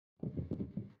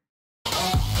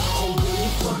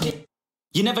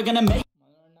You're never gonna make.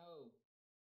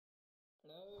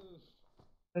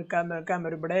 Welcome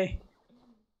everybody.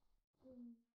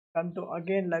 Come to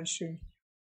again live stream.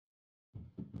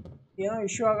 ಏನೋ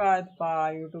issue ಆಗತ್ತಪ್ಪ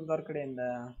ಯೂಟ್ಯೂಬ್ದವ್ರ ಕಡೆಯಿಂದ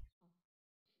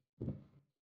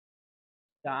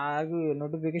ಯಾರಿಗೂ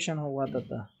notification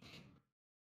ಹೋಗತ್ತ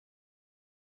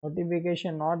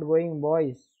notification not going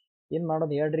boys ಏನು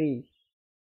ಮಾಡೋದು ಹೇಳ್ರಿ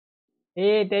ಏ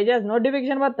ತೇಜಸ್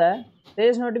ನೋಟಿಫಿಕೇಶನ್ ಬತ್ತ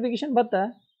ತೇಜಸ್ ನೋಟಿಫಿಕೇಶನ್ ಬತ್ತ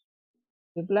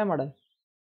ರಿಪ್ಲೈ ಮಾಡ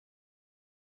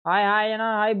ಹಾಯ್ ಹಾಯ್ ಏನೋ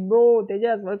hi bro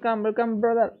Tejas welcome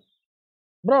brother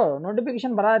bro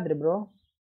notification ಬರತ್ರಿ bro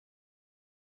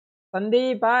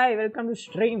Sandeep hi welcome to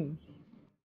stream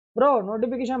bro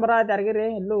notification ಬರತ್ತೆ ಯಾರಿಗಿರಿ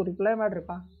ಎಲ್ಲೂ ರಿಪ್ಲೈ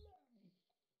ಮಾಡ್ರಿಪ್ಪ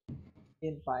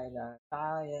ಏನಪ್ಪ ಈಗ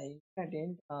ಇಂಟರ್ನೆಟ್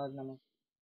ಏನು ನಮಗೆ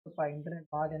ಸ್ವಲ್ಪ ಇಂಟರ್ನೆಟ್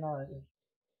ಭಾಳ ಏನೋ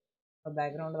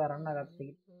ಬ್ಯಾಕ್ಗ್ರೌಂಡ್ ರನ್ ಆಗತ್ತೆ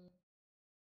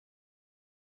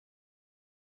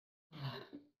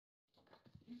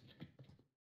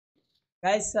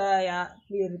ಗೈಸ್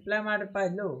ರಿಪ್ಲೈ ಮಾಡ್ರಿಪ್ಪ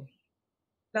ಎಲ್ಲೂ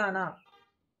ಇಲ್ಲ ಅಣ್ಣ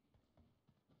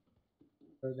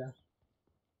ಹೌದಾ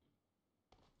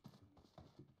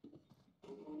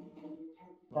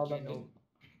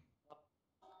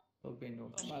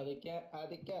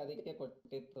ಅದಕ್ಕೆ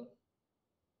ಕೊಟ್ಟಿತ್ತು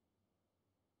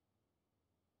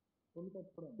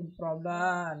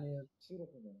ಪ್ರಾಬ್ಲಮ್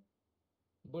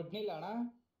ಬುಡ್ನಿಲ್ಲ ಅಣ್ಣ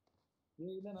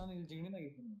ಇಲ್ಲ ನಾನು ಇಲ್ಲಿ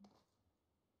ಜಿಗಣಿನಾಗಿದ್ದೀನಿ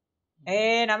ಏ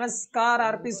ನಮಸ್ಕಾರ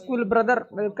R P school brother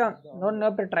welcome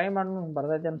ನೋಡಿ ಟ್ರೈ ಮಾಡಿ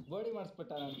ಬರ್ದೈತೆ ಬೋಡಿ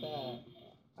ಮಾಡಿಸ್ಬಿಟ್ಟಾನಂತೆ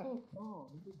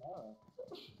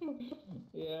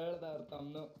ಹೇಳ್ದ ಅವ್ರ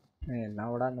ತಮ್ಮನು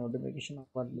ನಾವಡ ನೋಟಿಫಿಕೇಶನ್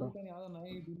ಬಂದು ಯಾವ್ದೋ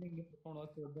ನಾಯಿ ಬಿಲ್ಡಿಂಗ್ ಕರ್ಕೊಂಡು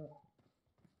ಹೋಗ್ತಿದ್ದ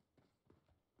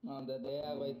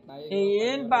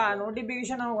ಏನ್ಪಾ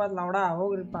ನೋಟಿಫಿಕೇಶನ್ ಹೋಗೋದ್ ನಾವಡ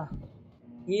ಹೋಗ್ರಿಪ್ಪ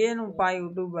ಏನಪ್ಪ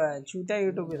ಯೂಟ್ಯೂಬ್ ಚೂತ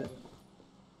ಯೂಟ್ಯೂಬ್ ಇದೆ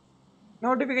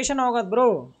ನೋಟಿಫಿಕೇಶನ್ ಹೋಗೋದ್ ಬ್ರೋ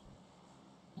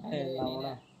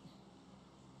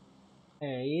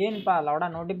ಏನಪ್ಪಾ ಲೌಡ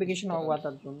ನೋಟಿಫಿಕೇಶನ್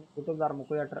ಹೋಗ್ಬಾರ್ದು ಯೂಟ್ಯೂಬ್ದಾರ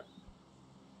ಮುಖ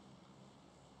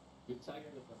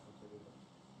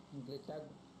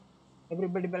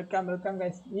ಎವ್ರಿಬಡಿ ವೆಲ್ಕಮ್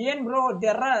ಗೈಸ್ ಏನ್ ಬ್ರೋ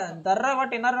ದರ್ರ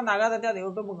ಒಟ್ಟು ಏನಾರ ಒಂದು ಆಗತೈತೆ ಅದು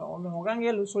ಯೂಟ್ಯೂಬ್ ಒಮ್ಮೆ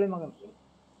ಹೋಗಂಗಿಲ್ಲ ಸುಳಿ ಮಗ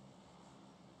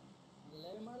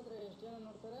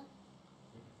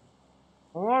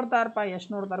ನೋಡ್ತಾರಪ್ಪ ಎಷ್ಟು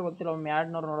ನೋಡ್ತಾರ ಗೊತ್ತಿಲ್ಲ ಒಮ್ಮೆ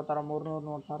 200 ನೋಡ್ತಾರ 300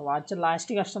 ನೋಡ್ತಾರ ವಾಚ್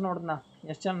ಲಾಸ್ಟಿಗೆ ಅಷ್ಟ ನೋಡ್ದನ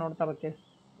ಎಷ್ಟು ಜನ ನೋಡ್ತಾರತ್ತೆ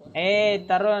ಏ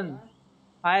Tarun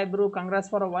hi Bru congrats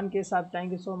for 1K Sab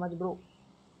thank you so much ಬ್ರೂ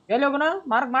ಎಲ್ಲಿ ಹೋಗೋಣ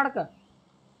ಮಾಡಕ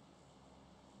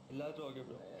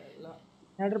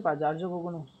ಹೇಳ್ರಿಪ್ಪ ಜಾರ್ಜಿಗೆ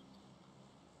ಹೋಗೋಣ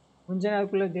ಮುಂಜಾನೆ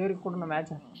ಹಾಕುಲ್ಲ ದೇವ್ರಿಗೆ ಕೊಡೋಣ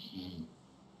ಮ್ಯಾಚ್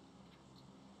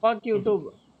ಫಕ್ ಯೂಟ್ಯೂಬ್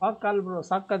ಫಕ್ ಅಲ್ ಬ್ರೋ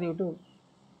ಸಕ್ಕದ ಯೂಟ್ಯೂಬ್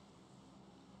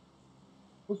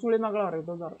ಸುಳಿ ಮಗಳವ್ರ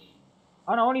ಯೂಟ್ಯೂಬ್ದವ್ರು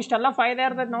ಅವ್ನು ಇಷ್ಟೆಲ್ಲ ಫಾಯ್ದೆ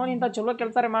ಇರ್ತೈತೆ ನಾವು ಇಂಥ ಚಲೋ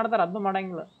ಕೆಲಸ ಮಾಡ್ತಾರೆ ಅದನ್ನು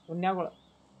ಮಾಡಂಗಿಲ್ಲ ಪುಣ್ಯಗಳು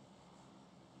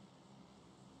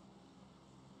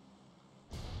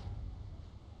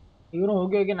ಇವರು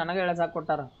ಹೋಗಿ ನನಗೆ ಹೇಳಸಾಕ್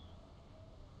ಕೊಟ್ಟಾರ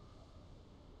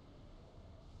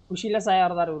ಖುಷಿಲೇ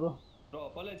ಸಾಯಾರ್ದಾರ ಇವರು ಬ್ರೋ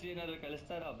ಅಪಾಲಜಿ ಏನಾದರೂ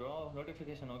ಕಳಿಸ್ತಾರಾ ಬ್ರೋ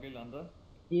ನೋಟಿಫಿಕೇಶನ್ ಹೋಗಿಲ್ಲ ಅಂತ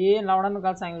ಏನು ಲವಣನ್ನು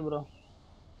ಕಳ್ಸಂಗಿಲ್ಲ ಬ್ರೋ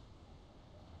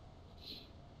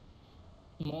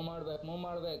ಮೂವ್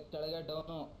ಮಾಡ್ಬೇಕು ಕೆಳಗೆ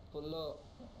ಡೌನು ಫುಲ್ಲು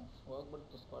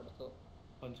ಹೋಗ್ಬಿಡ್ತು ಸ್ಕ್ವಾಡ್ಸು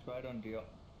ಒಂದು ಸ್ಕ್ವಾಡ್ ಹೊಂಟಿಯೋ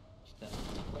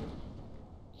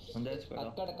ಒಂದೇ ಸ್ಕ್ವಾಡ್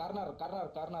ಆ ಕಡೆ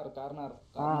ಕಾರ್ನರ್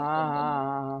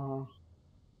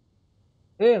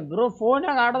ಏ ಬ್ರೋ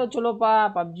ಫೋನ್ಯಾಗ ಆಡೋದು ಚಲೋಪ್ಪ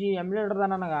ಪಬ್ಜಿ ಎಮ್ಯುಲೇಟರ್ದ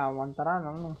ನನಗೆ ಒಂಥರ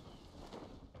ನಾನು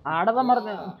ಆಡೋದ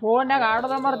ಮರ್ತೇನೆ ಫೋನ್ಯಾಗ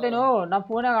ಆಡೋದ ಮರ್ತೇನು ನಾ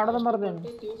ಫೋನ್ಯಾಗ ಆಡೋದ ಮರ್ತೇನೆ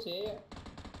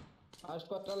ಅಷ್ಟು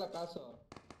ಕೊಟ್ಟಲ್ಲ ಕಾಸು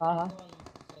ಹಾಂ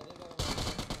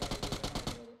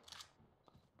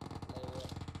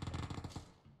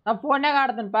ನಾ ಫೋನ್ಯಾಗ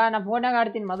ಆಡ್ತೇನಪ್ಪ ನಾ ಫೋನ್ಯಾಗ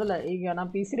ಆಡ್ತೀನಿ ಮೊದಲು ಈಗ ನಾ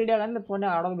PC ರೆಡಿ ಆಗಂದ್ರೆ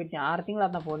ಫೋನ್ಯಾಗ ಆಡೋದು ಬಿಡ್ತೀನಿ 6 ತಿಂಗಳು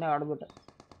ಆತ ನಾ ಫೋನ್ಯಾಗ ಆಡ್ಬಿಟ್ಟು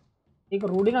ಈಗ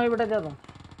ರೂಢಿನ ಹೋಗ್ಬಿಟ್ಟೈತೆ ಅದು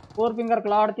 4 ಫಿಂಗರ್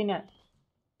ಕ್ಲಾ ಆಡ್ತೀನಿ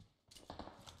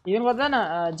ಏನು ಗೊತ್ತಾನ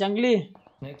ಜಂಗ್ಲಿ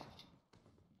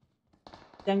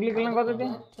ಕಿಲ್ಲಂಗೆ ಗೊತ್ತೈತಿ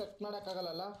ಸೆಟ್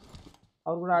ಮಾಡೋಕ್ಕಾಗಲ್ಲ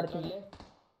ಅವ್ರು ಕೂಡ ಆಡ್ತೀನಿ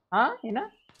ಹಾಂ ಏನ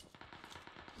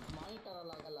ಮಾನಿಟರ್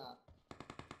ಅಲ್ಲ ಆಗಲ್ಲ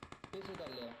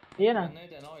ಪಿಸಿದಲ್ಲಿ ಏನ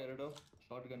ಎರಡು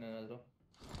ಶಾರ್ಟ್ ಗನ್ ಏನಾದ್ರು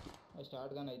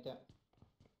ಶಾರ್ಟ್ ಗನ್ ಐತೆ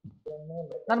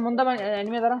ನಾನು ಮುಂದೆ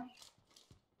ಎನಿಮಿ ಅದಾರ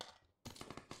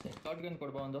ಶಾರ್ಟ್ ಗನ್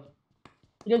ಕೊಡ್ಬಾ ಒಂದು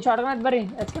ಇಲ್ಲಿ ಶಾರ್ಟ್ ಗನ್ ಬರ್ರಿ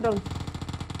ಎಸ್ಕೆಟಲ್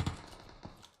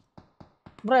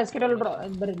ಬ್ರೋ ಎಸ್ಕೆಟಲ್ ಬ್ರೋ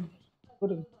ಬರ್ರಿ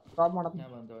ಡ್ರಾಪ್ ಮಾಡತ್ತ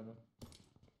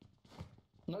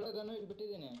ನೋಡೋದನ್ನು ಇಲ್ಲಿ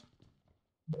ಬಿಟ್ಟಿದ್ದೀನಿ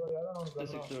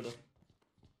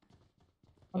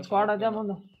ಒಂದು ಸ್ಕ್ವಾಡ್ ಅದೇ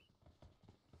ಮುಂದೆ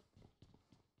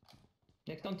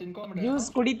ಜ್ಯೂಸ್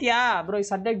ಕುಡಿತೀಯಾ ಬ್ರೋ ಈಗ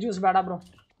ಸದ್ಯಕ್ಕೆ ಜ್ಯೂಸ್ ಬೇಡ ಬ್ರೋ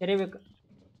ತೆರಿಬೇಕು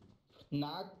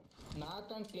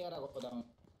ನಾಲ್ಕು ಕ್ಲಿಯರ್ ಆಗೋದ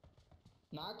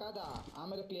ನಾಲ್ಕಾದ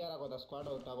ಆಮೇಲೆ ಕ್ಲಿಯರ್ ಆಗೋದ ಸ್ಕ್ವಾಡ್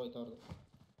ಔಟ್ ಆಗೋಯ್ತು ಅವ್ರದ್ದು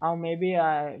ಅವು ಮೇ ಬಿ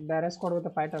ಬೇರೆ ಸ್ಕ್ವಾಡ್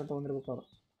ಗೊತ್ತ ಫೈಟರ್ ತೊಗೊಂಡಿರ್ಬೇಕು ಅವರು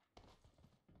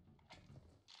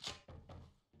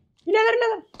ಇಲ್ಲ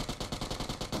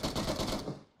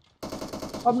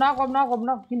ಒಬ್ಬ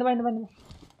ನಾಕ್ ಹಿಂದೆ ಬಾ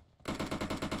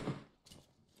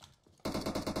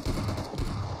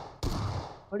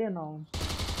ಹೊಡಿಯ ನಾವು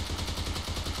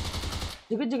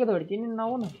ಜಿಗದ ಹೊಡಿತೀನಿ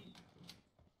ನಾವು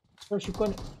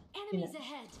ಶಿಕ್ಕೋನಿ Enemies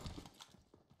ahead.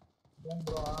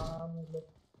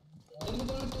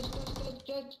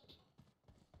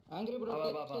 ಆಂಗ್ರಿ ಬ್ರೋ ಬಾ,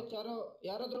 ಬಾ, ಬಾ.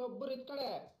 ಯಾರಾದ್ರೂ ಒಬ್ಬರು ಇದ್ ಕಡೆ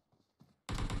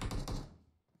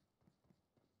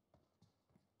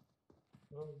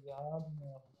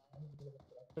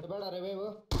ಬಿಡ್ಬೇಡ ರಿವೈವ್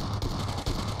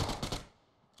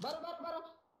ಬರ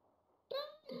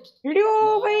ಹಿಡಿಯೋ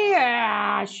ಬೈ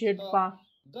ಶಿಟ್ ಪಾ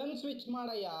ಗನ್ ಸ್ವಿಚ್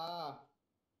ಮಾಡಯ್ಯ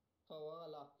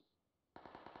ಹೋಗಲ್ಲ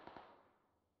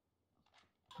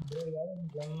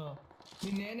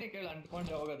ನಿನ್ನೇನೇ ಕೇಳ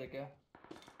ಅಂಟ್ಕೊಂಡ್ರೆ ಹೋಗೋದಕ್ಕೆ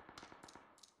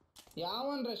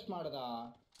ಯಾವನ್ ರಶ್ ಮಾಡ್ದ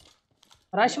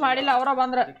ರಶ್ ಮಾಡಿಲ್ಲ ಅವರ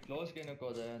ಬಂದ್ರ ಕ್ಲೋಸ್ ಏನಕ್ಕೆ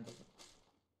ಹೋದೆ ಅಂತ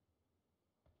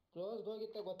ಕ್ಲೋಸ್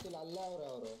ಹೋಗಿತ್ತೆ ಗೊತ್ತಿಲ್ಲ ಅಲ್ಲೇ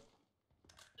ಅವರು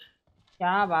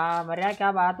ಕ್ಯಾ ಬಾ ಮರ್ಯಾ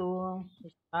ಕ್ಯಾ ಬಾತು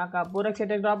ಪೂರಕ್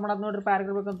ಸೆಟಿಗೆ ಡ್ರಾಪ್ ಮಾಡೋದು ನೋಡ್ರಿ ಪ್ಯಾರ್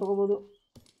ಇರ್ಬೇಕಂತ ತಗೋಬಹುದು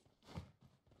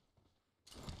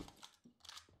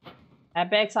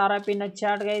apex RIP in the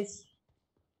chat guys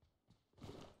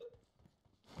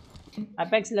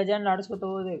apex legend ಆಡಿಸ್ಕೊತ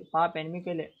ಹೋಗೋದು ಪಾಪ ಎನಿಮಿ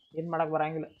ಕೈಲಿ ಏನ್ ಮಾಡಕ್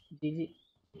ಬರಂಗಿಲ್ಲ ಜಿಜಿ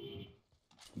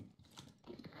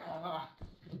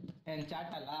ಏನ್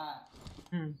ಚಾಟ್ ಅಲ್ಲ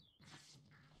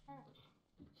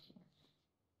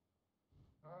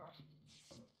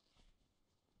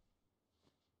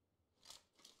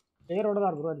ಏರ್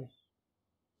ಹೊಡೆದಾರ ಬ್ರೋ ಅಲ್ಲಿ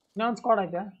ಇನ್ನೊಂದು ಸ್ಕ್ವಾಡ್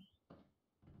ಆಯ್ತಾ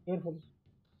ಏರ್ಫುಲ್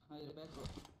ಇರ್ಬೇಕು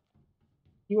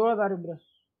ಇವ್ರದಾರ ಇಬ್ರು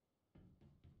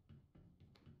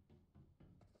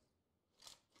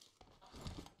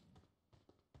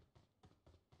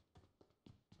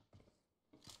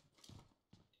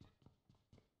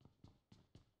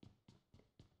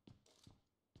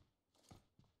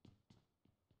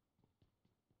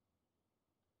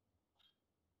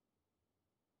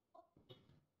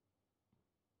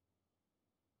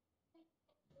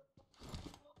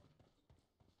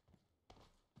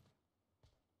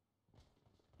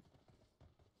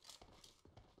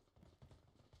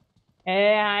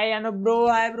hi Anup bro,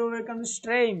 hi bro, welcome to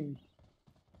stream.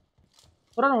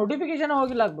 ಪೂರ ನೋಟಿಫಿಕೇಶನ್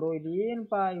ಹೋಗಿಲ್ಲ ಬ್ರೋ ಇದು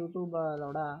ಏನಪ್ಪ ಯೂಟ್ಯೂಬ್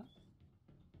ಲೌಡ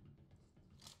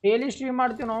ಡೈಲಿ ಸ್ಟ್ರೀಮ್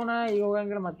ಮಾಡ್ತೀವಿ ನಾವು ಈಗ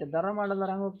ಹೋಗಂಗಿಲ್ಲ ಮತ್ತೆ ದರ ಮಾಡಲ್ಲ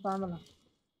ಹಂಗೆ ಹೋಗ್ತಾ ಅಂದಲ್ಲ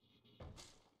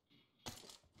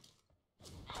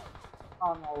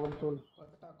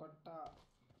ಕೊಟ್ಟ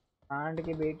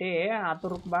ಆಂಟಿಗೆ ಬೇಟೆ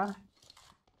ಆತುರ್ಕ್ ಬಾ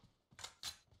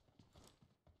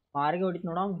ಮಾರಿಗೆ ಹೊಡಿತು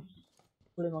ನೋಡ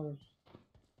ಕುಳಿ ಮಗ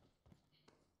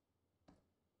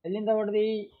ಎಲ್ಲಿಂದ ಹೊಡೆದಿ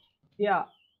ಯಾ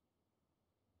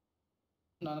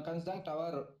ನಾನು ಕನ್ಸ್ದಂಗ್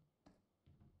ಟವರ್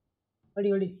ಹೊಡಿ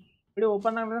ಹೊಡಿ ಹೊಡಿ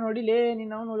ಓಪನ್ ಆಗದ ನೋಡಿಲೇ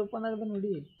ನೀನು ನಾವು ನೋಡಿ ಓಪನ್ ಆಗದ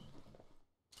ನೋಡಿ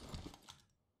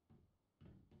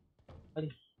ಹೊಡಿ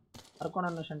ಕರ್ಕೊಂಡು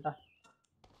ನನ್ನ ಶಂಟ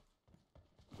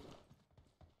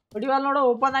ಹೊಡಿವಲ್ಲ ನೋಡು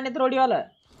ಓಪನ್ ಆನಿತ್ರ ಹೊಡಿವಲ್ಲ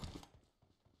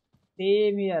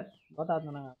ಸೇಮ್ ಇಯರ್ ಗೊತ್ತಾಯ್ತು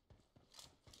ನನಗೆ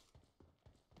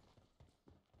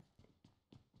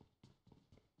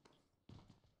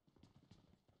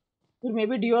ಇವ್ರು ಮೇ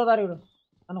ಬಿ ಡಿಯೋ ಅದಾರ ಇವರು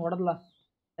ನಾನು ಹೊಡೆದ್ಲ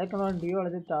ಯಾಕಂದ್ರೆ ಡಿಯೋ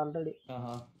ಹೊಡೆದಿತ್ತು ಆಲ್ರೆಡಿ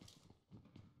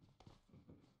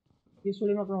ಈ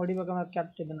ಸುಳಿ ಮಕ್ಕಳು ಹೊಡಿಬೇಕಂದ್ರೆ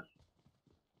ಕೆಟ್ಟ ಇದನ್ನ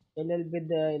ಎಲ್ಲೆಲ್ಲಿ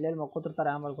ಬಿದ್ದು ಎಲ್ಲೆಲ್ಲಿ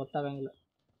ಮಕ್ಕೋತಿರ್ತಾರೆ ಆಮೇಲೆ ಗೊತ್ತಾಗಂಗಿಲ್ಲ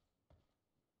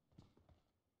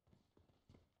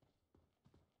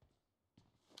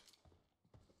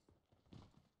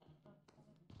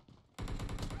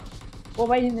ಓ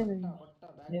ಬೈ ಹಿಂದೆ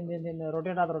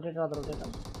ರೊಟೇಟ್ ಆದ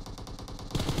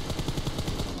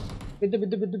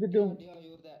ಬಿದ್ದು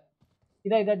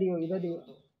ಇದ ಡಿಯೋ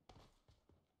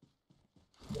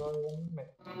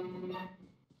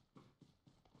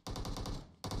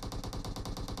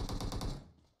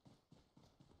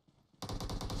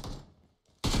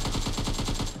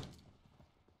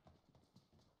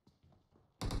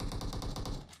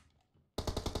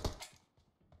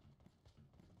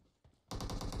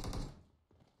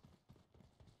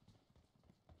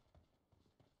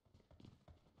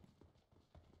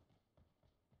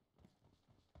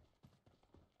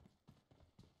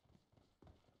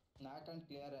ನಾಕಂಡ್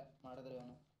ಕ್ಲಿಯರ್ ಮಾಡಿದ್ರೆ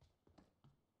ಅವನು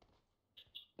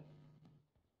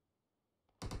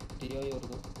ಟಿಯೋ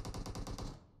ಇವ್ರದು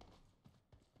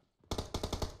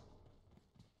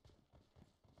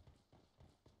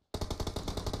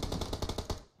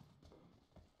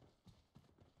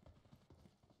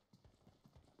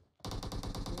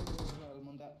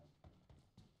ಮುಂದೆ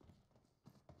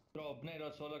ಒಬ್ಬನೇ ಇರೋ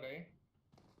ಸೋಲೋ ಗೈ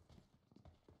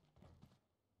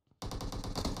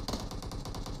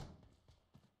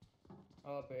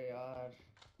ಅಬೇ ಯಾರ್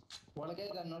ಒಳಗೆ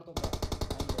ಇದ್ದಾನೆ ನೋಡ್ಕೊ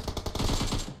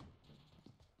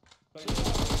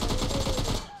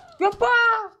ಯಪ್ಪ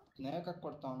ನೇಕಕ್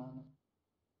ಕೊಡ್ತಾವನು ಅವನು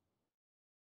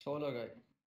ಸೋಲೋ ಗೈ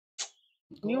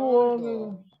ನೀವು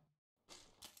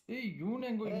ಏ ಇವನ್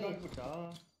ಹೆಂಗೋ ಹಿಂಗಾಗ್ಬಿಟ್ಟ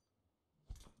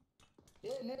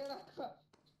ಏ ನೇರ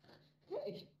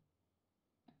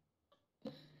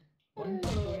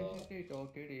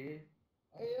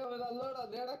ಅಯ್ಯೋ ಅಲ್ಲೋಡ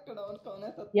ಅದೇಡಕ್ಕಡ ಅವನೇ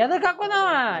ಎದಕ್ಕೆ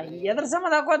ಹಾಕೋದವ ಎದ್ರ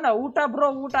ಸಂಬಂಧ ಹಾಕೋದ ಊಟ ಬ್ರೋ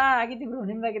ಊಟ ಆಗೈತಿ ಬ್ರೋ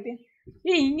ನಿಮ್ದಾಗೈತಿ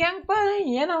ಈ ಹಿಂಗೆ ಹೆಂಗಪ್ಪ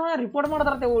ಏನವ ರಿಪೋರ್ಟ್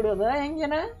ಮಾಡ್ತಾರತೆ ಓಡೋದು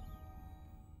ಹೆಂಗೇನ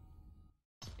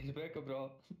ಇರ್ಬೇಕು ಬ್ರೋ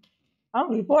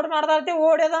ಅವ್ನು ರಿಪೋರ್ಟ್ ಮಾಡ್ತಾರತೆ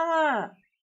ಓಡ್ಯದವ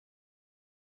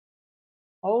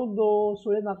ಹೌದು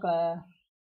ಸುಳಿ ಮಕ್ಕ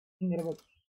ಹಿಂಗಿರ್ಬೇಕು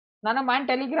ನಾನು ಮಾಡಿ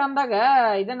ಟೆಲಿಗ್ರಾಮ್ದಾಗ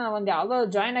ಇದನ್ನ ಒಂದು ಯಾವುದೋ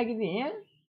ಜಾಯ್ನ್ ಆಗಿದ್ದೀನಿ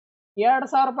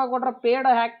 2,000 ರೂಪಾಯಿ ಕೊಟ್ರೆ ಪೇಡ್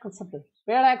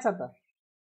ಹ್ಯಾಕ್ಸತ್ತ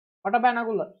ಒಟ್ಟ ಬ್ಯಾನ್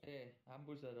ಆಗುಲ್ಲ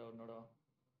ಸರ್ ಅವ್ರು ನೋಡೋ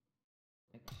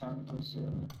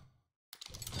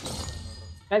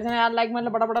ಗೈಸ್ ಯಾರು ಲೈಕ್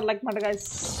ಮಾಡಲಿ ಬಡ ಬಡ ಲೈಕ್ ಮಾಡಿ ಗೈಸ್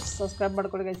ಸಬ್ಸ್ಕ್ರೈಬ್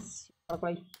ಮಾಡ್ಕೊಳ್ಳಿ ಗೈಸ್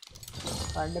ಮಾಡ್ಕೊಳ್ಳಿ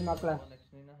ಸಂಡೆ ಮಕ್ಕಳ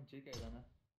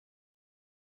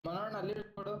ಮನೋಣ್ಣ ಅಲ್ಲಿ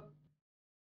ಕೊಡು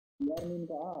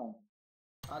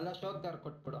ಅಲ್ಲ ಶೋಕ್ದಾರ್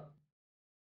ಕೊಟ್ಬಿಡು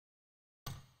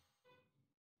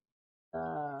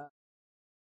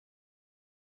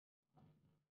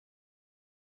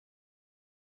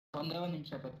ಒಂದೇ ಒಂದು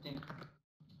ನಿಮಿಷ ಬರ್ತೀನಿ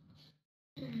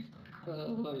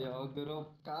ಯಾವ್ದಾರು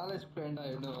ಕಾಲೇಜ್ ಫ್ರೆಂಡ್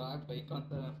ಇಡು ಆಗ್ಬೇಕು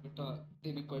ಅಂತ ಬಿಟ್ಟು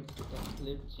ತಿರುಗಿ ಕೊಟ್ಬಿಟ್ಟು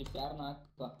ಲಿಪ್ಶಿಪ್ ಯಾರನ್ನ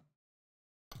ಹಾಕ್ತ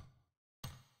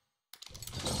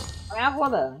ಯಾಕೆ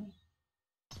ಹೋದ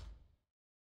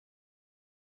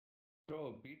ಬ್ರೋ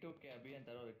B2K ಅಭಿ ಅಂತ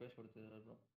ರಿಕ್ವೆಸ್ಟ್ ಕೊಡ್ತಿದ್ದಾರೆ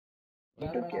ಬ್ರೋ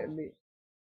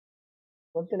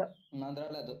ಗೊತ್ತಿಲ್ಲ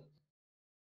ನಂದ್ರಲ್ಲ ಅದು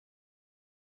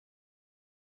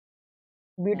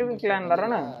B2K ಕ್ಲಾನ್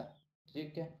ಬರೋಣ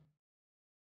ಜಿಕೆ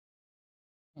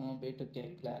B2K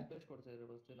ಕ್ಲಾನ್ ರಿಕ್ವೆಸ್ಟ್ ಕೊಡ್ತಿದ್ದಾರೆ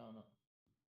ಗೊತ್ತಿಲ್ಲ ಅವನು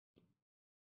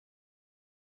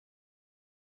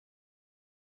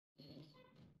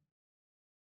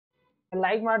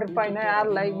ಲೈಕ್ ಮಾಡ್ರಿಪ್ಪ ಇನ್ನ ಯಾರು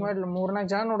ಲೈಕ್ ಮಾಡ್ಲಿ 3-4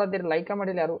 ಜನ ನೋಡತ್ತೀರಿ ಲೈಕ್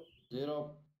ಮಾಡಿಲ್ಲ ಯಾರು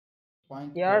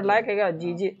 2 ಲೈಕ್ ಈಗ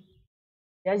ಜಿಜಿ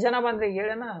ಎಷ್ಟು ಜನ ಬಂದ್ರಿ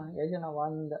ಹೇಳಣ ಎಷ್ಟು ಜನ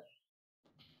 1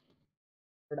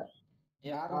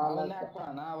 ಯಾರು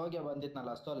ನಾ ಹೋಗಿ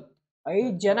ಬಂದಿದ್ನಲ್ಲ ಸ್ವಲ್ಪ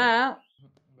 5 ಜನ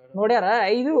ನೋಡ್ಯಾರ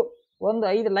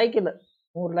 5 ಲೈಕ್ ಇಲ್ಲ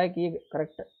 3 ಲೈಕ್ ಈಗ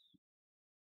ಕರೆಕ್ಟ್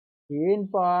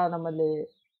ಏನ್ಪಾ ನಮ್ಮಲ್ಲಿ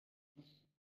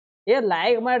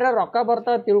ಲೈಕ್ ಮಾಡ್ರ ರೊಕ್ಕ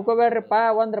ಬರ್ತಾವ ತಿಳ್ಕೊಬೇಡ್ರಿಪ್ಪ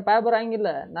 ₹1 ಬರಂಗಿಲ್ಲ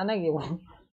ನನಗೆ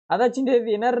ಅದ ಚಿಂತೆ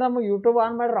ಐತಿ ಏನಾರ ನಮಗೆ ಯೂಟ್ಯೂಬ್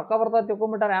ಆನ್ ಮಾಡಿ ರೊಕ್ಕ ಬರ್ತಾವ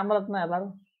ತಿಳ್ಕೊಂಬಿಟ್ಟಾರ ಆಂಬಲತ್ನ ಎಲ್ಲಾರು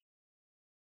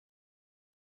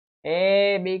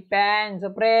big fan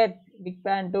separate big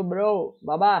fan to bro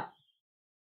ಬಾಬಾ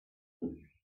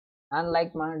ನಾನು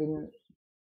ಲೈಕ್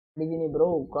ಮಾಡಿದ್ದೀನಿ ಬ್ರೋ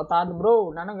ಗೊತ್ತಾದ ಬ್ರೋ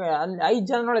ನನಗೆ ಅಲ್ಲಿ 5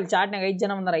 ಜನ ನೋಡಿ ಚಾಟ್ನಾಗ 5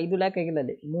 ಜನ ಬಂದಾರ 5 ಲೈಕ್ ಆಗಿಲ್ಲ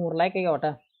ಅಲ್ಲಿ 3 ಲೈಕ್ ಆಗ್ಯಾವ ಒಟ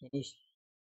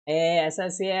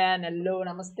SSN ಎಲ್ಲೋ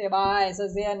ನಮಸ್ತೆ ಬಾ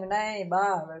SSN ವಿನಯ್ ಬಾ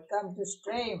ವೆಲ್ಕಮ್ ಟು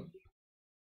ಸ್ಟ್ರೀಮ್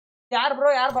ಯಾರು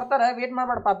ಬ್ರೋ ಯಾರು ಬರ್ತಾರ ವೇಟ್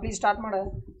ಮಾಡ್ಬೇಡಪ್ಪ ಪ್ಲೀಸ್ ಸ್ಟಾರ್ಟ್ ಮಾಡ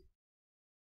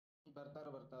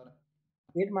ಬರ್ತಾರ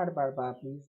ವೇಟ್ ಮಾಡ್ಬೇಡಪ್ಪ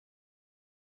ಪ್ಲೀಸ್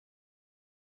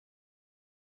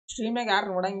ಸ್ಟ್ರೀಮ್ನಾಗ ಯಾರು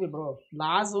ನೋಡಂಗಿಲ್ಲ ಬ್ರೋ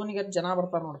ಲಾಸ್ಟ್ ಝೋನಿಗೆ ಜನ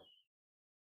ಬರ್ತಾರ ನೋಡಿ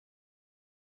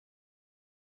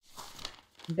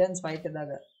ಇಂಟೆನ್ಸ್ ಫೈಟ್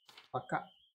ಇದ್ದಾಗ ಪಕ್ಕ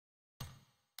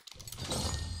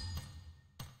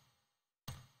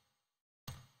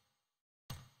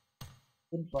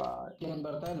ಏನ್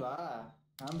ಬರ್ತಾ ಇಲ್ವಾ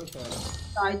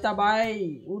ಆಯ್ತಾ ಬಾಯ್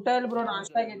ಊಟ ಇಲ್ಲ ಬ್ರೋ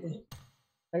ನಾಷ್ಟ ಆಗೈತಿ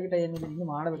ಏನಿಲ್ಲ ಇನ್ನು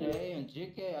ಮಾಡ್ಬೇಕು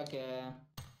ಜಿಕೆ ಯಾಕೆ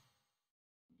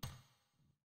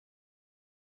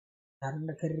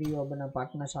ಯಾರನ್ನ ಕರ್ರಿ ಒಬ್ಬನ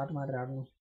ಪಾಟ್ನ ಸ್ಟಾರ್ಟ್ ಮಾಡ್ರಿ ಯಾರನ್ನು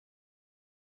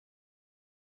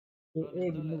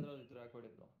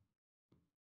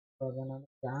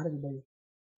ಯಾರು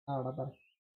ಆಡತಾರ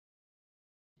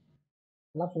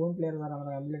ಎಲ್ಲ ಫೋನ್ ಪ್ಲೇಯರ್ ಅದಾರ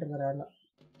ಅದ್ರ ಕಂಪ್ಲೀಟ್ ಅದಾರ ಎಲ್ಲ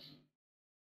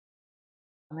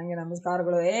ನನಗೆ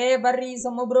ನಮಸ್ಕಾರಗಳು ಬರ್ರಿ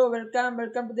ಸಮು bro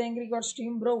welcome to the ಎಂಗ್ರಿ god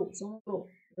stream bro Samu bro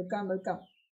welcome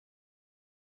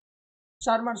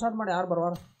start ಮಾಡಿ ಯಾರು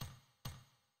ಬರುವಾರ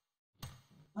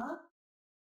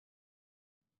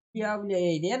ಯಾವ್ಲಿ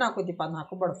ಇದೇನು ಹಾಕೋತಿಪ್ಪ ಅದನ್ನ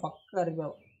ಹಾಕೋಬೇಡ ಫಕ್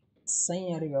ಅರಿಬೇವು ಸೈ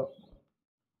ಅರಿಬೇವು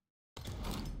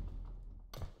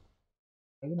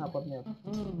ಇದನ್ನ ಹಾಕೋದ್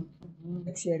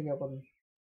ನೆಕ್ಸ್ಟ್ ಇಯರ್ಗೆ ಹಾಕೋದ್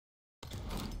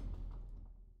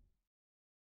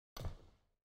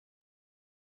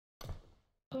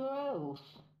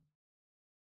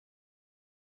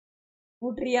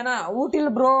ಊಟ್ರಿ ಅಣ್ಣ ಊಟ ಇಲ್ಲ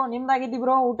ಬ್ರೋ ನಿಮ್ದಾಗಿದ್ದಿ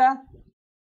ಬ್ರೋ ಊಟ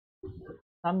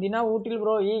ನಮ್ ದಿನ ಊಟ ಇಲ್ಲ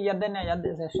ಬ್ರೋ ಈಗ ಎದ್ದ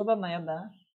ಎಷ್ಟೊತ್ತ ನಾ ಎದ್ದ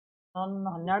ನಾನು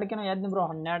 12 ಎದ್ನಿ ಬ್ರೋ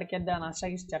 12 ಎದ್ದ ನಾಷ್ಟ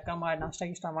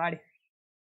ಗಿಷ್ಟ ಮಾಡಿ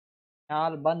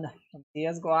ಯಾರು ಬಂದ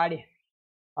CSGO ಆಡಿ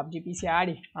PUBG PC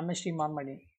ಆಡಿ ಆಮೇಲೆ ಸ್ಟ್ರೀಮ್ ಆನ್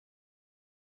ಮಾಡಿ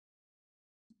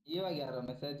ಇವಾಗ ಯಾರ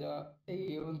ಮೆಸೇಜ್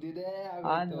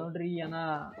ನೋಡ್ರಿ ಅಣ್ಣ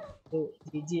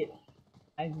ಜಿಜಿ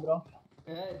ಆಯ್ತು ಬ್ರೋ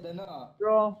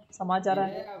ಬ್ರೋ ಸಮಾಚಾರ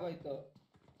ಆಗೋಯ್ತು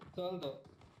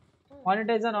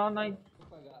ಮಾನಿಟೈಸೇಷನ್ ಆನ್ ಆಯ್ತು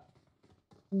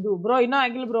ಬ್ರೋ ಇನ್ನೂ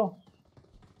ಆಗಿಲ್ಲ ಬ್ರೋ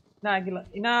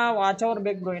ಇನ್ನ ವಾಚ್ ಅವರ್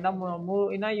ಬೇಕು ಬ್ರೋ ಇನ್ನ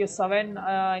 7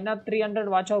 ಇನ್ನ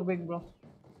 300 ವಾಚ್ ಅವರ್ ಬೇಕು ಬ್ರೋ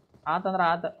ಆತಂದ್ರೆ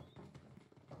ಆತ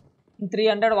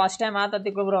 300 ವಾಚ್ ಟೈಮ್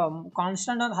ಆತತಿಕೋ ಬ್ರೋ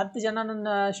ಕಾನ್ಸ್ಟೆಂಟ್ ಒಂದು 10 ಜನ ನನ್ನ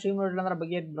ಸ್ಟ್ರೀಮ್ ನೋಡ್ಲಿಲ್ಲ ಅಂದ್ರೆ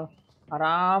ಬಗ್ಗೆ ಬ್ರೋ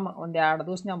ಆರಾಮ್ ಒಂದು 2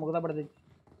 ದಿವಸ ಮುಗ್ದ ಬಿಡ್ತೈತಿ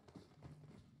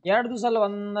 2 ದಿವಸ ಅಲ್ಲ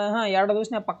ಒಂದು 2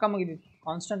 ದಿವಸನೇ ಪಕ್ಕ ಮುಗಿದಿತ್ತು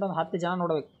ಕಾನ್ಸ್ಟೆಂಟ್ ಒಂದು 10 ಜನ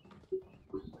ನೋಡ್ಬೇಕು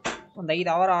ಒಂದು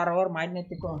 5 ಅವರ್ 6 ಅವರ್ ಮಾಡಿ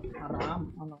ತಿಕ್ಕೋ ಆರಾಮ್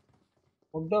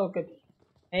ಮುಗ್ದೆ ಹೋಗ್ತೈತಿ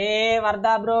ಏ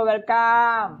ವರ್ಧಾ ಬ್ರೋ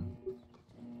ವೆಲ್ಕಮ್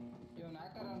ಇವನ್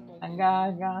ಹ್ಯಾಕರ್ ಹಂಗ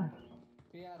ಹಂಗ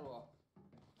PRO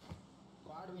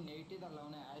ಕ್ವಾಡ್ ವಿನ್ 80 ದಲ್ಲ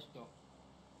ಅವನೇ ಅಷ್ಟು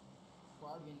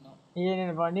ಕ್ವಾಡ್ ವಿನ್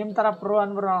ಏನಿಲ್ಲ ನಿಮ್ಮ ಥರ pro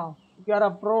ಅನ್ಬ್ರೋ you are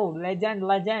a pro legend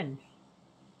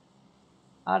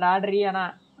ಆಡ್ರಿ ಅಣ್ಣ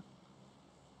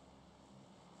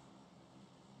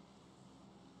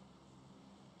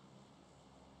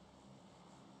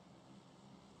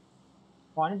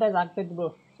ಮಾನಿಟೈಸ್ ಆಗ್ತೈತಿ ಬ್ರೋ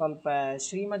ಸ್ವಲ್ಪ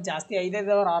ಶ್ರೀಮತ್ ಜಾಸ್ತಿ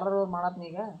 5-5 ಅವರ್ 6 ಅವರ್ ಮಾಡತ್ನ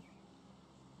ಈಗ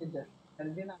ಇದ್ದ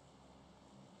ಜಲ್ದಿನ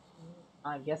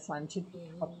ಗೆಸ್ ಅನ್ಸಿತ್ತು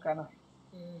ಪಕ್ಕನ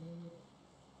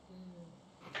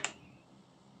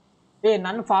ಏ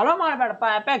ನನ್ನ ಫಾಲೋ ಮಾಡಬೇಡಪ್ಪ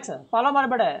ಅಪೆಕ್ಸ್ ಫಾಲೋ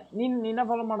ಮಾಡಬೇಡ ನಿನ್ನ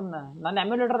ಫಾಲೋ ಮಾಡನ್ನ ನನ್ನ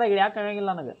ಎಮ್ಯುಲೇಟರ್ದಾಗ ಯಾಕೆ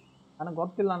ಆಗಂಗಿಲ್ಲ ನನಗೆ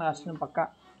ಗೊತ್ತಿಲ್ಲ ನನಗೆ ಅಷ್ಟು ಪಕ್ಕ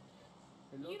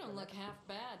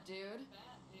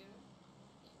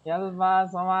ಎಲ್ವಾ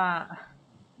ಸೋಮ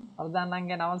ಅರ್ಧ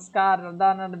ನಂಗೆ ನಮಸ್ಕಾರ ಅರ್ಧ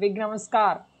ನನ್ನ ಬಿಗ್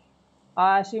ನಮಸ್ಕಾರ ಆ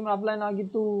ಸ್ಟ್ರೀಮ್ ಅಪ್ಲೈನ್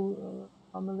ಆಗಿತ್ತು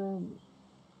ಆಮೇಲೆ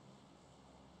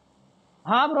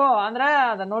ಹಾಂ ಬ್ರೋ ಅಂದ್ರೆ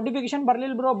ಅದು ನೋಟಿಫಿಕೇಶನ್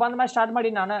ಬರಲಿಲ್ಲ ಬ್ರೋ ಬಂದ ಮೇಲೆ ಸ್ಟಾರ್ಟ್ ಮಾಡಿ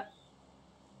ನಾನು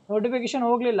ನೋಟಿಫಿಕೇಶನ್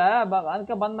ಹೋಗಲಿಲ್ಲ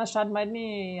ಅದಕ್ಕೆ ಬಂದ ಮೇಲೆ ಸ್ಟಾರ್ಟ್ ಮಾಡೀನಿ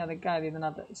ಅದಕ್ಕೆ ಅದು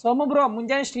ಇದನ್ನತ್ತ ಸೋಮು ಬ್ರೋ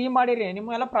ಮುಂಜಾನೆ ಸ್ಟ್ರೀಮ್ ಮಾಡಿರಿ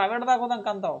ನಿಮಗೆಲ್ಲ ಪ್ರೈವೇಟ್ದಾಗ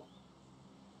ಹೋದಂಗೆ ಅಂತಾವ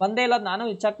ಬಂದೇ ಇಲ್ಲ ನಾನು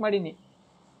ಚೆಕ್ ಮಾಡೀನಿ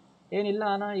ಏನಿಲ್ಲ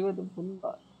ನಾನು ಇವತ್ತು full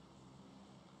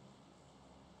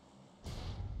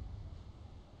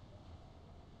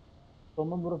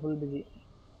Somu bro full busy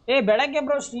ಏ ಬೆಳಗ್ಗೆ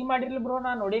ಬ್ರೋ ಸ್ಟ್ರೀಮ್ ಮಾಡಿರ್ಲಿ ಬ್ರೋ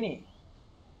ನಾನು ನೋಡೀನಿ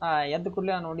ಎದ್ದು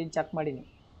ಕೂಡಲೇ ನೋಡಿ ಚೆಕ್ ಮಾಡೀನಿ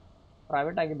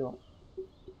ಪ್ರೈವೇಟ್ ಆಗಿದ್ದು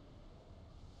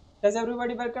Does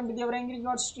everybody welcome to the Angry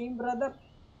God stream, brother?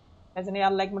 Guys,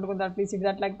 ಯಾರು ಲೈಕ್ ಮಾಡ್ಕೊಂತಾರೆ please it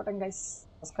that like button guys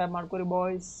subscribe ಮಾಡ್ಕೊರಿ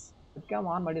ಬಾಯ್ಸ್ ಅದಕ್ಕೆ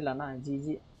ಆನ್ ಮಾಡಿಲ್ಲ ಅಣ್ಣ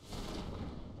ಜಿ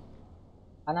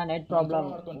ಅಣ್ಣ ನೆಟ್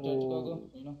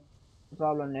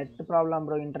ಪ್ರಾಬ್ಲಮ್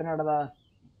ಬ್ರೋ ಇಂಟರ್ನೆಟ್ ಅದ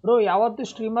ಬ್ರೋ ಯಾವತ್ತು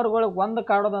ಸ್ಟ್ರೀಮರ್ಗಳಿಗೆ ಒಂದು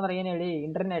ಕಾಡೋದಂದ್ರೆ ಏನು ಹೇಳಿ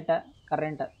ಇಂಟರ್ನೆಟ್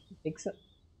ಕರೆಂಟ್ ಫಿಕ್ಸ್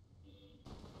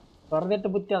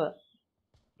ಹೊರದಿಟ್ಟು ಬುತ್ತಿ ಅದ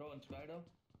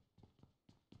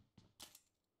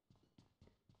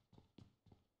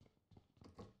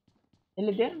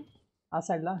ಎಲ್ಲಿದ್ದೆ ಆ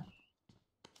ಸೈಡ್ಲಾ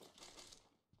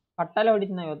ಪಟ್ಟಾಲೆ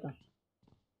ಹೊಡಿತೀನಿ ನಾ ಇವತ್ತು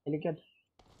ಎಲಿಕೇಟ್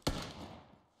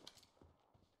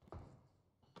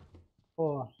ಓ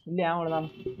ಇಲ್ಲಿ ಯಾವ ಹೊಡೆದ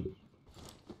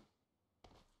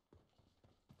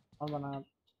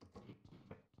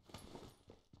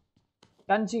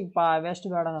ಕನ್ಸಿಗಪ್ಪ ವೆಸ್ಟ್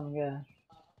ಬೇಡ ನಮಗೆ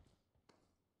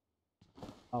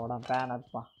ನೋಡ ಪ್ಯಾನ್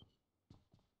ಅದಪ್ಪ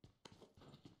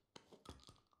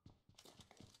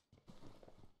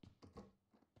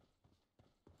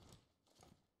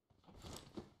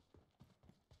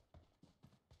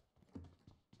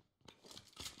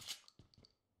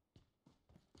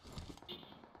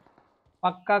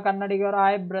ಪಕ್ಕಾ ಕನ್ನಡಿಗರು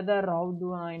ಹಾಯ್ ಬ್ರದರ್ ಹೌದು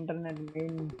ಇಂಟರ್ನೆಟ್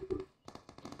ಮೇನ್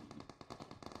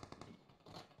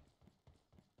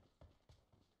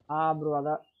ಬ್ರೋ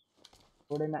ಅದ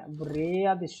ಬರೀ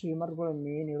ಅದು ಸ್ಟ್ರೀಮರ್ಗಳು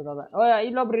ಮೇನ್ ಇರೋದ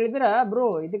ಇಲ್ಲೊಬ್ರು ಇಳಿದಿರ ಬ್ರೋ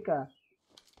ಇದಕ್ಕೆ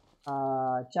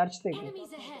ಚರ್ಚ್ ತೆಗಿ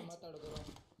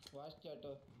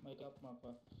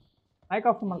ಮೈಕ್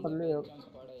ಆಫ್ ಮಾಡ್ಕೊಳ್ಳಿ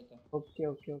okay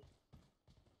okay okay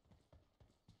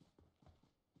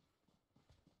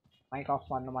mic of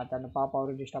ಮಾಡಿ ಮಾತಾಡೋಣ ಪಾಪ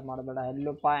ಅವ್ರಿಗೆ ಡಿಸ್ಟರ್ಬ್ ಮಾಡಬೇಡ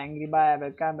ಹೆಲ್ಲೋಪ್ಪ ಆಂಗ್ರಿ ಬಾಯ್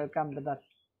ವೆಲ್ಕಮ್ ಬ್ರದರ್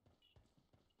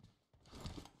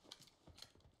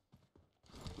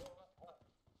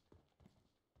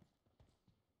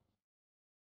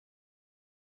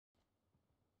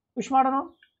ಪುಷ್ ಮಾಡೋಣ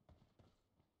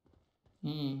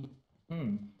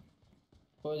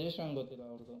ಪೊಸಿಷನ್ ಗೊತ್ತಿಲ್ಲ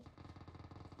ಅವ್ರದ್ದು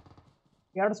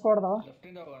 2 ಸ್ಕ್ವಾಡ್ ಅದಾವ ಲೆಫ್ಟ್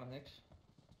ಇಂದ ಹೋಗೋಣ ನೆಕ್ಸ್ಟ್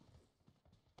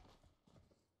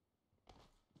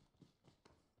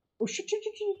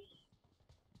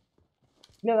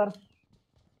ಇಲ್ಲೇ ಅದಾರ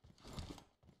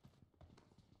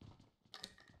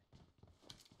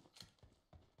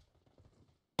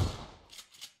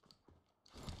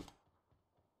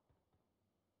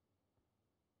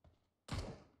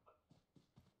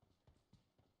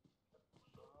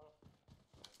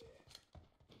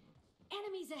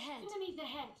Enemies ahead.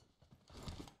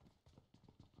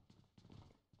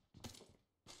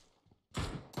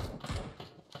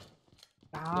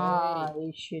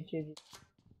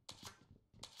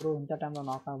 ಬ್ರೋ ಇಂಥ ಟೈಮ್ದಾಗ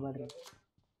ನಾಕ್ ಆಗಬೇಡ್ರಿ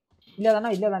ಇಲ್ಲೇ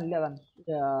ಅದಾನ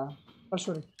ಫಸ್ಟ್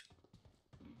ನೋಡಿ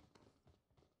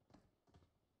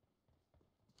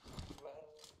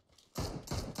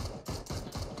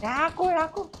ಯಾಕೋ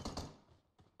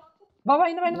ಬಾಬಾ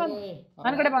ಇನ್ನು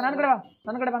ನನ್ನ ಕಡೆ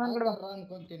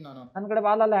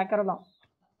ಬಾ ಅಲ್ಲ ಹ್ಯಾಕರಲ್ಲ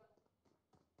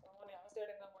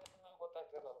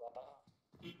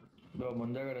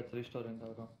ಮುಂದೆಗಡೆ 3 ಸ್ಟೋರ್ ಅಂತ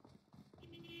ಅವರು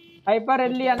ಹೈಪರ್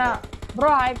ಎಲ್ಲಿ ಅಣ್ಣ ಬ್ರೋ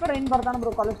ಹೈಪರ್ ಏನು ಬರ್ತಾನ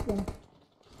ಬ್ರೋ ಕಾಲೇಜ್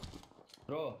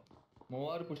ಬ್ರೋ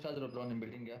 3 ಪುಷ್ ಆದ್ರು ಬ್ರೋ ನಿಮ್ಮ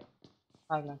ಬಿಲ್ಡಿಂಗ್ ಗೆ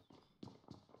ಆಗಲ್ಲ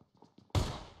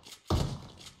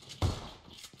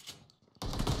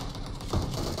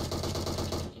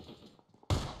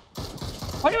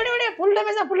ಹೊಡಿ ಹೊಡಿ ಹೊಡಿ ಫುಲ್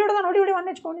ಡ್ಯಾಮೇಜ್ ಫುಲ್ ಹೊಡೆದ ಹೊಡಿ ಹೊಡಿ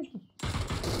 1 HP 1 HP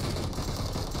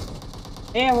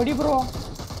ಏ ಹೊಡಿ ಬ್ರೋ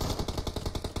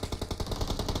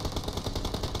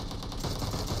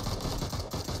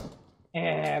ಏ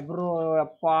ಬ್ರೋ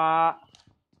ಅಪ್ಪ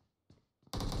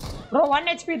ಬ್ರೋ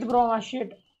 1 HP ಇತ್ತು ಬ್ರೋ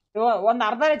ಶಿಟ್ ಒಂದು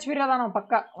ಅರ್ಧ HP ಇರೋದ ನಾವು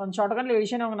ಪಕ್ಕ ಒಂದು ಶಾರ್ಟ್ ಗನ್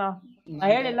ಇಳಿಸೇನೆ ಅವಂಗ ನಾ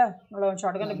ಹೇಳಿಲ್ಲ ನೋಡು ಒಂದು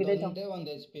ಶಾರ್ಟ್ ಗನ್ ಬಿದ್ದೈತೆ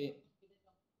ಒಂದು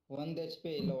HP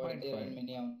ಇಲ್ಲ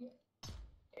ಮಿನಿ ಅವನಿಗೆ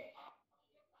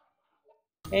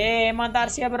ಏ ಹೇಮಂತ್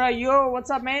ಆರ್ಸಿಯಾ ಬ್ರೋ ಯೋ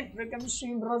what's up man welcome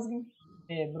stream ಬ್ರೋಸ್ಗಿ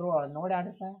ಏ ಬ್ರೋ ನೋಡಿ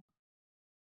ಆಡುತ್ತಾ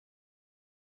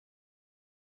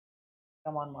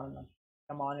ಕಮ್ ಆನ್ ಮಾಡೋಣ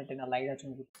ಕಮ್ ಆನ್ ಇಟ್ಟಿನ ಲೈಟ್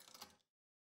ಹಚ್ಕೊಂಡು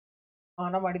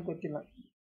ಆನ ಮಾಡಿದ್ದು ಗೊತ್ತಿಲ್ಲ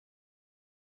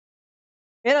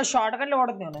ಏನೋ ಶಾರ್ಟ್ ಗನ್ಲಿ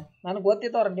ಹೊಡೆದ್ನಿ ಅವನು ನನಗೆ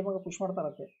ಗೊತ್ತಿತ್ತು ಅವ್ರು ನಿಮಗೆ ಪುಷ್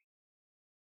ಮಾಡ್ತಾರತ್ತೆ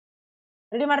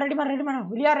ರೆಡಿ ಮಾಡ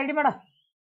ಹುಲಿಯಾ ರೆಡಿ ಮಾಡ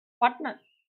ಪಟ್ನ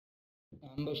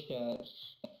ಅಂಬುಸ್ಟರ್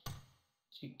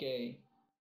ಚಿಕ್ಕೆ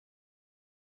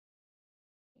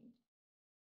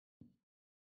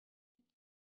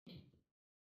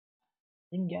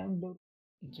ಹಿಂಗೆ ಅಂದು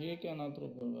ಜೇಕೆ ಏನಾದರೂ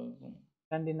ಬರಬೇಕು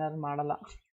ಕಂದಿನಾರು ಮಾಡಲ್ಲ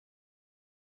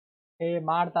ಏ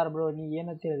ಮಾಡ್ತಾರ ಬ್ರೋ ನೀ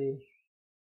ಏನಂತ ಹೇಳಿ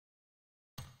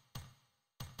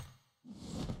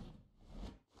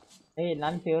ಏ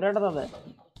ನನ್ನ ಫೇವ್ರೇಟ್ ಅದ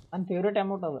ನನ್ನ ಫೇವ್ರೇಟ್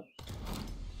ಅಮೌಂಟ್ ಅದ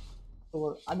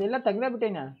ಅದೆಲ್ಲ ತೆಗ್ದೇ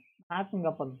ಬಿಟ್ಟೇನ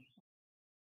ಹಾಕ್ತಿಂಗಪ್ಪ ಅದು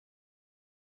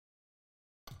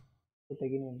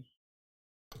ತೆಗಿನಿ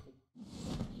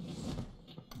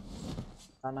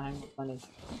ನಾನು ಹ್ಯಾಂಗ್ ಮಾಡ್ತಾನೆ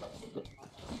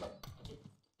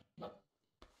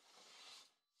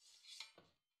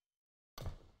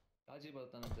ಕಾಜಿ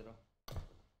ಬರ್ತಾನಂತೀರ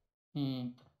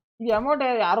ಈ ಅಮೌಂಟ್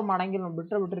ಯಾರು ಮಾಡಂಗಿಲ್ಲ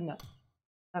ಬಿಟ್ರಿ ನಾ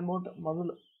ಅಮೌಂಟ್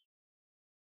ಮೊದಲು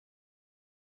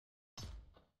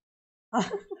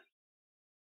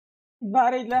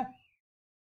ಬಾರಿ ಇಲ್ಲ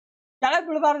ಕೆಳಗೆ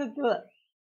ಬೀಳಬಾರ್ದಿತ್ತು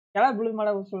ಕೆಳಗೆ ಬೀಳ್ ಮಾಡ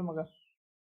ಸುಳ್ಳು ಮಗ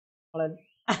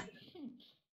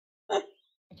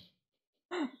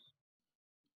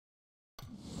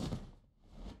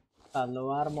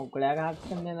ಹಲವಾರು ಮಕ್ಕಳ್ಯಾಗ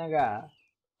ಹಾಕ್ತೇನೆ ನನಗ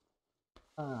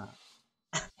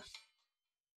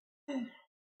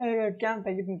ಕ್ಯಾನ್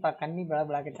ತೆಗಿತೀನಿ ಕಣ್ಣಿ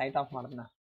ಬೆಳಗ್ಗೆ ಲೈಟ್ ಆಫ್ ಮಾಡ್ದನ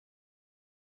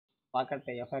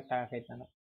ಪಾಕಟ್ಟೆ ಎಫೆಕ್ಟ್ ಆಗೈತೆ ನಾನು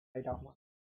ಲೈಟ್ ಆಫ್ ಮಾಡಿ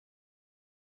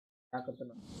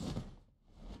ಹಾಕತ್ತಿಲ್ಲ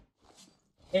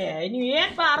ಏ ನೀವು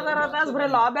ಏನು ಅರ್ಧ ತಾಸು ಬರೀ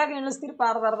ಲಾಬ್ಯಾಗ ನಿಲ್ಲಿಸ್ತೀರಪ್ಪ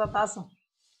ಅರ್ಧ ತಾಸು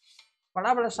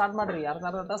ಬಡ ಸ್ಟಾರ್ಟ್ ಮಾಡ್ರಿ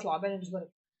ಅರ್ಧ ತಾಸು ಲಾಬ್ಯಾಗ ನಿಲ್ಲಿಸ್ಬರ್ರಿ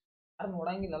ಯಾರು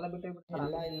ನೋಡಂಗಿಲ್ಲ ಎಲ್ಲ ಬಿಟ್ಟು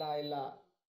ಇಲ್ಲ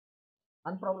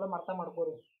ನನ್ನ ಪ್ರಾಬ್ಲಮ್ ಅರ್ಥ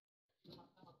ಮಾಡ್ಕೋರಿ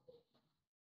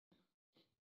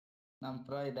ನಮ್ಮ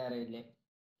ಪ್ರೋ ಇದ್ದಾರೆ ಇಲ್ಲಿ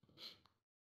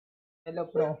ಎಲ್ಲೋ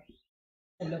ಪ್ರೋ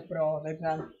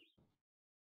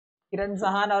ಕಿರಣ್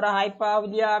ಸಹಾನ್ ಅವರ hi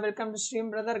ಪಾವ್ದಿಯಾ welcome to stream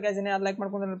brother guys ಯಾರು ಲೈಕ್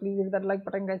ಮಾಡ್ಕೊಂಡ್ರೆ please hit that like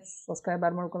button guys subscribe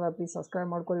ಯಾರು ಮಾಡ್ಕೊಂಡ್ರೆ ಪ್ಲೀಸ್ ಸಬ್ಸ್ಕ್ರೈಬ್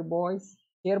ಮಾಡ್ಕೊಳ್ಳಿ ಬಾಯ್ಸ್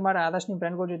ಶೇರ್ ಮಾಡಿ ಆದಷ್ಟು ನಿಮ್ಮ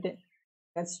ಫ್ರೆಂಡ್ಗಳ ಜೊತೆ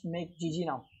ಲೆಟ್ಸ್ ಮೇಕ್ ಜಿಜಿ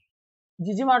ನಾವು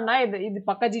ಜಿಜಿ ಮಾಡೋಣ ಇದು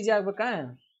ಪಕ್ಕ ಜಿಜಿ ಆಗ್ಬೇಕಾ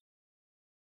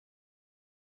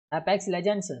ಅಪ್ಯಾಕ್ಸ್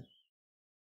ಲೆಜೆಂಡ್ಸ್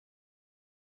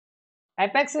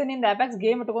ಅಪ್ಯಾಕ್ಸ್ ನಿಂದ ಅಪ್ಯಾಕ್ಸ್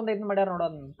ಗೇಮ್ ಇಟ್ಕೊಂಡು ಇದು ಮಾಡ್ಯಾರ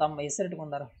ನೋಡೋದು ತಮ್ಮ ಹೆಸರು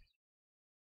ಇಟ್ಕೊಂಡಾರ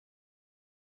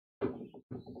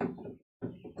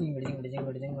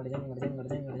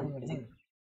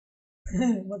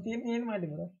ಮತ್ತೇನು ಏನು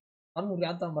ಮಾಡಿದ್ರು ಅವ್ನು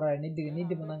ಯಾತಂಬರ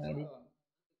ನಿದ್ದೆ ಬಂದಂಗ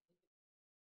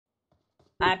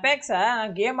ಅಪ್ಯಾಕ್ಸ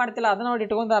ಗೇಮ್ ಮಾಡ್ತಿಲ್ಲ ಅದನ್ನ ನೋಡಿ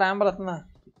ಇಟ್ಕೊಂಡಾರ ಆಂಬಲತ್ನ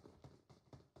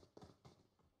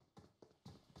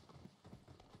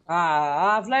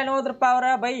ಆಫ್ಲೈನ್ ಹೋದ್ರಪ್ಪ ಅವ್ರ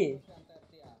ಬೈ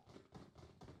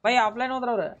ಆಫ್ಲೈನ್ ಹೋದ್ರ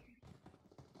ಅವ್ರ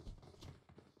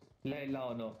ಇಲ್ಲ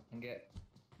ಅವನು ಹಂಗೆ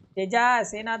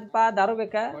ತೇಜಾಸ್ ಏನಾದಪ್ಪ ದಾರು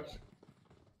ಬೇಕಾ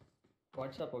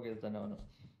ವಾಟ್ಸಪ್ ಹೋಗಿರ್ತಾನೆ ಅವನು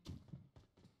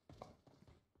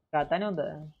ಕಾತಾನೆ ಒಂದು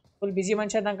ಫುಲ್ ಬಿಜಿ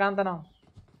ಮನುಷ್ಯ ಇದ್ದಂಗೆ ಕಾಣ್ತಾನ ನಾವು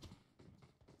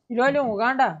ಇಲ್ಲಿ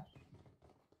ಉಗಾಂಡ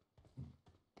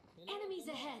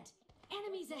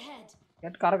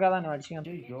ಎಷ್ಟು ಕರ್ಗದ ನೀವು ಅಡ್ಸಿ ಅಂತ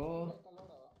ಅಯ್ಯೋ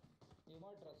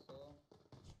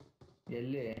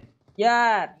ಎಲ್ಲಿ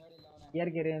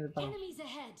ಯಾರ್ಗೆರಿ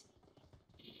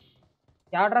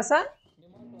ಯಾವ ಡ್ರೆಸ್ಸ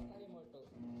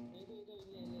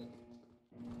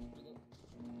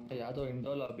ಯಾವುದೋ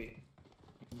Indo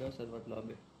server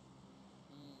lobby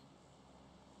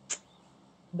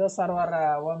Indo server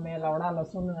ಒಮ್ಮೆ ಲವಣ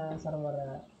ಲಸುನ್ ಸರ್ವರ್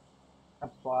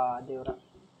ಅಪ್ಪ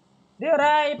ದೇವ್ರ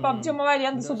ಈ ಪಬ್ಜಿ ಮೊಬೈಲ್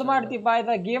ಎಂತ ಸುದ್ದಿ ಮಾಡ್ತೀಪ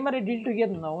ಇದ ಗೇಮರ್ ಡಿಲ್ಟ್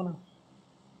ಹೋಗ್ಯದ ನಾವು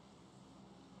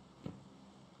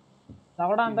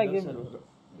ಲವಣ ಅಂತ ಗೇಮ್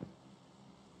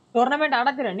ಟೂರ್ನಮೆಂಟ್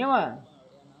ಆಡತ್ತೀರ ನೀವು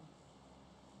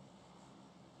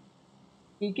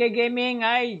PK Gaming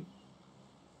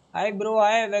hi bro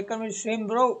hi welcome to stream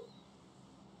bro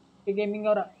PK Gaming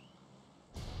ಅವರ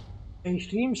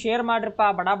ಸ್ಟ್ರೀಮ್ ಶೇರ್ ಮಾಡ್ರಿಪ್ಪ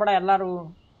ಬಡ ಎಲ್ಲಾರು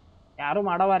ಯಾರು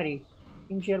ಮಾಡವಾರಿ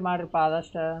ಸ್ಟ್ರೀಮ್ ಶೇರ್ ಮಾಡ್ರಿಪ್ಪ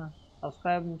ಆದಷ್ಟು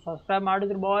ಸಬ್ಸ್ಕ್ರೈಬ್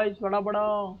ಮಾಡಿದ್ರಿ ಬಾಯ್ಸ್ ಬಡ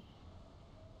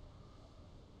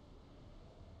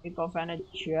ಪಿಕ್ ಆಫ್ ಆನ್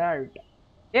ಶರ್ಟ್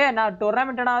ಏ ನಾ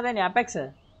ಟೂರ್ನಮೆಂಟ್ ಆಡೋದೇನು ಅಪೆಕ್ಸ್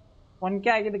 1K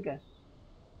ಆಗಿದ್ದಕ್ಕೆ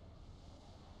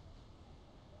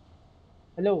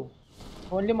ಹಲೋ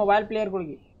ಓನ್ಲಿ ಮೊಬೈಲ್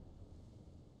ಪ್ಲೇಯರ್ಗಳಿಗೆ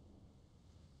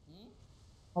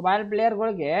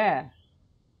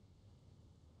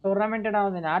ಟೂರ್ನಮೆಂಟ್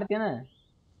ಇಡೋದಿನ ಆಡ್ತೀನ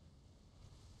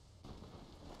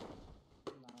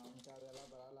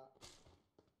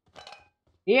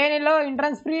ಏನಿಲ್ಲ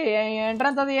ಎಂಟ್ರೆನ್ಸ್ ಫ್ರೀ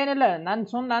ಎಂಟ್ರೆನ್ಸ್ ಅದು ಏನಿಲ್ಲ ನಾನು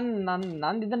ಸುಮ್ಮನೆ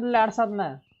ನಂದು ಇದನ್ನಲ್ಲಿ ಆಡ್ಸೋದನ್ನ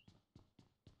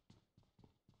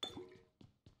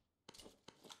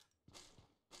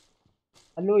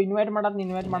ಅಲ್ಲೂ ಇನ್ವೈಟ್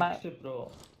ಬ್ರೋ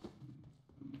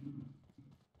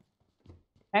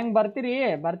ಹೆಂಗ್ ಬರ್ತೀರಿ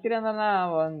ಅಂದ್ರೆ ನಾ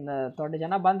ಒಂದು ದೊಡ್ಡ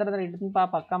ಜನ ಬಂದ್ರೆ ಇಡ್ತೀನಿ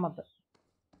ಪಕ್ಕ ಮತ್ತೆ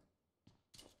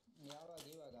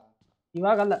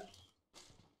ಇವಾಗಲ್ಲ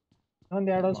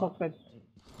ಇನ್ನೊಂದು 2 ವರ್ಷ ಹೋಗ್ತೈತಿ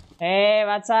ಏ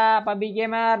WhatsApp Abhi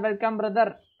gamer welcome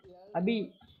brother Abhi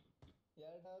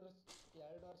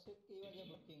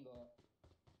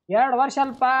 2 ವರ್ಷ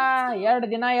ಅಲ್ಪ 2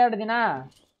 ದಿನ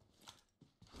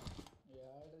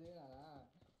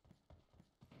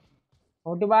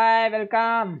ಓಟಿ ಬಾಯ್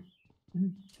welcome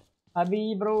Abhi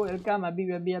bro welcome Abhi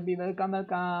welcome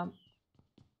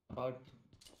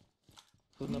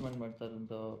tournament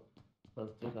ಮಾಡ್ತಾರಂತ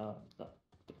ಬರ್ತೀರಾ ಅಂತ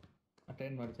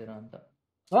ಅಟೆಂಡ್ ಮಾಡ್ತೀರಾ ಅಂತ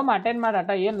ಅಟೆಂಡ್ ಮಾಡಟ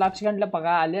ಏನು ಲಕ್ಷ ಗಂಟ್ಲೆ ಪಗ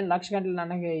ಅಲ್ಲೇನು ಲಕ್ಷ ಗಂಟ್ಲೆ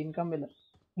ನನಗೆ ಇನ್ಕಮ್ ಇಲ್ಲ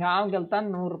ಯಾವ ಗೆಲ್ತಾನ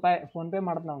 $100 ಫೋನ್ ಪೇ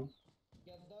ಮಾಡ್ತ ನಾವು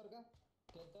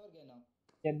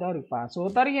ಗೆದ್ದವ್ರಿಗಪ್ಪ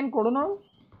ಸೋತವ್ರಿಗೆ ಏನು ಕೊಡುನು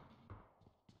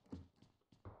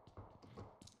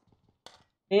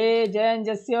ಏ ಜಯನ್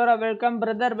ಜಸ್ಸಿ ಅವರ ವೆಲ್ಕಮ್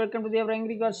ಬ್ರದರ್ ವೆಲ್ಕಮ್ ಟು ದೇವರ್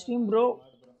ಅಂಗ್ರಿ god stream bro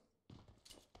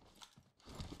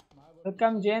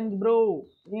welcome Jayant bro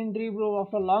ಏನ್ರಿ bro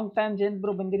after long time Jayant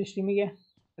bro ಬಂದಿರಿ ಸ್ಟ್ರೀಮಿಗೆ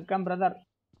ವೆಲ್ಕಮ್ ಬ್ರದರ್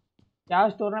ಯಾವ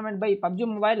ಟೂರ್ನಮೆಂಟ್ ಬೈ PUBG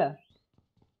ಮೊಬೈಲ್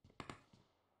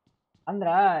ಅಂದ್ರ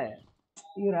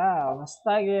ಇವ್ರ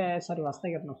ಹೊಸ್ದಾಗಿ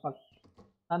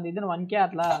ನಂದು ಇದನ್ನ 1K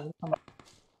ಆತ್ಲಾ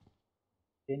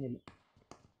ಏನಿಲ್ಲ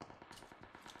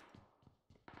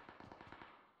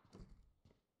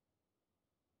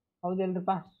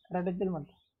ಹೌದಿಲ್ರಿಪ್ಪ ಕರೆಕ್ಟ್ ಐತಿಲ್ಲ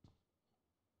ಮತ್ತೆ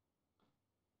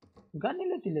ಗನ್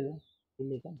ಇಲ್ಲ ತಿಲ್ಲಿದು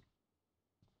ಇಲ್ಲಿ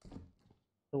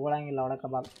ತಗೊಳಂಗಿಲ್ಲ ಹೊಡಕ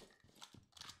ಬಾಲ್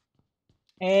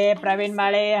ಏ ಪ್ರವೀಣ್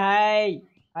ಮಾಳೆ ಹಾಯ್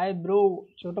ಬ್ರೋ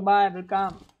ಚೋಟು ಬಾಯ್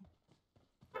ವೆಲ್ಕಮ್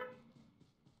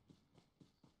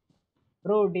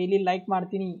ಬ್ರೋ ಡೈಲಿ ಲೈಕ್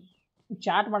ಮಾಡ್ತೀನಿ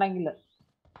ಚಾಟ್ ಮಾಡಂಗಿಲ್ಲ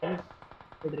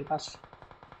ಬಿಡ್ರಿ ಫಸ್ಟ್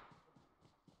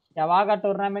ಯಾವಾಗ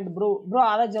ಟೂರ್ನಮೆಂಟ್ ಬ್ರೋ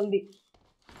ಆದ ಜಲ್ದಿ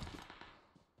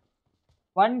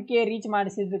 1K ರೀಚ್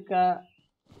ಮಾಡಿಸಿದ್ದಕ್ಕೆ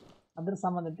ಅದ್ರ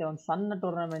ಸಂಬಂಧತೆ ಒಂದು ಸಣ್ಣ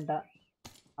ಟೂರ್ನಮೆಂಟ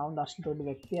ನಾವೊಂದು ಅಷ್ಟು ದೊಡ್ಡ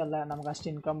ವ್ಯಕ್ತಿ ಅಲ್ಲ ನಮ್ಗೆ ಅಷ್ಟು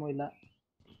ಇನ್ಕಮು ಇಲ್ಲ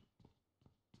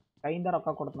ಕೈಯಿಂದ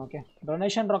ರೊಕ್ಕ ಕೊಡ್ತೀನಿ ಓಕೆ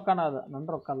ಡೊನೇಷನ್ ರೊಕ್ಕನ ಅದು ನನ್ನ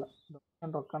ರೊಕ್ಕ ಅಲ್ಲ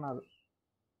ಡೊನೇಷನ್ ರೊಕ್ಕನ ಅದು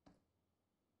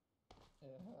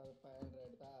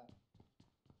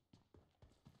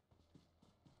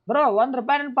ಬ್ರೋ $1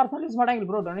 ನಾನು ಪರ್ಸನಲ್ ಯೂಸ್ ಮಾಡಂಗಿಲ್ಲ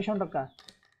ಬ್ರೋ ಡೊನೇಷನ್ ರೊಕ್ಕ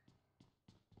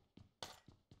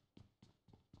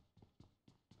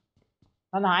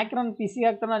ನಾನು ಹಾಕಿ ನನ್ನ PC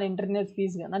ಹಾಕ್ತಾನೆ ನಾನು ಇಂಟರ್ನೆಟ್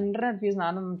ಫೀಸ್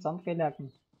ನಾನು ನನ್ನ ಸ್ವಂತ ಕೈಲಿ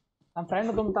ಹಾಕ್ತೀನಿ ನಮ್ಮ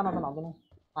ಫ್ರೆಂಡ್ ತುಂಬ್ತಾನೆ ಅದನ್ನು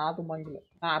ನಾ ತುಂಬಂಗಿಲ್ಲ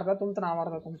ನಾ ಅರ್ಧ ತುಂಬ್ತಾನೆ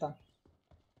ಅರ್ಧ ತುಂಬ್ತಾನೆ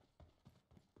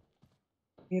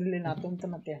ಇರಲಿ ನಾ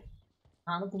ತುಂಬ್ತಾನತ್ತೆ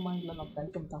ನಾನು ತುಂಬಂಗಿಲ್ಲ ನಮ್ಮ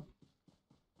ಫ್ರೆಂಡ್ ತುಂಬ್ತಾನೆ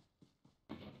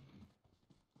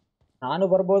ನಾನು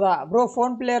ಬರ್ಬೋದಾ ಬ್ರೋ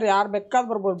ಫೋನ್ ಪ್ಲೇಯರ್ ಯಾರು ಬೇಕಾದ್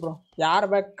ಬರ್ಬೋದು ಬ್ರೋ ಯಾರು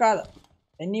ಬೇಕಾದ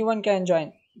anyone can join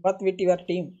but with your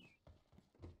team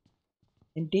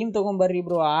ನಿಮ್ಮ ಟೀಮ್ ತೊಗೊಂಬರ್ರಿ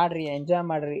ಬ್ರೋ ಆಡ್ರಿ ಎಂಜಾಯ್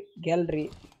ಮಾಡ್ರಿ ಗೆಲ್ರಿ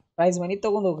ಪ್ರೈಸ್ ಮನಿ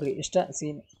ತೊಗೊಂಡು ಹೋಗ್ರಿ ಇಷ್ಟ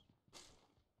ಸೀನ್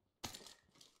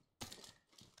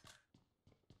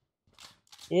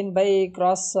ಏನು ಬೈ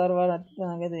ಕ್ರಾಸ್ ಸರ್ವರ್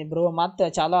ಹತ್ತಿದೆ ಬ್ರೋ ಮತ್ತೆ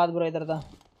ಚಾಲೋ ಆದ bro ಇದ್ರದ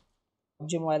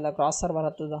PUBG mobile cross server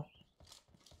ಹತ್ತದ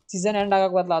ಸೀಸನ್ ಎಂಡ್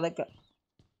ಆಗಕ್ಕೆ ಬದಲ ಅದಕ್ಕೆ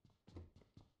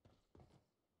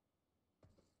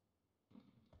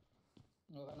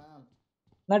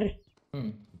ನೋಡ್ರಿ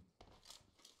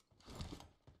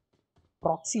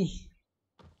ಪ್ರಾಕ್ಸಿ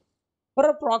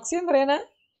ಬರೋ ಪ್ರಾಕ್ಸಿ ಅಂದ್ರೆ ಏನ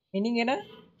ಮೀನಿಂಗ್ ಏನ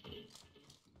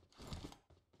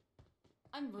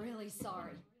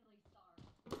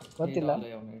ಗೊತ್ತಿಲ್ಲ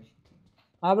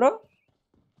ಹಾ ಬ್ರೋ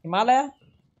ಹಿಮಾಲಯ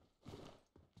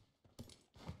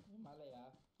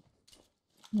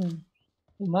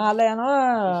ಹಿಮಾಲಯನೋ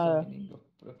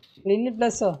ಕ್ಲಿನಿಕ್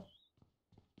ಪ್ಲಸ್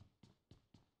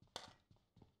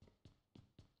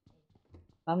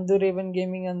ನಮ್ದು ರೇವನ್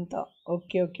ಗೇಮಿಂಗ್ ಅಂತ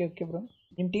ಓಕೆ ಬ್ರೋ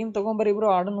ನಿಮ್ಮ ಟೀಮ್ ತೊಗೊಂಬರ್ರಿ ಬ್ರೋ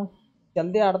ಆಡೋನು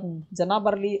ಜಲ್ದಿ ಆಡ್ತೀನಿ ಜನ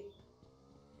ಬರಲಿ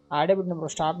ಆಡೇ ಬಿಡ್ನು ಬ್ರೋ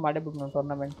ಸ್ಟಾರ್ಟ್ ಮಾಡೇ ಬಿಡ್ನು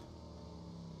ಟೂರ್ನಮೆಂಟ್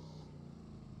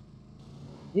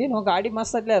ಏನು ಗಾಡಿ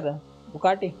ಮಸ್ತ್ ಐತ್ಲೆ ಅದು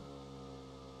ಬುಕಾಟಿ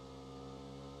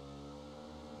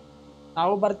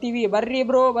ನಾವು ಬರ್ತೀವಿ ಬರ್ರಿ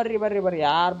ಬ್ರೋ ಬರ್ರಿ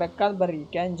ಯಾರು ಬೇಕಾದ್ ಬರ್ರಿ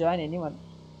ಕ್ಯಾನ್ ಜಾಯ್ನ್ ಎನಿವನ್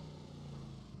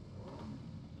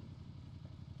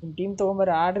ನಿಮ್ಮ ಟೀಮ್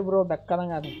ತೊಗೊಂಬರ್ರಿ ಆಡ್ರಿ ಬ್ರೋ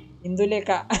ಬೇಕಾದಂಗೆ ಅದು ಇಂದುಲೇಖ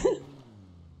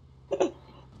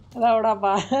ಅದ ಹೊಡಪ್ಪ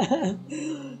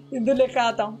ಇಂದುಲೇಖ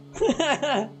ಆತಾವ್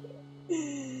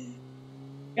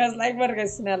ಗೈಸ್ ಲೈಕ್ ಮಾಡಿ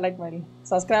ಗೈಸ್ ಲೈಕ್ ಮಾಡಿ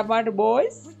ಸಬ್ಸ್ಕ್ರೈಬ್ ಮಾಡಿ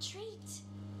ಬಾಯ್ಸ್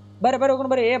ಬರ್ರಿ ಹೋಗೋಣ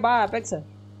ಬರ್ರಿ ಏ ಬಾ ಅಪೆಕ್ಸ್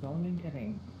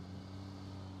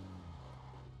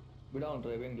ಬಿಡ ಅವ್ನು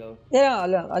ಡ್ರೈವಿಂಗ್ ಲವ್ ಏ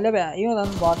ಅಲ್ಲೇ ಬೇ ಇವ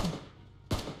ನನ್ನ ಬಾಟ್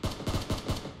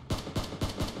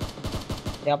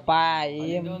ಯಪ್ಪ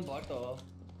ಏನ್ ಒಂದು ಬಾಟು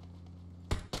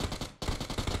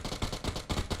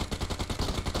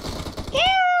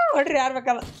ಹೊಡ್ರಿ ಯಾರು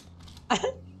ಬೇಕಲ್ಲ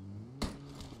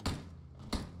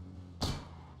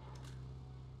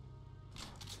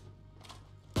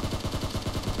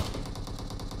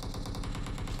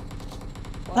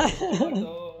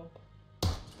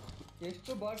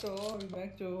ಎಷ್ಟು ಬಾಟು ಈ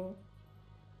ಮ್ಯಾಚು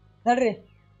ನೋಡ್ರಿ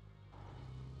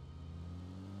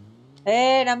ಏ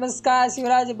ನಮಸ್ಕಾರ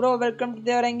Shivraj bro welcome to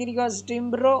ದೇವರಂಗಿರಿಗೋ stream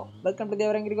bro welcome to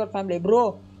ದೇವರಂಗಿರಿಗೋ family bro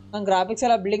ನಂಗೆ ಗ್ರಾಫಿಕ್ಸ್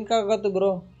ಎಲ್ಲ ಬ್ಲಿಂಕ್ ಆಗತ್ತು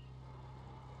ಬ್ರೋ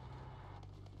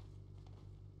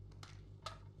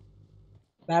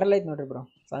ಬ್ಯಾರಲ್ ಐತೆ ನೋಡ್ರಿ ಬ್ರೋ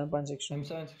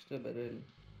 7.6 ಬೇರೆ ಇಲ್ಲಿ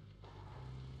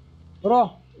ಬ್ರೋ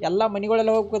ಎಲ್ಲ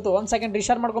ಮನಿಗಳೆಲ್ಲ ಹೋಗ್ಬೇಕು 1 ಸೆಕೆಂಡ್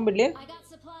ರಿಶಾರ್ಟ್ ಮಾಡ್ಕೊಂಡ್ಬಿಡ್ಲಿ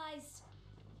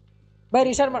ಬೈ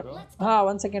ರಿಶಾರ್ಟ್ ಮಾಡಿ ಹಾಂ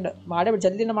 1 ಸೆಕೆಂಡ್ ಮಾಡೇ ಬಿಟ್ಟು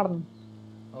ಜಲ್ದಿನ ಮಾಡ್ತೀನಿ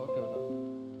ಓಕೆ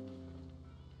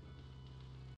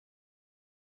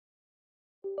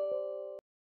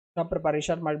ಪ್ರಾಪರ್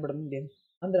ರಿಶಾರ್ಟ್ ಮಾಡಿಬಿಡೋದು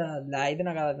ಅಂದ್ರೆ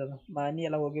ಇದನ್ನಾಗ ಅದು ಮನಿ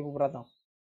ಎಲ್ಲ ಹೋಗಿ ಬರತ್ತಾವ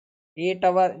 8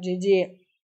 hour G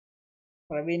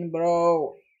Praveen bro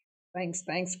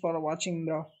thanks for watching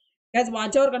bro guys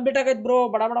watch hour complete ಆಗೈತೆ ಬ್ರೋ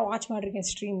ಬಡ ವಾಚ್ ಮಾಡ್ರಿ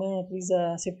ಸ್ಟ್ರೀಮ್ ಪ್ಲೀಸ್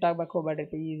ಶಿಫ್ಟ್ ಆಗಬೇಕು ಹೋಗ್ಬೇಡ್ರಿ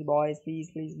please boys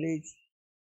please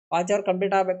watch hour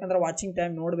complete ಆಗ್ಬೇಕಂದ್ರೆ ವಾಚಿಂಗ್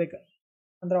ಟೈಮ್ ನೋಡ್ಬೇಕು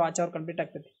ಅಂದ್ರೆ ವಾಚ್ ಅವರ್ ಕಂಪ್ಲೀಟ್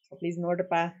ಆಗ್ತೈತಿ ಸೊ ಪ್ಲೀಸ್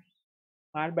ನೋಡ್ರಿಪ್ಪ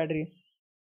ಮಾಡಬೇಡ್ರಿ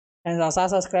ಹೊಸ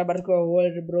ಸಬ್ಸ್ಕ್ರೈಬರ್ಸ್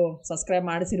ಹೋಗ್ರಿ ಬ್ರೋ ಸಬ್ಸ್ಕ್ರೈಬ್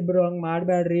ಮಾಡಿಸಿರಿ ಬ್ರೋ ಹಂಗೆ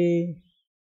ಮಾಡಬೇಡ್ರಿ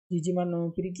ಜಿಜಿ ಮಣ್ಣು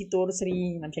ಪ್ರೀತಿ ತೋರಿಸ್ರಿ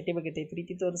ನನ್ನ ಚಟ್ಟಿ ಬೇಕೈತಿ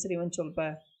ಪ್ರೀತಿ ತೋರಿಸ್ರಿ ಒಂದು ಸ್ವಲ್ಪ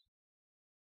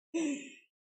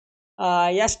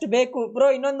ಎಷ್ಟು ಬೇಕು ಬ್ರೋ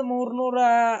ಇನ್ನೊಂದು 300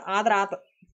 ಆದ್ರೆ ಆತ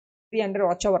 300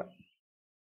 ವಾಚ್ ಅವರ್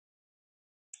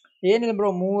ಏನಿಲ್ಲ ಬ್ರೋ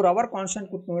 3 ಅವರ್ ಕಾನ್ಸ್ಟೆಂಟ್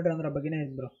ಕೂತ್ ನೋಡ್ರಿ ಅಂದ್ರೆ ಬಗ್ಗೆನೇ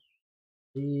ಇದೆ ಬ್ರೋ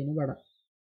ಏನು ಬೇಡ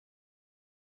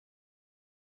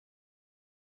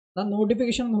ನಾನು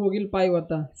ನೋಟಿಫಿಕೇಶನ್ ಹೋಗಿಲ್ಲಪ್ಪ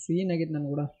ಇವತ್ತು ಸೀನ್ ಆಗಿತ್ತು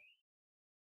ನನ್ಗೆ ಕೂಡ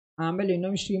ಆಮೇಲೆ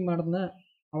ಇನ್ನೊಮ್ಮೆ ಸ್ಟ್ರೀಮ್ ಮಾಡಿದ್ನ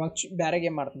ಅವಾಗ ಬೇರೆ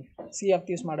ಗೇಮ್ ಮಾಡ್ತೀನಿ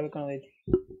ಯೂಸ್ ಮಾಡ್ಬೇಕು ಅನ್ನೋದೈತಿ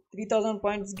 3000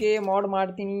 ಪಾಯಿಂಟ್ಸ್ಗೆ ಮಾಡ್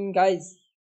ಮಾಡ್ತೀನಿ ಗಾಯ್ಸ್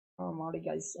ಮಾಡಿ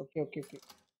ಗಾಯ್ಸ್ ಓಕೆ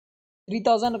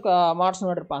 3000 ಮಾಡ್ಸ್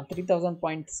ನೋಡ್ರಿಪ್ಪ 3000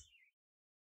 ಪಾಯಿಂಟ್ಸ್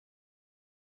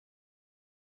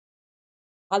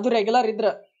ಅದು ರೆಗ್ಯುಲರ್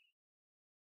ಇದ್ರೆ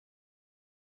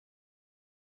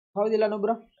ಹೌದಿಲ್ಲ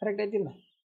ಬ್ರೋ ಕರೆಕ್ಟ್ ಐತಿಲ್ಲ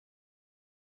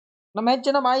ನಮ್ಮ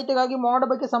ಹೆಚ್ಚಿನ ಮಾಹಿತಿಗಾಗಿ ಮಾಡ್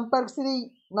ಬಗ್ಗೆ ಸಂಪರ್ಕಿಸಿ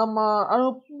ನಮ್ಮ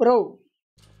ಅನೂಪ್ ಬ್ರೋ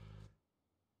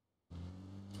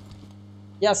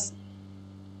ಎಸ್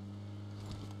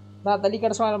ನಾ ತಲೆ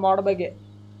ಕೆಡಿಸೋ ಮಾಡ್ ಬಗ್ಗೆ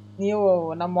ನೀವು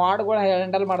ನಮ್ಮ ಮಾಡ್ಗಳು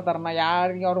ಹ್ಯಾಂಡಲ್ ಮಾಡ್ತಾರೆ ನಾ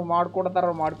ಯಾರಿಗೆ ಅವ್ರು ಮಾಡ್ಕೊಡ್ತಾರ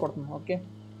ಅವ್ರು ಮಾಡ್ಕೊಡ್ತೀನಿ ಓಕೆ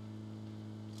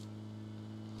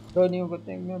ಬ್ರೋ ನೀವು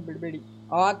ಗೊತ್ತ ಬಿಡಬೇಡಿ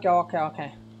ಓಕೆ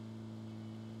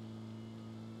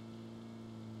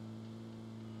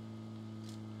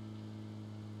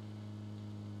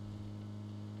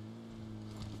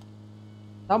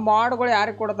ನಮ್ಮ ಮಾಡ್ಗಳು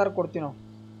ಯಾರಿಗೆ ಕೊಡ್ತಾರ ಕೊಡ್ತೀವಿ ನಾವು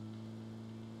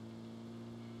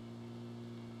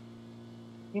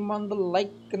ನಿಮ್ಮೊಂದು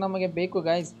ಲೈಕ್ ನಮಗೆ ಬೇಕು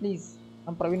ಗಾಯ್ಸ್ ಪ್ಲೀಸ್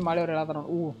ನಮ್ಮ ಪ್ರವೀಣ್ ಮಾಳಿ ಅವ್ರು ಹೇಳತ್ತಾರ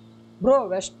ಬ್ರೋ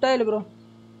ವೆಸ್ಟ್ ಇಲ್ಲ ಬ್ರೋ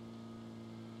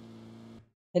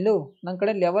ಹೆಲೋ ನನ್ನ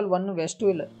ಕಡೆ ಲೆವೆಲ್ 1 ವೆಸ್ಟು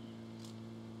ಇಲ್ಲ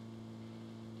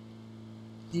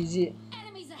ಜಿ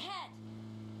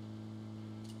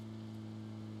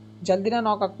ಜಲ್ದಿನ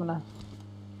ನಾಕ್ ಆಗ್ತಾನ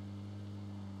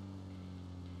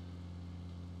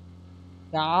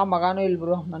ಯಾವ ಮಗಾನೂ ಇಲ್ಲ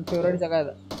ಬ್ರೋ ನನ್ನ ಫೇವ್ರೇಟ್ ಜಾಗ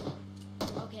ಇದೆ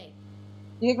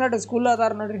ಈಗ ನೋಡ್ರಿ ಸ್ಕೂಲ್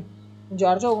ಅದಾರ ನೋಡ್ರಿ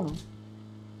ಜಾರ್ಜ್ ಹೋಗುನು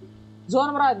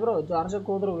ಝೋನ್ ಬರ ಆಯ್ತು ಬ್ರೋ ಜಾರ್ಜಕ್ಕೆ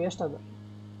ಹೋದ್ರು ವೇಸ್ಟ್ ಅದು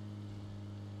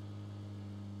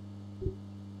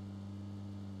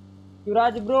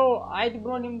ಯುವರಾಜ್ ಬ್ರೋ ಆಯ್ತು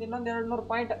ಬ್ರೋ ನಿಮ್ದು ಇನ್ನೊಂದು 200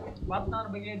 ಪಾಯಿಂಟ್ ಮತ್ತೆ ನಾನು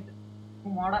ಬಗ್ಗೆ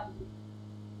ಹೇಳ್ತೀನಿ ಮಾಡ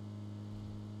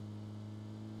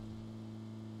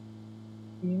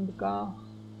ನಿಮ್ದಕ್ಕ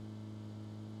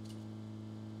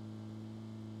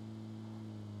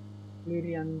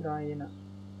ಕ್ಲೀರಿ ಅಂದ್ರ ಏನ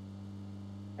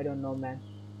I don't know man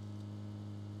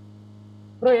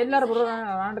bro ಎಲ್ಲಾರು ಬ್ರೋ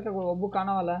ನಾಟಕ ಒಬ್ಬ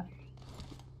ಕಾಣವಲ್ಲ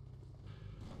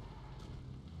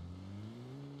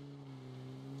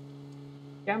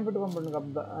ಕ್ಯಾಂಪ್ ಇಟ್ಕೊಂಡ್ಬಿಡ್ನು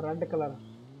ಗಬ್ಬ ರೆಡ್ ಕಲರ್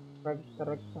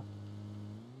ರಕ್ತ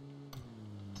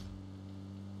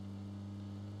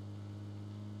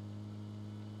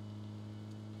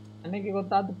ನನಗೆ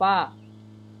ಗೊತ್ತಾತಪ್ಪ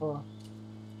ಓ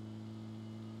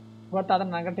ಗೊತ್ತಾದ್ರೆ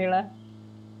ನಗಟ್ ಹೇಳ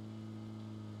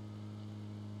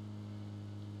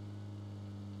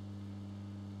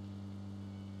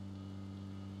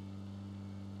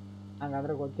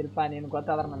ಹಂಗಾದ್ರೆ ಗೊತ್ತಿಲ್ಲಪ್ಪ ನೀನು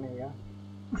ಗೊತ್ತಾದ್ರೆ ನನಗೆ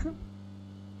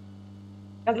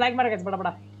ಲೈಕ್ ಮಾಡಿ ಬಡ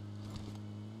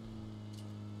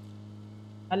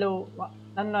ಹಲೋ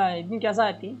ನನ್ನ ಇದನ್ನ ಕೆಲಸ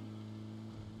ಆಯ್ತಿ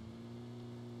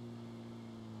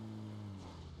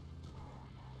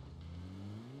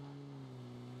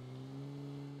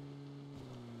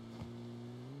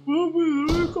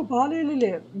ಬಾಲು ಇಲ್ಲಿ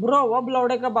ಬ್ರೋ ಒಬ್ಲ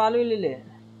ಹೊಡೆಕ ಬಾಲು ಇಲ್ಲಿ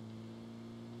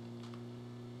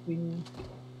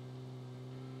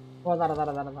ಅದಾರ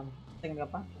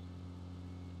ಹೆಂಗಪ್ಪ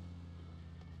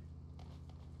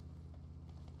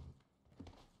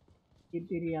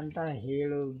ಇದ್ದೀರಿ ಅಂತ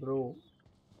ಹೇಳು ಬ್ರೋ.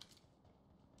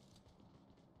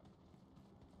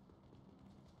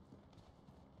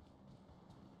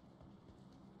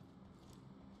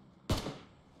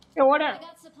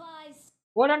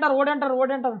 ಓಡಂಟಾರ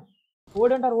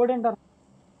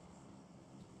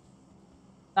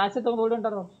ಕಾಸೆ ತಗೊಂಡು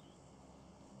ಓಡಂಟಾರ.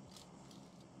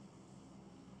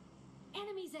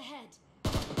 Enemies ahead.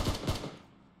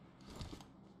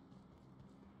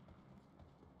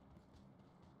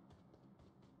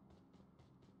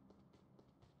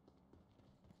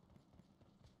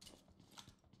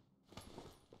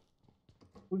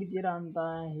 ಕುಡಿತೀರಾ ಅಂತ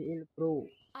ಹೇಳಿ bro.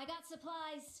 I got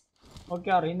supplies. Okay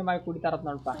ಅವ್ರು ಹಿಂದೆ ಮಾಡಿ ಕುಡಿತಾರತ್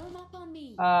ನೋಡಪ್ಪ. Form up on me.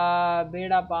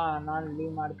 ಬೇಡಪ್ಪ ನಾನು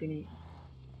ಲೀವ್ ಮಾಡ್ತೀನಿ.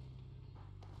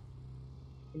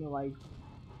 ವೈಟ್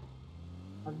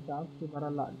ಅದು ಜಾಸ್ತಿ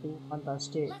ಬರಲ್ಲ 2 ಅಂತ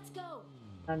ಅಷ್ಟೇ. Let's go.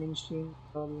 ನಾನು ಇನ್ಸ್ಟ್ರೀಮ್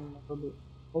ಮಾಡೋದು.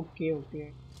 ಓಕೆ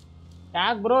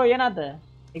ಯಾಕೆ ಬ್ರೋ ಏನಾತ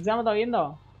ಎಕ್ಸಾಮ್ ಅದಾವ ఏందో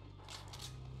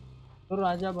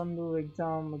ರಾಜಾ ಬಂದು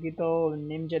ಎಕ್ಸಾಮ್ ಮುಗೀತೋ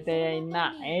ನಿಮ್ಮ ಜೊತೆ ಇನ್ನ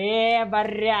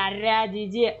ಬರ್ರಿ ಅರ್ಯ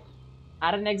ಜಿಜಿ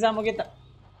ಆರನೇ ಎಕ್ಸಾಮ್ ಮುಗೀತ.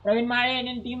 ಪ್ರವೀಣ್ ಮಾಡಿ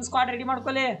ನಿನ್ನ ಟೀಮ್ ಸ್ಕ್ವಾಡ್ ರೆಡಿ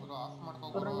ಮಾಡ್ಕೊಳ್ಳಿ.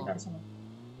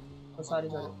 ಸಾರಿ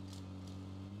ಇದು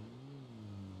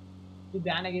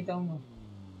ಬ್ಯಾನ್ ಆಗೈತೆ ಅವನು.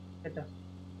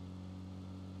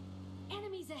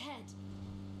 Enemies ahead.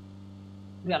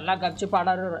 ಎಲ್ಲ ಗಪ್ಚಿ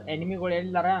ಪಾಡೋರು ಎನಿಮಿಗಳು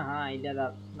ಹೇಳಿದಾರ. ಹಾ ಇಲ್ಲಿ ಅದ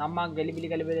ನಮ್ಮ ಗಲಿಬಿಲಿ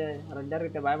ರಡ್ಡರ್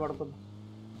ಐತೆ ಬಾಯ್ ಮಾಡ್ಕೋದು.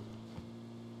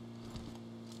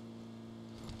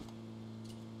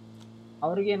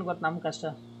 ಅವ್ರಿಗೆ ಏನು ಗೊತ್ತು ನಮ್ಮ ಕಷ್ಟ.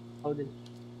 ಹೌದಿಲ್ಲ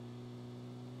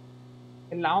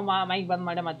ಇಲ್ಲಿ ನಾವು ಮೈಕ್ ಬಂದ್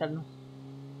ಮಾಡೇ ಮಾತಾಡ್ನು.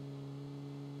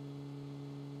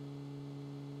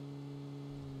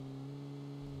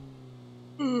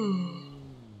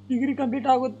 ಡಿಗ್ರಿ ಕಂಪ್ಲೀಟ್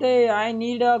ಆಗುತ್ತೆ. I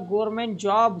need a government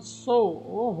job. So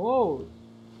ಓಹೋ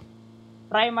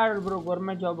ಟ್ರೈ ಮಾಡ್ರಿ ಬ್ರೋ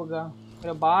ಗೌರ್ಮೆಂಟ್ ಜಾಬ್ಗೆ.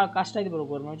 ಭಾಳ ಕಷ್ಟ ಐತಿ bro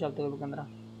government job ತಗೋಬೇಕಂದ್ರೆ.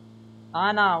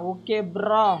 ಹಾನಾ okay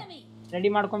bro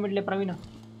ready ಮಾಡ್ಕೊಂಡ್ಬಿಡ್ಲಿ Praveen.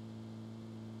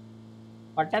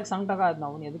 ಪಟ್ಟಾಗ ಸಂಕಟ ಆಯ್ತು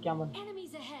ನಾವು ಎದಕ್ಕೆ ಆಮೇಲೆ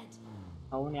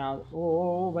ಅವನು ಯಾವ್ದು ಓ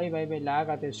ಬೈ ಲ್ಯಾಗ್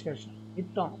ಆಯ್ತು. ಎಷ್ಟು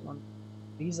ಇತ್ತು ಒಂದು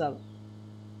ರೀಸ್ ಅದು.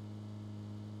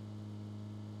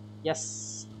 ಎಸ್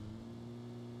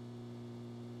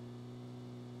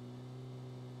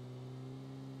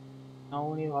ನಾವು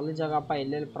ನೀವು ಹೊಲ ಜಾಗಪ್ಪ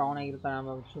ಎಲ್ಲೆಲ್ಲಿ ಪ್ರಾವಣ ಆಗಿರ್ತಾನೆ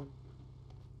ಆಮೇಲೆ.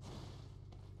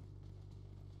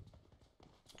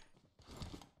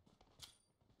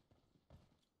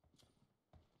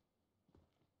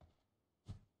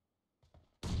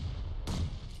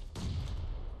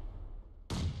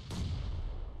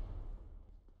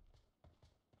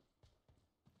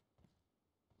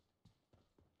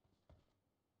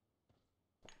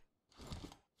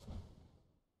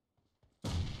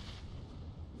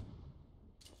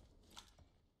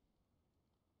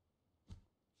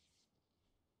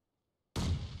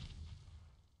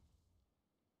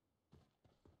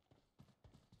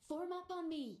 Form up on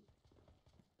me.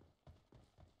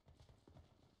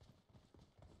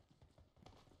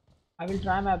 I will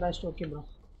try my best. Okay bro.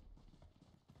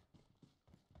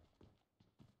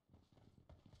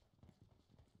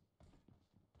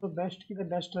 So best ki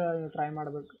best try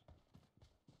ಮಾಡಬೇಕು.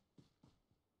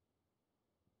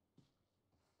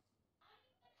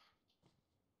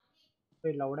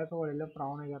 ಇಲ್ಲ ಹೊಡಕಗಳಿಲ್ಲ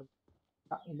ಪ್ರಾವಣಿಗಾರ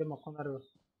ಇಲ್ಲಿ ಮಕ್ಕೊಂಡಾರ.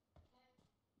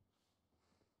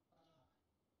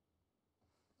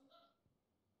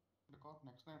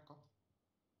 ನೆಕ್ಸ್ಟ್ ನೈಟ್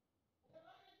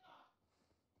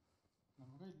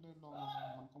ನಮಗೆ ಇಲ್ಲೇ ಇಲ್ಲ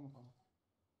ಮಲ್ಕೊಂಬಿಟ್ಟ.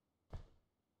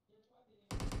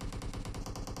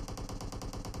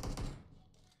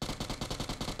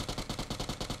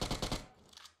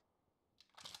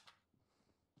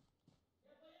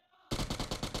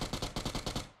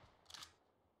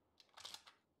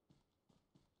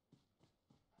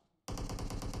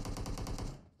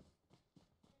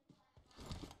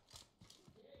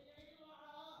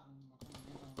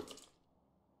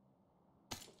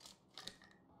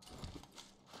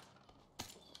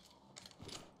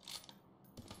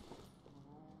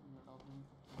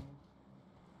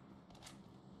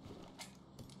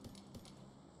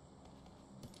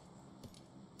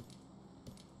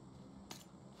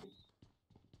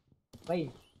 Bhai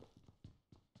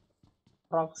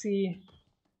proxy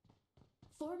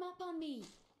Form up on me.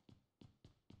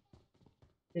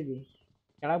 ಹೇಳಿ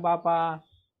ಕೆಳಗೆ ಬಾಪ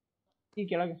ಈ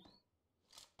ಕೆಳಗೆ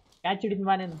ಕ್ಯಾಚ್ ಹಿಡಿದು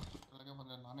ಬಾ ನೀನು. ಕೆಳಗೆ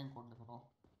ಬಂದೆ ನಾನು ಹೆಂಗೆ ಕೊಡಲಿ ಬ್ರೋ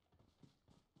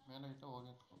ಮೇಲೆ ಇಟ್ಟು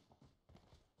ಹೋಗಿ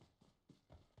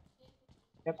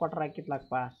ಕೊಟ್ರೆ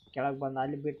ಹಾಕಿತ್ಲಕ್ಕಪ್ಪ. ಕೆಳಗೆ ಬಂದು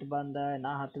ಅಲ್ಲಿ ಬಿಟ್ಟು ಬಂದು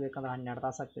ನಾ ಹತ್ತಬೇಕಂದ್ರೆ 12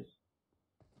 ತಾಸು ಆಗ್ತೈತಿ.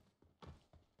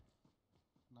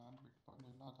 ನಾನು ಬಿಟ್ಟು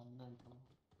ಬಂದಿಲ್ಲ ಅದು ಹಂಗೆ ಇಟ್ಟು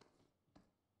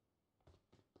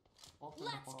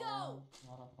Let's go.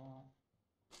 ಯಾರ ಹತ್ರ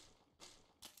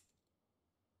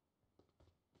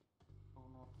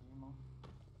ಅವನು ಏನು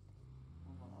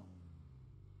ಹೋಗೋಣ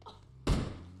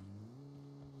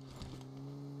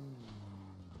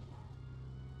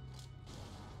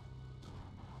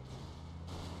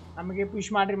ನಮಗೆ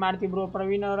ಪುಷ್ ಮಾಡ್ರಿ ಮಾಡ್ತೀವಿ ಬ್ರೋ.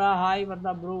 ಪ್ರವೀಣ್ ಅವರ hi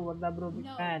Wardha bro big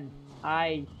No. Fan.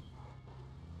 Hi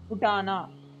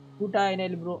ಊಟ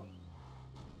ಏನಿಲ್ಲ ಬ್ರೋ.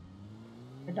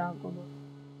 ಹಾಕೋದು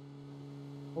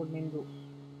ನಿಂದು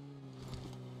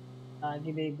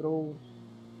ಆಗಿದೆ ಬ್ರೋ.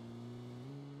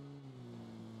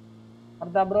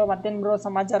 ವರ್ಧಾ ಬ್ರೋ ಮತ್ತೇನ್ ಬ್ರೋ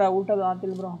ಸಮಾಚಾರ? ಊಟದ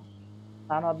ಆತಿಲ್ ಬ್ರೋ?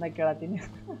 ನಾನು ಅದನ್ನ ಕೇಳತ್ತೀನಿ.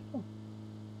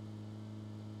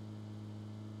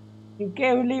 ಯುಕೆ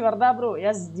ಹುಲಿ ವರ್ಧಾ ಬ್ರೋ.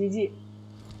 S GG.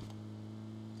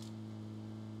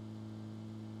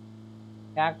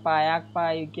 ಯಾಕಪ್ಪ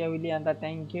ಯುಕೆ ಹುಲಿ ಅಂತ?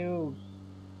 ಥ್ಯಾಂಕ್ ಯು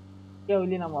ಯುಕೆ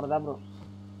ಹುಲಿ ನಮ್ಮ Wardha bro.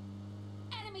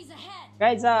 Enemies ahead.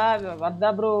 Guys Wardha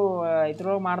bro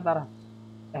ಇದ್ರೊಳಗೆ ಮಾಡ್ತಾರ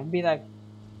ಎಫ್ ಬಿದಾಗ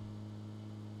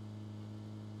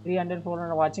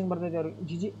 300-400 ವಾಚಿಂಗ್ ಬರ್ತೈತೆ ಅವ್ರಿಗೆ.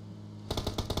 ಜಿಜಿ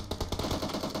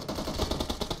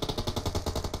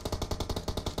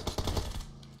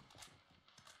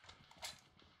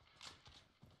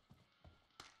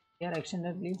ಯಾರು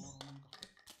ಎಕ್ಸ್ಟೆಂಡರ್ ಪ್ಲೀಸ್.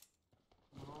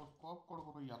 ಸ್ಕೋಪ್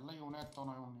ಕೊಡ್ಬೋದು ಎಲ್ಲ ಇವನೇ ಎತ್ತವನ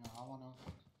ಇವನು ಯಾವನ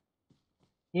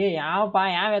ಯಾವಪ್ಪ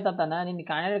ಯಾವ ಎತ್ತಾನ? ನಿನ್ನ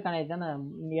ಕಾಣೈತಾನ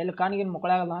ಎಲ್ಲಿ ಕಾಣಿಗಿನ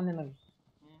ಮುಕ್ಕಳಾಗಲ್ಲ ನಿನಗೆ.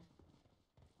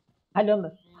 ಅಲ್ಲೊಂದು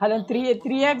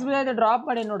 3x ಬಿದ್ದೈತೆ ಡ್ರಾಪ್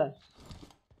ಮಾಡಿ ನೋಡ.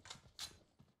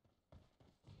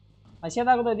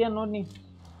 ಮಸೇದಾಗದು ಅದೇನು ನೋಡಿ ನೀ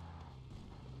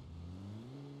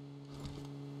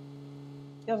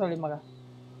ಸೊಳಿ ಮಗ.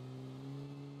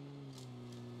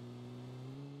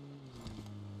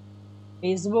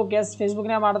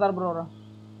 ಫೇಸ್ಬುಕ್ನೇ ಮಾಡ್ತಾರ ಬ್ರೋ ಅವರು.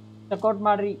 ಚೆಕ್ಔಟ್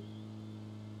ಮಾಡ್ರಿ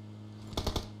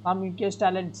ನಮ್ಮ UKS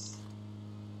ಟ್ಯಾಲೆಂಟ್ಸ್.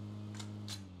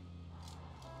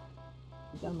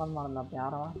 ಬಂದ್ ಮಾಡದಪ್ಪ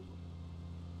ಯಾರವ?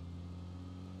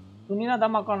 ಸುನಿನ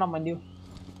ದಮ್ ಹಾಕೊಂಡು ನಮ್ಮ ಬಂದೀವಿ.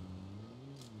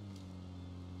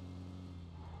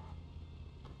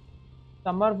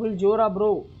 ಸಮ್ಮರ್ ಫುಲ್ ಜೋರ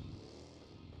ಬ್ರೋ.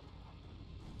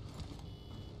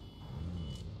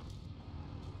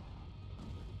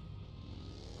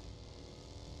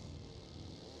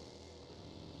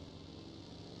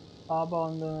 ಪಾಪ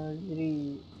ಒಂದು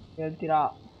ಹೇಳ್ತೀರಾ?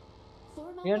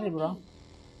 Form up ಹೇಳ್ರಿ on ಬ್ರೋ. me.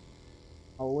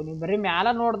 ಅವು ನೀವು ಬರೀ ಮ್ಯಾಲ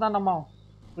ನೋಡ್ದ ನಮ್ಮ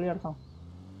ಕ್ಲಿಯರ್ ಸಾಂಗ್.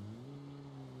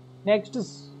 ನೆಕ್ಸ್ಟ್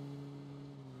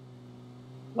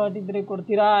ಇದ್ರೆ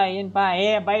ಕೊಡ್ತೀರಾ ಏನ್ಪಾ?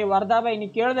 ಬೈ ವರ್ಧಾ ಬೈ ನೀ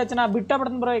ಕೇಳ್ದೆ ನಾ ಬಿಟ್ಟ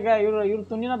ಬಿಡ್ತೀನಿ ಬ್ರೋ. ಈಗ ಇವ್ರು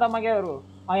ತುನಿನ ತಮ್ಮಗೆ ಅವರು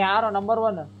ಯಾರೋ ನಂಬರ್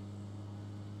 1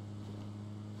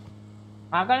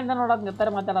 ಆ ಕಡೆಯಿಂದ ನೋಡೋದ್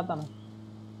ನೆತ್ತಾರೆ ಮಾತಾಡತ್ತಾನ.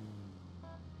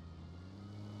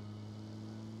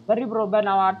 ಬರ್ರಿ ಬ್ರೋ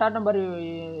ನಾವು ಆಟ ಬರ್ರಿ.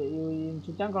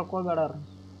 ಚುಚ್ಚಂಗ್ ಕಳ್ಕೊಳ್ಬೇಡ ಅವ್ರು.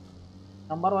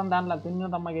 Number 1 ಅನ್ಲ ತುನಿನ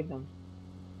ತಮ್ಮಗೈತೆ.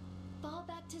 Fall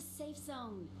back to safe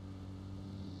zone.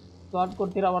 Slot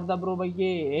ಕೊಡ್ತೀರಾ ವರ್ಧಾ ಬ್ರೋ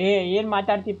ಬಗ್ಗೆ? ಏನ್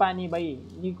ಮಾತಾಡ್ತೀಪ ನೀ ಬೈ?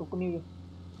 ನೀವು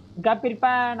ಗಪ್ಪಿರಿಪ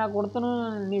ನಾ ಕೊಡ್ತನು.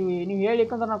 ನೀವು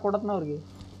ಹೇಳಿಕಂದ್ರೆ ನಾ ಕೊಡತ್ನ ಅವ್ರಿಗೆ.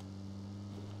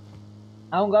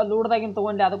 ಅವಂಗ ಲೂಡ್ದಾಗಿನ್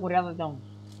ತಗೊಂಡೆ ಅದಕ್ಕೆ ಉರಿಯಾದೈತೆ ಅವ್ನು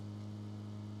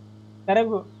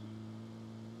ಕರೆಗು.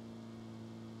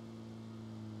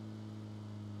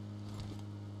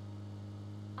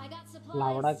 I got supplies.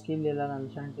 ಲಾವಡಕ್ಕಿಲ್ಲ ನನ್ನ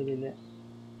ಶಂಟಿದಿಲ್ಲ.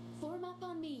 Form up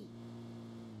on me.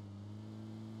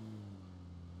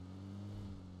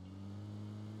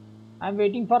 I am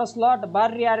waiting for a slot.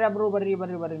 ಬರ್ರಿ ಯಾರ್ಯಾಬ್ರು ಬರ್ರಿ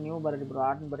ನೀವು ಬರ್ರಿ ಬ್ರೋ.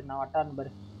 ಬರ್ರಿ ನಾವು ಆಟನ್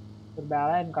ಬರ್ರಿ. ಬೇಡ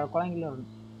ಏನು ಕಳ್ಕೊಳಂಗಿಲ್ಲ ಅವ್ರು.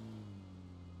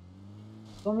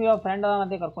 ಇವಾಗ ಫ್ರೆಂಡ್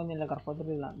ಅದಂತೆ ಕರ್ಕೊಂಡಿಲ್ಲ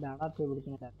ಬೇಡ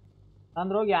ಹೋಗ್ಬಿಡ್ತೀನಿ.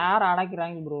 ನಂದ್ರೋಗಿ ಯಾರು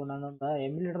ಆಡಾಕಿರಂಗಿಲ್ಲ ಬ್ರೋ. ನನ್ನೊಂದು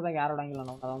ಎಮ್ಯುಲೇಟರ್ದಾಗ ಯಾರು ಆಡಂಗಿಲ್ಲ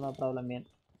ನಾವು. ಅದೊಂದು ಪ್ರಾಬ್ಲಮ್ ಏನು.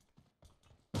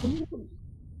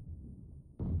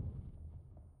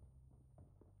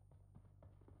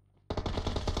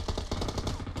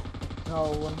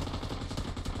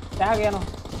 ಟ್ಯಾಗ್ ಏನು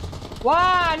ವಾ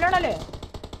ನೋಡಲಿ.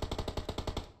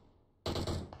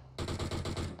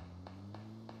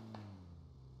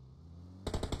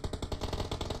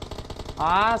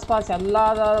 ಆಸ್ಪಾಸ್ ಎಲ್ಲ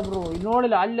ಅದಾರ ಬ್ರೋ. ಇಲ್ಲಿ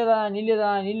ನೋಡಿಲ್ಲ ಅಲ್ಲಿದ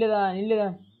ನಿಲ್ಲಿದ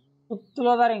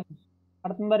ಸುತ್ತಲದಾರ ಹಿಂಗೆ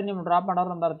ಮಾಡ್ತೀನಿ ಬರ್ರಿ. ನಿಮ್ಗೆ ಡ್ರಾಪ್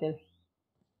ಮಾಡೋರು ಅಂದಾರ್ತೇಳಿ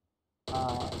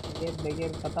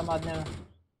ಬೇಗೇರ್ ಖತಮ್ ಆದ್ನೇ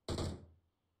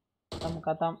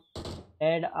ಖತಮ್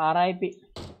ಎಡ್ RIP.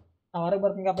 ನಾ ಹೊರಗೆ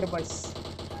ಬರ್ತೀನಿ ಕಪ್ರಿ ಬಾಯ್ಸ್.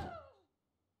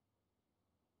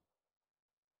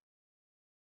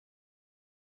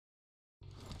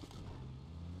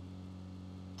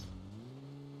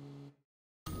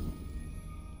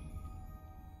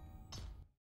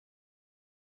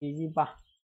 ಈಜಿಪಾ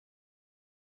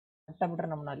ಬಿಟ್ರೆ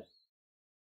ನಮ್ಮನಲ್ಲಿ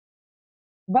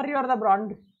ಬರ್ರಿ ಅವ್ರದ ಬ್ರೋ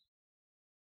ಅನ್ರಿ.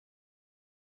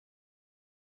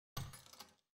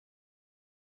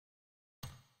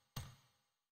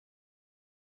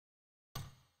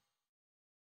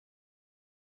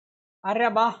 ಅರ್ಯ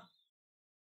ಬಾ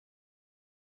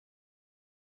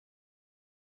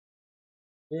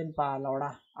ಏನಪ್ಪಾ ಲೌಡ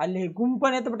ಅಲ್ಲಿ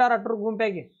ಗುಂಪನ್ ಎತ್ ಬಿಟ್ಟಾರ ಅಟ್ರ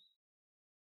ಗುಂಪಾಗಿ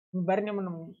ಬರ್ರಿ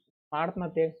ನಿಮ್ಮನ್ನ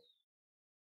ಮಾಡ್ತನತ್ತೆ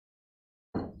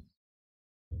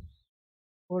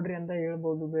ನೋಡ್ರಿ ಅಂತ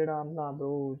ಹೇಳ್ಬೋದು ಬೇಡ ಅಲ್ಲ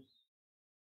ಬ್ರೋ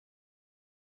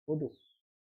ಹೌದು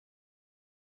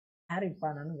ಯಾರಿಗಪ್ಪ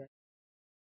ನನಗೆ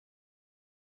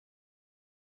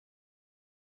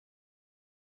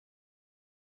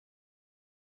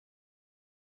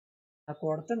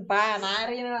ಕೊಡ್ತೇನಪ್ಪ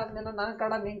ನಾರಿ ನನ್ನ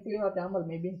ಕಡ ನಿಂಗೆ ತಿಳಿವತ್ತೆ ample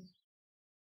may be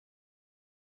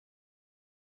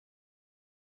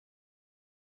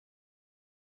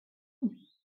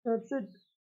That's it.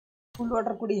 Cold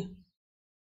water ಕುಡಿ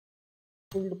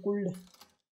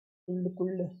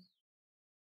cold.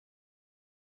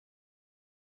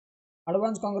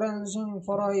 Advance congratulations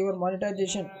for your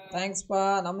monetization. Thanks pa.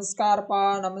 Namaskar pa.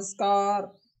 Namaskar.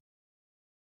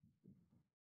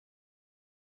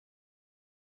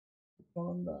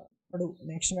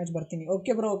 Next match ಬರ್ತೀನಿ.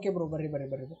 Okay bro. ಬರ್ರಿ.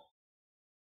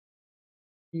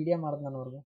 ವಿಡಿಯೋ ಮಾಡ್ದ ನಾನು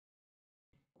ಅವ್ರಿಗೆ.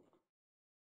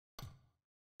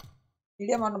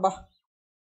 ವಿಡಿಯೋ ಮಾಡೋಣ ಬಾ.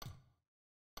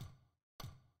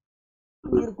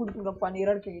 ನೀರು ಕುಡ್ತೀನಪ್ಪ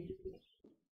ನೀರಡಿಕೆ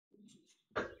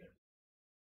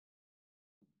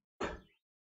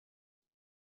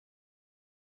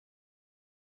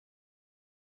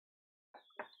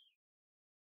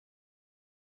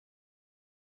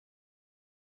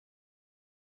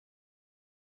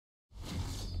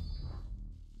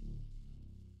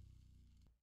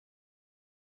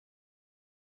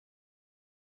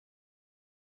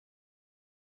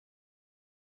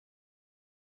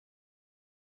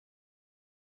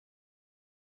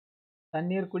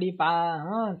ತಣ್ಣೀರ್ ಕುಡಿ ಪಾ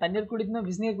ತಣ್ಣೀರ್ ಕುಡಿದ್ನ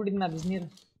ಬಿಸಿನೀರ್ ಕುಡಿದ್ನ ಬಿಸಿನೀರ್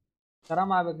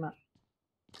ಗರಂ ಆಗ್ಬೇಕು ನಾ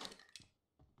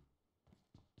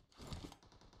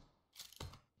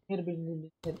ನೀರು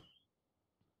ಬಿಸಿನೀರು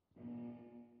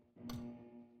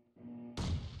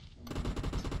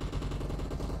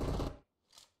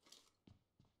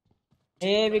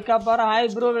Hey Vikapar, hi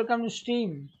bro, welcome to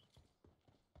stream.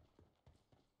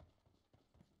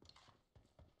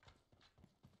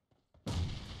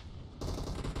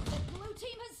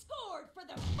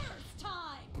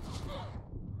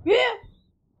 Yeah.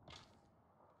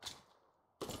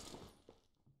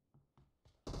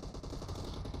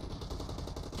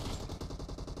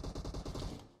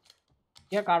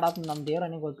 क्या काड़ा तुम नम देर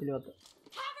अने गोतिली होतो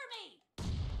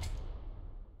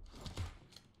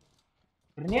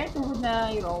ಗ್ರೆನೇಡ್ ಹುಡುದ್ನ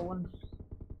ಇರೋ ಒಂದು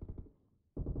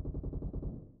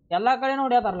ಎಲ್ಲಾ ಕಡೆ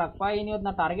ಹೊಡ್ಯಾತಾರಲ್ಲಪ್ಪ ಇವತ್ತು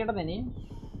ನಾ ಟಾರ್ಗೆಟ್ ಅದೇನಿ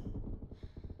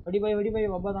ಹೊಡಿ ಬೈ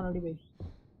ಒಬ್ಬದ ನೋಡಿ ಬೈ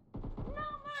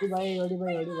ಹೊಡಿ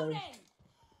ಬೈ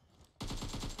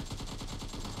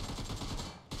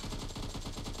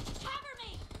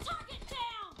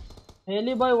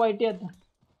ಎಲ್ಲಿ ಬಾಯ್ ವೈಟಿ ಅಂತ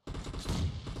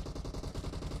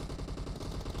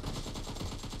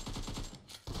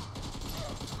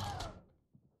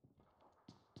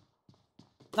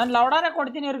ನಾನು ಲೌಡಾನೇ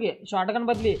ಕೊಡ್ತೀನಿ ಇವ್ರಿಗೆ ಶಾರ್ಟ್ ಗನ್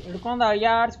ಬದಲಿ ಹಿಡ್ಕೊಂಡು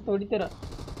ಅಯ್ಯಾಡ್ಸ್ ಹೊಡಿತೀರ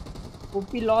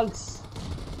ಉಪ್ಪಿ ಲಾಲ್ಸ್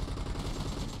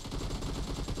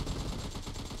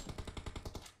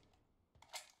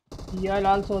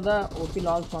ಲಾಲ್ಸ್ ಹೋದ ಒಪಿ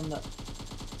ಲಾಲ್ಸ್ ಒಂದ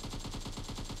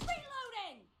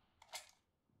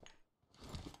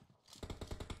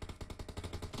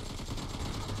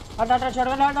ಅಟ short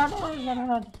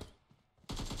gun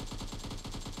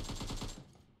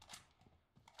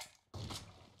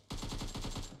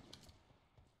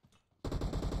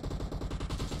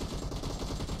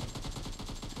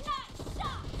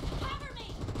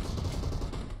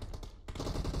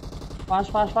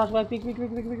Fast, boy. Pick.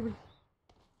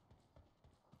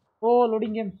 Oh,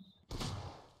 loading game.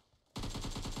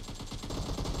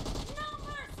 No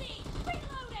mercy!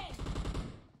 Reloading!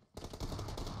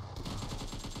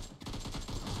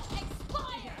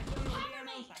 Expire!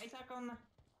 Cover me!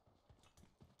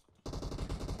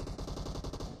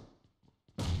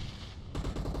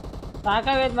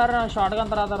 ಸಾಕಾಗೈತೆ ಮಾರ ಶಾರ್ಟ್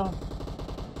ಗನ್ ತರ ಅದಾರ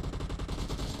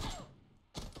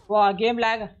ವಾ ಗೇಮ್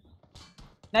ಲ್ಯಾಗ್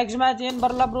ನೆಕ್ಸ್ಟ್ ಮ್ಯಾಚ್ ಏನು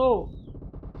ಬರಲ್ಲ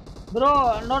ಬ್ರೋ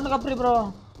ನೋಡ್ ಕಪ್ರಿ ಬ್ರೋ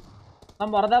ನಮ್ಮ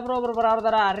ವರದಾ ಬ್ರೋ ಒಬ್ರು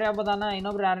ಬರೋದಾರ ಆರ್ಯ ಹಬ್ಬದಾನ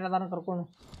ಇನ್ನೊಬ್ರು ಯಾರ್ಯ ಅದಾನ ಕರ್ಕೊಂಡು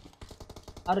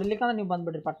ಅವ್ರು ಇರ್ಲಿಕ್ಕಂದ್ರೆ ನೀವು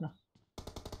ಬಂದ್ಬಿಡ್ರಿ ಪಟ್ನ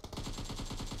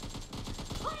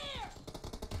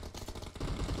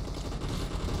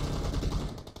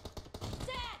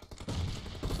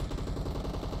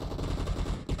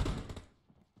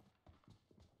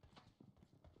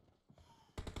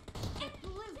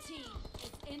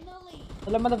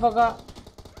ಎಲ್ಲ ಮದಫಕ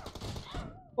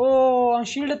ಓ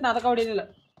ಶೀಲ್ಡ್ ಇತ್ತು ಅದಕ್ಕೆ ಹೊಡಿಲಿಲ್ಲ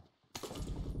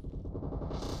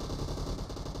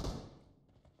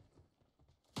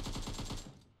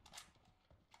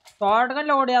ಶಾರ್ಟ್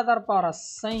ಗನ್ಲೆ ಹೊಡಿಯಾತಾರಪ್ಪ ಅವ್ರ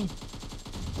ಸೈ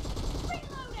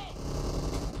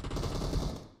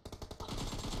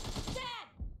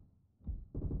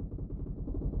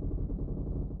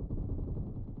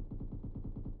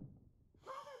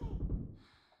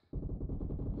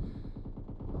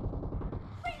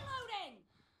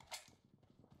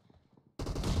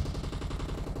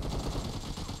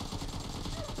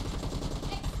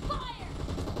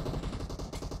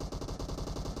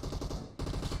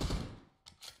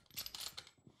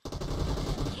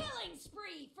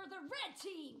red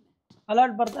team.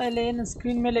 ಅಲರ್ಟ್ ಬರ್ತಾ ಇಲ್ಲ ಏನು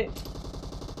ಸ್ಕ್ರೀನ್ ಮೇಲೆ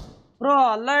ಬ್ರೋ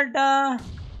ಅಲರ್ಟ್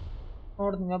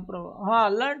ನೋಡ್ತೀನಿ ಬ್ರೋ ಹಾಂ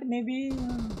ಅಲರ್ಟ್ ಮೇ ಬಿ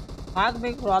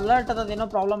ಹಾಕ್ಬೇಕು ಬ್ರೋ ಅಲರ್ಟ್ ಅದೇನೋ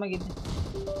ಪ್ರಾಬ್ಲಮ್ ಆಗಿದೆ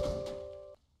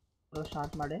ಬ್ರೋ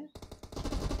ಸ್ಟಾರ್ಟ್ ಮಾಡಿ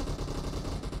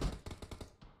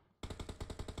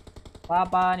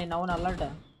ಪಾಪ ನೀನು ಅವನ ಅಲರ್ಟ್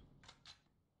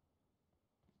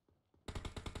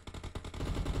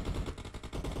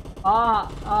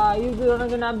ಇದು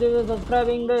ನನಗೆ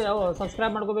ಸಬ್ಸ್ಕ್ರೈಬಿಂಗ್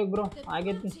ಸಬ್ಸ್ಕ್ರೈಬ್ ಮಾಡ್ಕೋಬೇಕು ಬ್ರೋ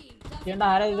ಆಗೈತಿ ಚೆಂಡ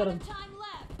ಹಾರೈದಾರ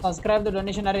ಸಬ್ಸ್ಕ್ರೈಬ್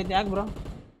ಡೊನೇಷನ್ ಹಾರೈತಿ ಯಾಕೆ ಬ್ರೋ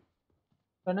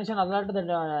ಡೊನೇಷನ್ ಅಲರ್ಟ್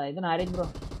ಇದನ್ನ ಹಾರೈತಿ ಬ್ರೋ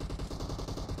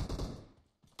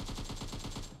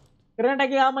ಗ್ರೆನೇಟ್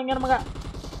ಹಾಕಿ ಯಾವ ಮಂಗ್ಯಾನ ಮಗ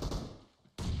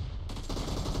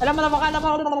ಎಲ್ಲ ಮಗ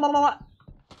ಮಗ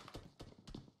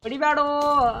ಹೊಡಿಬ್ಯಾಡು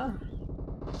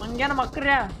ಮಂಗ್ಯಾನ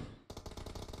ಮಕ್ರ್ಯಾ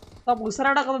ಸ್ವಲ್ಪ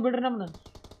ಉಸಿರಾಡಕ ಬಿಡ್ರಿ ನಮ್ಮನ್ನ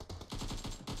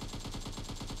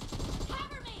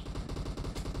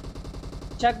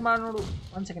ಚೆಕ್ ಮಾಡಿ ನೋಡು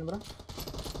 1 ಸೆಕೆಂಡ್ ಬ್ರೋ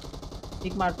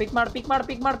ಪಿಕ್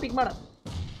ಮಾಡ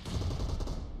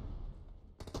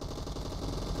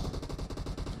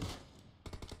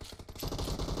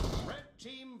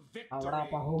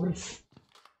ಅವಡಪ್ಪ ಹೋಗ್ರಿ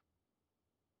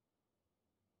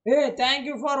ಥ್ಯಾಂಕ್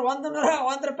ಯು ಫಾರ್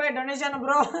 1 ರೂಪಾಯಿ donation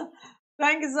bro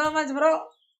thank you so much bro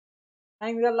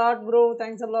thanks a lot bro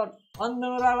thanks a lot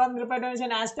 1 ರೂಪಾಯಿ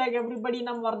ಡೊನೇಷನ್ ಹ್ಯಾಶ್ಟ್ಯಾಗ್ ಎವ್ರಿಬಡಿ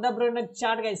ನಮ್ಮ ವರ್ಧ bro in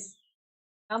chat guys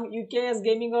Namma UKS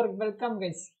Gaming or welcome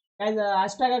guys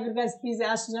hashtag ಹಾಕ್ರಿ guys please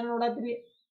ಅಷ್ಟು ಜನ ನೋಡತ್ರಿ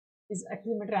please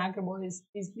ಎಕ್ಸ್ಕ್ಲೇಮೇಟರಿ ಹಾಕ್ರಿ boys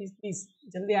please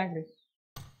ಜಲ್ದಿ ಹಾಕ್ರಿ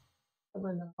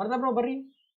ವರ್ಧ bro ಬರ್ರಿ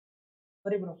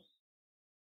bro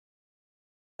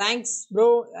thanks bro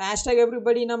hashtag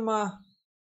everybody ನಮ್ಮ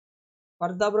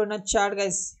ವರ್ಧ ಬ್ರೋ ಇನ್ ಚಾಟ್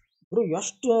ಗೈಸ್ ಬ್ರೋ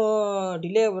ಎಷ್ಟು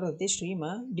ಡಿಲೇ ಬರುತ್ತೆ ಸ್ಟ್ರೀಮ್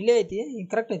ಡಿಲೇ ಐತಿ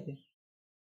ಕರೆಕ್ಟ್ ಐತಿ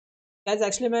guys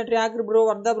ಎಕ್ಸ್ಕ್ಲೇಮೇಟರಿ ಹಾಕ್ರಿ bro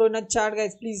ವರ್ಧ bro in chat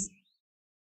guys please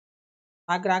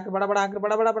ಹಾಕ್ರಿ ಬಡ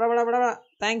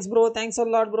thanks bro thanks a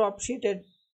lot bro appreciated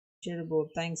bro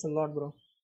thanks a lot bro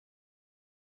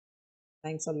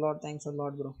thanks a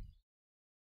lot bro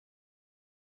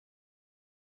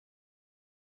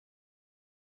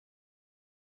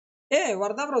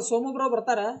ವರ್ಧ bro Somu bro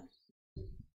ಬರ್ತಾರ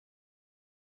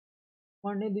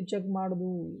ಮಣ್ಣಿದ್ದು check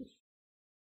ಮಾಡುದು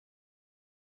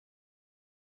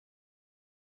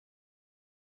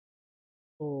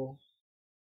ಓ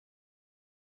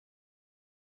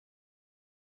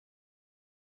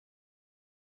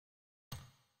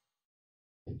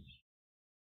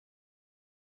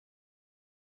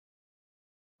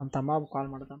ನಮ್ಮ ತಮ್ಮ ಕಾಲ್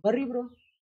ಮಾಡ್ತಾನ ಬರ್ರಿ ಬ್ರೋ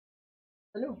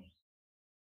ಹಲೋ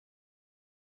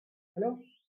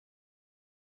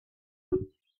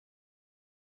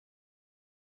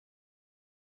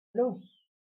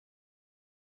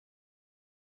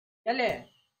ಎಲ್ಲಿ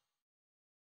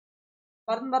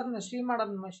ಬರ್ತೀನಿ ಸ್ಟ್ರೀಮ್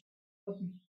ಮಾಡೋದು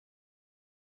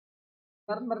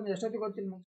ಬರ್ತೀನಿ ಎಷ್ಟೊತ್ತಿಗೆ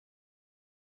ಗೊತ್ತಿಲ್ಲ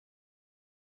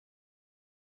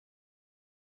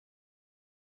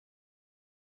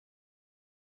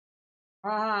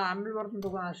ಆಮೇಲೆ ಬರ್ತೀನಿ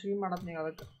ತಗೋ ಸ್ಟ್ರೀಮ್ ಮಾಡತ್ ನೀವು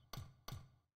ಅದಕ್ಕೆ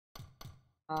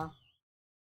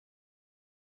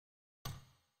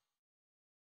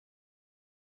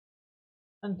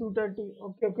ನಾನು 2:30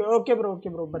 ಓಕೆ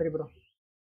ಬ್ರೋ ಬರ್ರಿ bro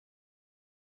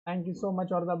thank you so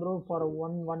much ವರ್ಧ bro for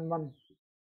 111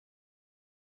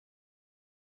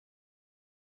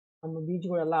 ನಮ್ಮ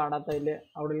ಬೀಚ್ಗಳೆಲ್ಲ ಆಡತ್ತ ಇಲ್ಲಿ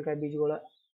ಔಡಲ್ಕಾಯಿ ಬೀಚ್ಗಳು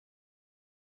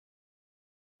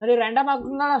ಅರೆ ರ್ಯಾಂಡಮ್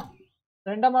ಹಾಕೋಣ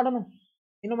ರ್ಯಾಂಡಮ್ ಮಾಡೋಣ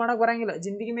ಇನ್ನು ಮಾಡಕ್ ಬರಂಗಿಲ್ಲ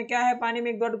ಜಿಂದಗಿ ಮೇ ಕ್ಯಾ ಹೈ ಪಾನಿ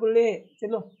ಮೇ ದೊಡ್ಡ ಗುಳ್ಳಿ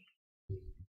ಚಲೋ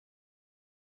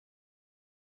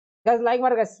ಗೈಸ್ ಲೈಕ್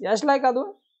ಮಾಡಿ ಗೈಸ್ ಎಷ್ಟು ಲೈಕ್ ಅದು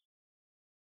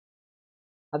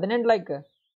 18 ಲೈಕ್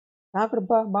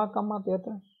ಯಾಕ್ರಪ್ಪ ಬಾ ಕಮ್ಮ ಆತು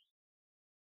ಇವತ್ತು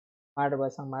ಮಾಡ್ರಿ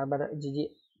ಬಸ್ ಹಂಗೆ ಮಾಡ್ಬೇಡ ಜಿಜಿ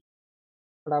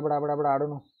ಬಡ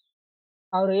ಆಡೋನು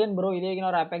ಅವ್ರು ಏನು ಬ್ರೋ ಇದೇಗಿನ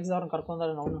ಅವ್ರು ಅಪೆಕ್ಸ್ ಅವ್ರನ್ನ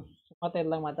ಕರ್ಕೊಂಡ್ರೆ ನಾವು ಮತ್ತೆ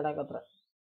ಎಲ್ಲ ಮಾತಾಡಕತ್ರ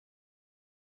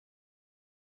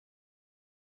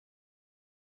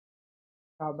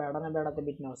ಬೇಡತ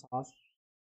ಬಿಟ್ಟು ನಾವು sauce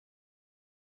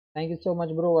thank you so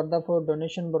much bro ವರ್ಧ for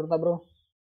donation ಬರ್ತಾ ಬ್ರೋ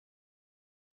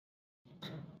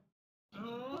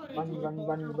ಬನ್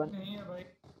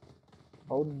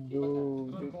ಹೌದು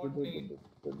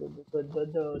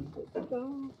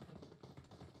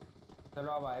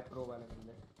चलो अब आए प्रो वाले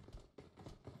बंदे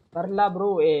करला ब्रो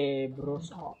ए bro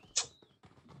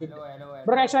hello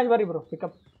bro next match बरी ब्रो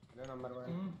पिकअप हेलो नंबर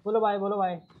 1 बोलो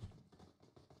भाई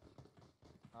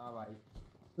हां भाई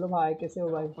बोलो भाई कैसे हो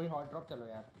भाई कोई हॉट ड्रॉप चलो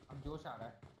यार अब जोश आ रहा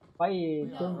है भाई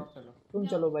तुम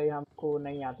चलो भाई हमको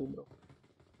नहीं आती ब्रो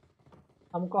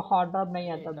हमको हॉट ड्रॉप नहीं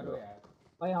आता ब्रो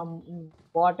भाई हम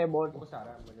बॉट है बॉट जोश आ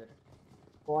रहा है मुझे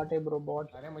बॉट है ब्रो बॉट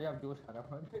अरे मुझे अब जोश आ रहा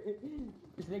है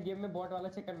पिछले गेम में बॉट वाला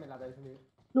चिकन मिला था इसलिए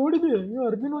ನೋಡಿದೆ ನೀವು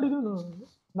ಅರ್ಬಿ ನೋಡಿದ್ರು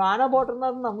ನಾನಾ ಬಾಟ್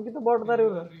ಅನ್ನೋದು ನಮಗಿಂತ ಬಾಟ್ ಅದಾರ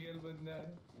ಇವ್ರು रियल बंदा है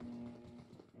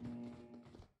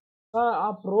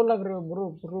आप प्रो लग रहे हो ब्रो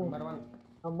नंबर 1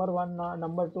 नंबर 1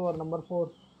 नंबर 2 और नंबर 4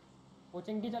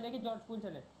 कोचिंग की चलेगी जॉर्ज स्कूल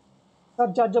चले?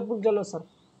 सर जॉर्ज चलो सर।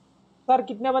 सर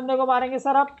कितने बंदे को मारेंगे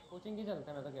सर आप? कोचिंग की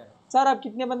चलते हैं, मैं तो कह रहा हूँ। सर आप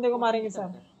कितने बंदे को कोचिंग मारेंगे की सर?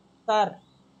 चलते हैं। सर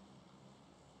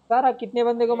सर आप कितने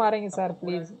बंदे को अरे मारेंगे तब सर तो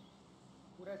प्लीज?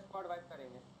 पूरा स्क्वाड वाइप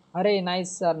करेंगे। अरे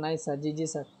nice sir ji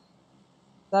sir.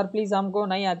 Sir please हमको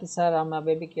नहीं आती सर, हम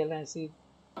अभी भी खेल रहे हैं सी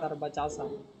सर, बचा सर।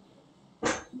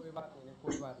 कोई बात नहीं,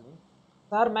 कोई बात नहीं।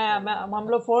 सर खेल मैं रहे हैं। हम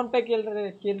लोग फोन पे खेल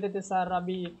रहे थे सर,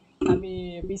 अभी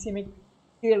अभी पीसी में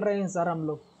खेल रहे हैं सर हम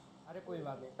लोग। अरे कोई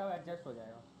बात नहीं, सब एडजस्ट हो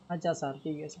जाएगा। अच्छा सर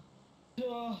ठीक है सर।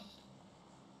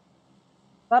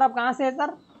 सर आप कहाँ से है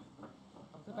सर?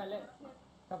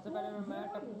 सबसे पहले मैं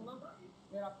टपूंगा,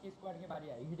 फिर आपकी स्क्वाड की बारी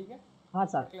आएगी, ठीक है? हाँ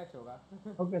फिर सर। क्लच होगा।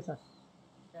 Okay sir.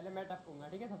 पहले मैं टपूंगा,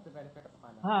 ठीक है? सबसे पहले फिर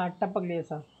टपाना। हाँ टपक लिए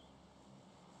सर।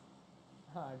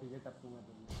 हाँ ठीक है, टपूंगा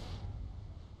तुमने।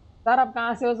 सर आप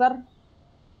कहाँ से हो सर?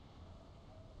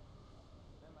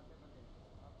 मैं मध्य प्रदेश से।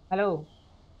 Hello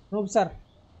noob sir.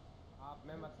 आप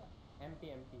मैं मत एमपी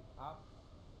आप?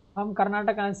 हम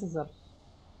कर्नाटक कहाँ से सर?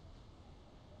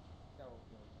 क्या?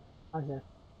 Okay okay. हाँ सर।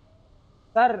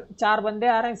 सर 4 बंदे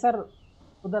आ रहे हैं सर,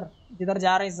 उधर जिधर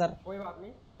जा रहे हैं सर। कोई बात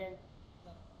नहीं, ठीक है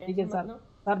टेंशन मत सर। लो।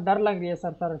 सर डर लग रही है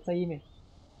सर, सर सही में।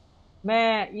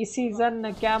 मैं इस कोई बात सीजन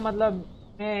नहीं, क्या मतलब,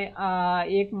 मैं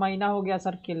 1 महीना हो गया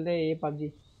सर खेल रहे ये पबजी।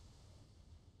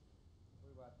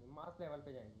 कोई बात नहीं, मास लेवल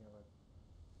पे जाएंगे बस।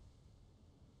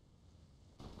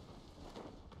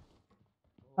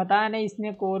 पता नहीं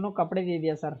इसने कोनो कपड़े दे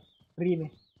दिया सर फ्री में,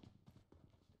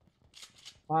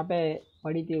 वहाँ पे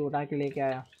पड़ी थी उठा के लेके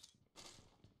आया।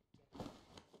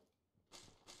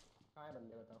 कहाँ है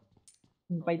बंदे बताओ?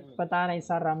 शॉटगन मिल पता जाएगी नहीं मुझे।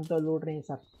 सर, हम तो लूट रहे हैं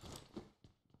सर।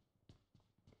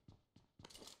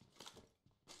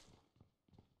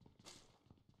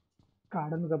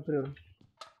 गार्डन का प्रयोग।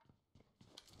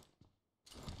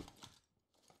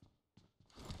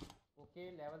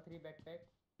 Okay, level 3 backpack.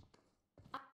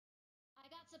 I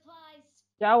got supplies.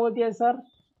 क्या होती है सर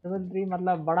लेवल 3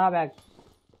 मतलब? बड़ा बैग?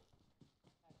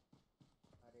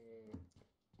 अरे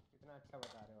कितना अच्छा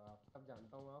बता रहे हो आप, सब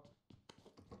जानता हूँ आप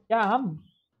क्या हम?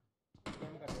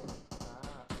 गेम कर रहे हो।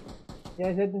 हाँ,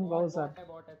 जैसे तुम कहो बॉट सर।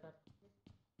 बॉट है सर।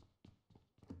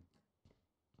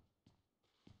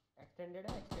 एक्सटेंडेड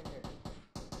है, एक्सटेंडेड।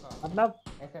 हाँ, मतलब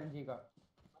एसएमजी का।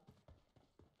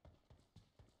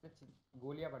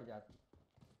 गोलियां बढ़ जाती।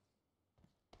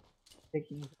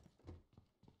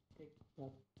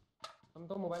 तुम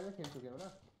तो मोबाइल में खेल चुके हो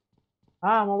ना?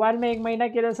 हाँ मोबाइल में 1 महीना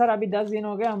खेले सर, अभी 10 दिन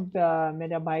हो गए हम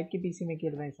मेरे भाई की पीसी में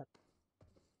खेल रहे हैं सर।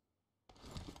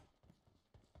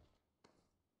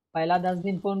 पहला 10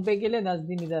 दिन फोन पे खेले, 10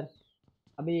 दिन इधर।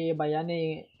 अभी ये भैया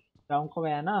ने गाँव को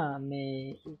गया ना,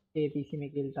 मैं उसके पीसी में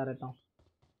खेलता रहता हूँ।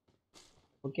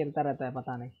 वो खेलता रहता है,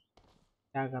 पता नहीं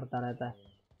क्या करता रहता है।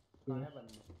 कहाँ है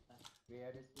बंदे?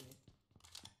 Where is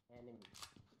enemy?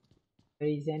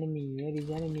 Where is enemy? Where is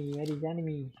enemy? Where is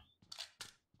enemy?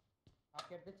 आप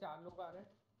कहते 4 लोग आ रहे हैं।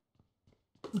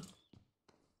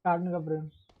 कार्टून का प्रेम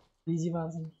बीजी मार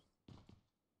से। मुझे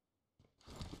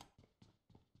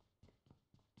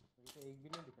तो एक भी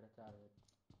नहीं दिख रहा 4 में।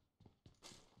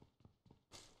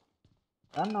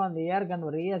 Gun on the air, gun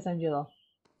रही है समझे तो।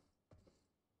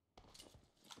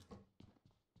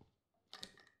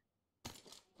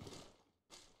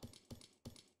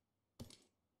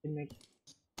 इनमें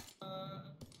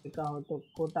का हो तो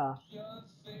कोटा।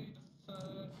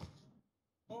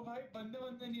 ओ भाई, बंदे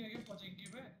बंदे नहीं है क्या पहुंचेंगे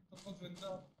पे तुम लोग जिंदा?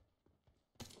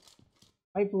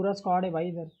 भाई पूरा स्क्वाड है भाई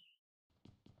इधर,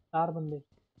 4 बंदे।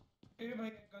 ए भाई,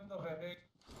 गन तो है।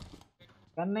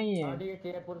 गन नहीं है, हाँ ठीक है,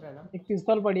 केयरफुल रहना। एक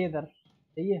पिस्तौल पड़ी है इधर,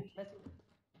 सही है।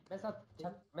 मैं छत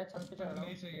पे चढ़ रहा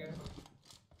नहीं चाहिए।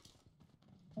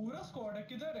 पूरा स्क्वाड है,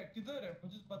 किधर है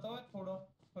मुझे बताओ थोड़ा,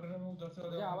 वरना मैं उधर से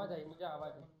मुझे आवाज आई, मुझे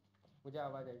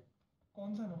आवाज आई।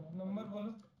 कौन सा नंबर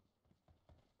बोलो?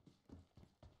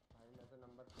 भाई मैं तो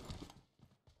नंबर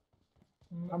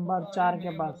नंबर 4 के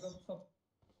पास। मतलब सब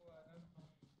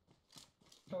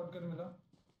शॉटगन मिला।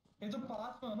 ये तो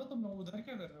पास में हो ना तुम लोग, उधर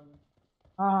क्या कर रहे हो?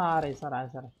 हाँ हाँ आ रहे सर, आ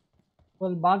सर।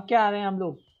 बोल भाग के आ रहे हैं हम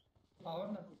लोग।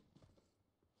 आओ ना।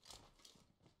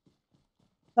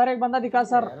 सर एक बंदा दिखा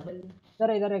सर, यार भाई।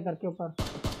 इधर इधर है करके ऊपर,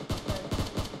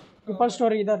 ऊपर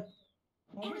स्टोरी इधर।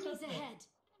 Enemies ahead.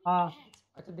 हाँ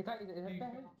अच्छा दिखा, इधर पे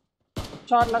है।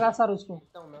 शॉट लगा सर उसको।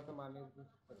 देखता हूँ, मैं तो मारने की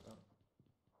कोशिश करता हूँ।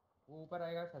 वो ऊपर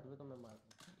आएगा छत पे तो मैं मार दूँ।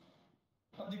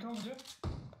 अब दिखाओ मुझे।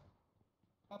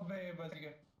 अबे बच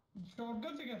गया।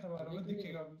 शॉटगन से कैसे मारोगे?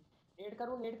 दिखेगा अभी। नेड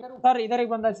करूँ सर इधर एक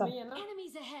बंदा है सर। नहीं है ना?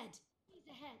 Enemies ahead. Enemies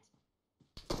ahead.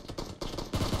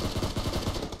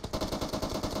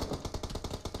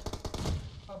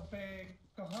 अबे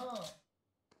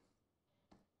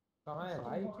कहाँ है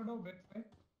भाई? पकड़ो बे।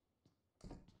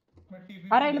 मैं टीवी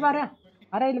अरे इल्वा,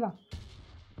 अरे इल्वा।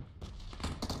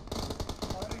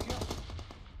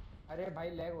 अरे भाई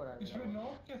लैग हो रहा है इसमें मेरा।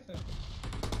 नॉक कैसे?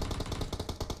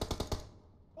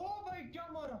 ओ भाई क्या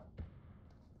मारा,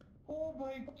 ओ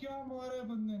भाई क्या मारा है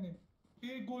बंदे ने,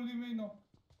 एक गोली में ही नॉक।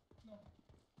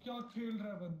 क्या खेल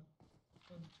रहा है बंदा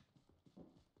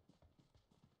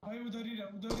भाई, उधर ही रहे,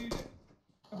 उधर ही रहे।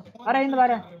 बहुत अरे सही हिंद खेल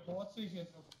बारे रहे, बहुत सही खेल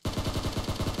रहे।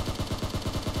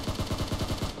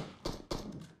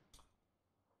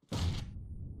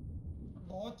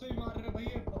 बहुत सही मार रहे भाई,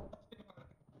 ये बहुत सही मार रहे।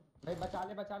 भाई बचा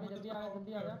ले जल्दी आ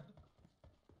जल्दी आ जा।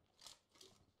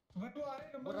 भाई वो आ रहे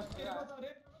वो नंबर, रश कर तेरे रहा है। पास आ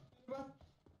रहे,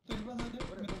 तेरे पास आ जा,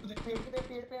 और मेरे को देख पेड़ पे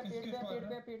किस किस मार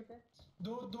रहा है। पेड़ पे।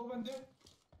 दो दो बंदे,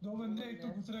 एक तो बंदे।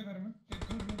 दूसरे घर में, एक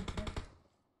घर में दिख रहा है।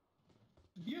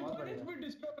 ये बहुत वन बढ़िया। एचपी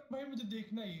डिस्प्ले भाई, मुझे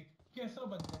देखना ही है कैसा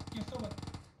बनता है, कैसा बनता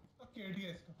है। इसका केडी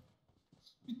है इसका,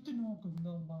 इतना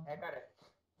गंदा मार।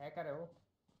 हैकर है वो।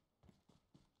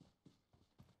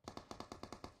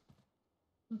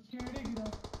 केडी गिरा,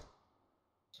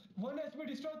 वन एचपी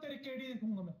डिस्ट्रॉय, तेरे केडी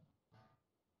देखूंगा मैं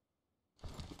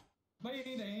भाई।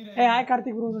 यहीं रहे, यहीं रहे, ए हाय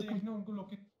कार्तिक ब्रो वेलकम। देखना उनको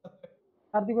लोकेशन पता है,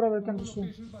 कार्तिक ब्रो वेलकम उनको टू स्ट्रीम।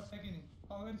 लोकेशन पता है कि नहीं,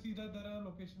 अगर सीधा दर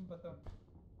लोकेशन पता है।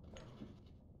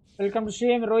 वेलकम टू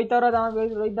स्ट्रीम रोहित और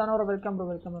रोहित दानव वेलकम ब्रो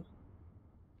वेलकम।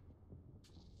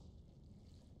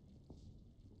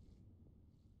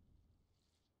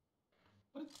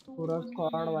 अरे दो पूरा बंदे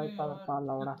स्क्वाड ले रहे वाइप यार, का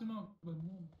लौड़ा। कितना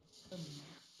बंदा।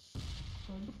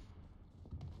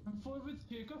 M4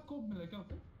 with एक स्कोप मिला क्या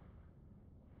उसे?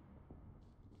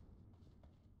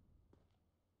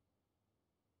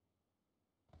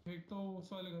 एक तो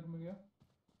उस वाले घर में गया।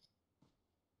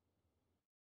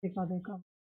 देखा देखा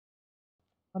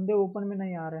बंदे ओपन में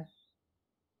नहीं आ रहे,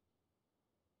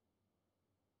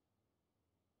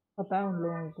 पता है उन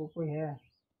लोगों को कोई है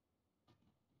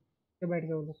के बैठ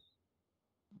गए वो लोग।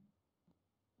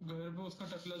 घर पे उसका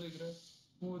टकला दिख रहा है,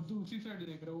 वो दूसरी साइड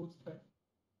देख रहा है, उस साइड।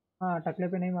 हाँ टकले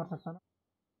पे नहीं मार सकता ना।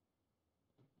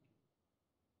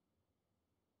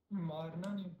 मारना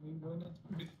नहीं भाई,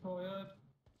 डिस्ट्रॉयर।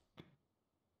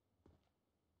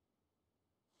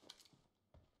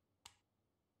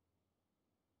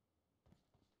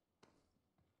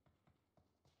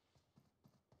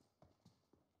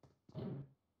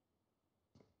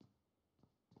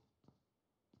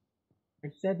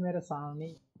 हेडसेट मेरे सामने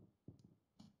ही।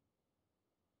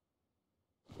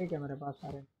 ठीक है मेरे पास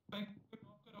सारे। भाई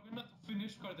ड्रॉप करोगे ना तो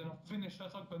फिनिश कर देना, फिनिश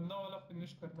ऐसा गंदा वाला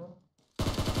फिनिश करना।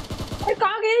 अरे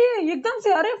कहाँ गई ये एकदम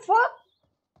से, अरे फक।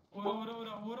 ओरा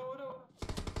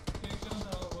एकदम से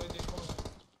वो देखो।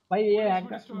 भाई ये पुलिस भी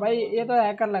हैकर, डिस्ट्रॉय भाई बहुत ये है। तो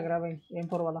हैकर लग रहा है भाई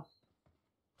M4 वाला।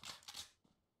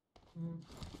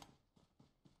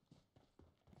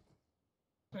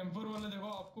 M4 वाला देखो,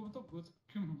 आपको तो घुस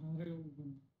क्यों मारे हो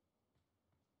बंदे।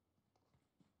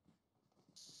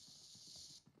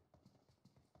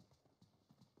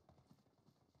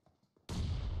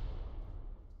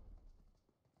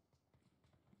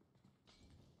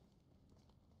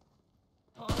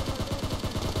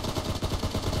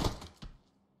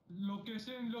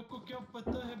 लोकेशन इन लोग को क्या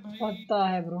पता है भाई? पता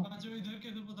है ब्रो। आज इधर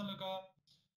कैसे पता लगा?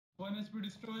 1 एचपी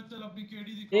डिस्ट्रॉय, चल अपनी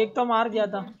केडी दिखा। एक तो मार दिया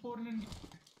था। 2.49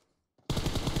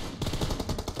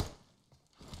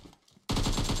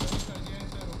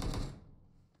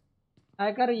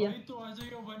 हैकर ही है, भाई तो आ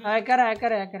जाइए 1 हैकर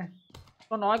हैकर हैकर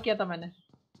तो नॉक किया था मैंने।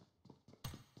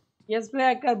 Yes play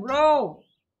hacker bro,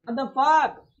 what the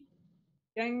fuck,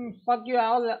 can fuck you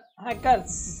all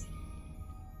hackers.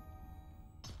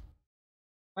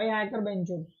 भाई हैकर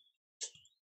बेंचो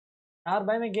यार,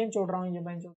 भाई मैं गेम छोड़ रहा हूँ, ये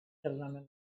बेंचो चल रहा है मैं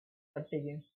करते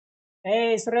game.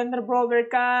 Hey Surendra bro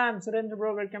welcome, Surendra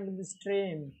bro welcome to the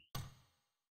stream,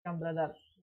 come brother.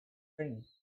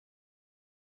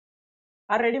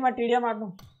 Uh ready मत टीडिया मारनु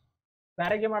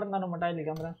ಬೇರೆ ಗೇಮ್ ಆಡ್ದು ನಾನು ಮಟ ಇಲ್ಲಿ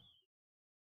ಕ್ಯಾಮ್ರಾ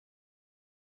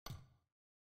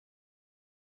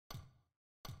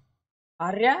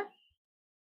ಆರ್ಯ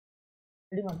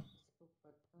ರೆಡಿ ಮಾಡಿ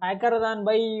hacker ಅದಾನ್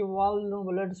by wall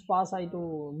bullets pass ಆಯ್ತು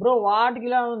ಬ್ರೋ ವಾಟ್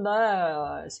ಗಿಲ್ಲ ಒಂದ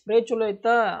ಸ್ಪ್ರೇ ಚಲೋ ಇತ್ತ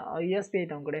ESP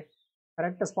ಐತೆ ಅವನ ಕಡೆ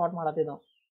ಕರೆಕ್ಟ್ ಸ್ಪಾಟ್ ಮಾಡತ್ತಿದ್ದ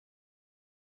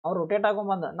ಅವ್ರು ರೊಟೇಟ್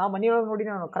ಹಾಕೊಂಬಂದ ನಾ ಮನಿ ಒಳಗೆ ನೋಡಿ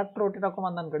ನಾನು ಕರೆಕ್ಟ್ ರೊಟೇಟ್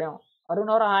ಹಾಕೊಂಬಂದ ನನ್ನ ಕಡೆ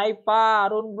ಅರುಣ್ ಅವ್ರ ಹಾಯ್ಪಾ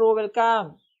ಅರುಣ್ ಬ್ರೋ ವೆಲ್ಕಮ್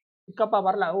ಚಿಕ್ಕಪ್ಪ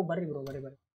ಬರಲ್ಲ ಓ ಬರ್ರಿ ಬ್ರೋ ಬರ್ರಿ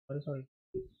ಬರ್ರಿ ಸಾರಿ ಸಾರಿ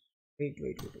ವೇಟ್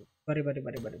ವೇಟ್ ವೇಟ್ ಬರ್ರಿ ಬರ್ರಿ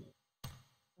ಬರ್ರಿ ಬರ್ರಿ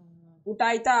ಊಟ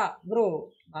ಆಯ್ತಾ ಬ್ರೋ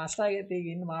ನಾಷ್ಟ ಆಗೈತಿ ಈಗ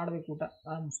ಇನ್ನು ಮಾಡ್ಬೇಕು ಊಟ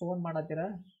ನಾನು ಫೋನ್ ಮಾಡತ್ತೀರ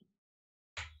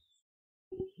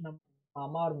ನಮ್ಮ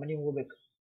ಮಾಮ ಅವ್ರ ಮನೆಗೆ ಹೋಗ್ಬೇಕು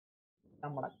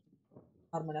ನಮ್ಮ ಮಾಡಕ್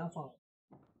ಅವ್ರ ಮನೆ ಫೋನ್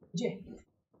ಜೆ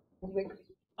ಹೋಗ್ಬೇಕು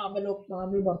ಆಮೇಲೆ ಹೋಗ್ತಾ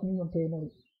ಆಮೇಲೆ ಬರ್ತೀನಿ ಅಂತ ಹೇಳಿ ನೋಡಿ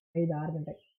 5-6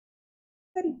 ಗಂಟೆ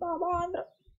ಸರಿ ಬಾಬಾ ಅಂದ್ರ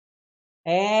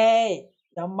ಏಯ್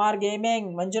ಎಮ್ಆರ್ ಗೇಮಿಂಗ್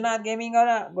ಮಂಜುನಾಥ್ ಗೇಮಿಂಗ್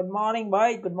ಅವರ good morning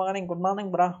bye good morning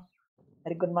ಬ್ರಾ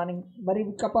ವೆರಿ ಗುಡ್ ಮಾರ್ನಿಂಗ್ ಬರೀ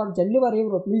ಬಿಕ್ಕಪ್ಪ ಅವ್ರು ಜಲ್ದಿ ಬರ್ರಿ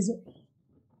ಬ್ರೋ ಪ್ಲೀಸ್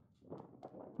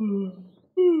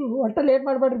ಒಟ್ಟ ಲೇಟ್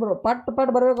ಮಾಡಬೇಡ್ರಿ ಬ್ರೋ. ಪಟ್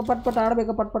ಪಟ್ ಬರಬೇಕು, ಪಟ್ ಪಟ್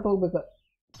ಆಡ್ಬೇಕು, ಪಟ್ ಪಟ್ ಹೋಗ್ಬೇಕು.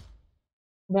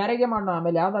 ಬೇರೆ ಗೇಮ್ ಆಡೋಣ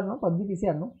ಆಮೇಲೆ. ಯಾವ್ದಾಡ್ನು? PUBG PC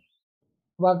ಆಡ್ನು.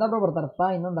 ಬರ್ತಾರೋ ಬರ್ತಾರಪ್ಪ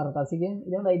ಇನ್ನೊಂದು ಅರ್ಧ ತಾಸಿಗೆ.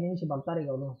 ಇದೊಂದು 5 ನಿಮಿಷ ಬರ್ತಾರೆ ಈಗ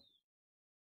ಅವರು.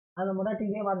 ಅದು ಮುನ್ನ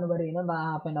ಟೀಗೆ ಮಾಡ್ನು ಬರ್ರಿ, ಇನ್ನೊಂದು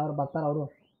ಹಾಫ್ ಆ್ಯಂಡ್ ಅವರ್ ಬರ್ತಾರೆ ಅವರು.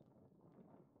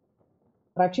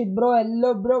 Rakshit bro, yellow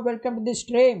bro, welcome to the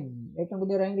stream. Welcome to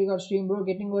the rank record stream bro.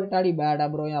 Getting over ಆಡಿ ಬೇಡ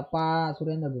ಬ್ರೋ. ಯಪ್ಪ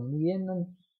ಸುರೇಂದ್ರ ಬ್ರೋ, ನೀವೇನು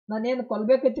ನಾನೇನು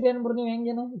ಕೊಲ್ಬೇಕೈತ್ರಿ ಏನು ಬ್ರೋ? ನೀವು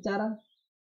ಹೆಂಗೇನು ವಿಚಾರ?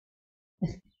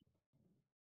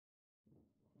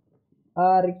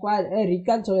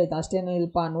 ರಿಕಾಲ್ ಚಲೋ ಐತೆ ಅಷ್ಟೇನು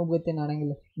ಇಲ್ಪ. ನೂಬ್ ಗೊತ್ತೇನು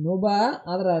ಆಡಂಗಿಲ್ಲ ನೂಬ,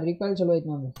 ಆದ್ರೆ ರಿಕಾಲ್ ಚಲೋ ಐತೆ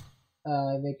ನಂದು.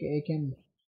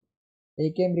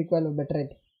 AKM ರಿಕಾಲ್ ಬೆಟರ್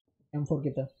ಐತೆ M4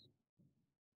 ಕಿಂತ.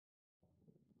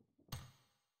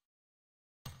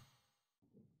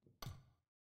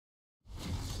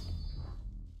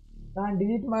 ನಾನು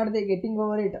ಡಿಲೀಟ್ ಮಾಡಿದೆ ಗೆಟಿಂಗ್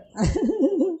ಓವರ್ ಇಟ್.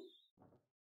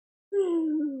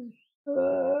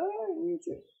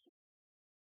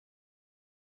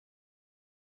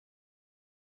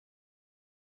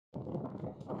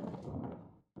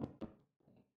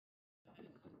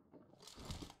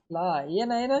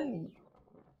 ಏನ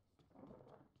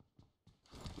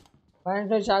ಮೈಂಡ್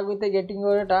ಫ್ರೆಶ್ ಆಗುತ್ತೆ ಗೆಟಿಂಗ್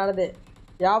ಓವರ್ ಇಟ್ ಆಡಿದೆ.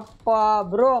 ಯಪ್ಪ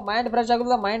ಬ್ರೋ, ಮೈಂಡ್ ಫ್ರೆಶ್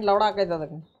ಆಗುದಿಲ್ಲ, ಮೈಂಡ್ ಲೌಡ್ ಆಕೈತೆ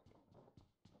ಅದಕ್ಕೆ.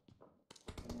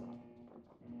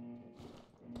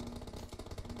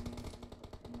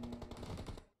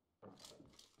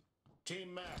 Team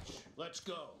match, let's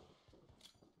go.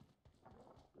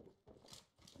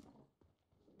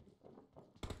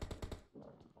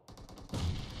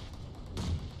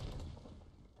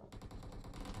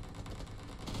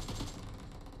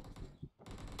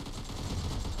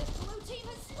 The blue team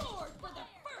has scored for the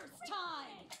first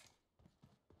time.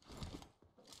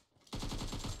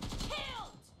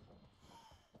 Killed.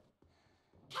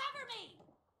 Cover me.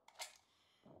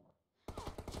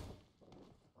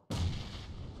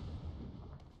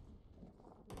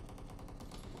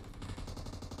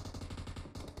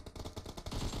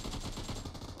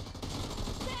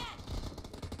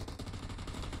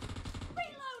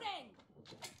 Reloading.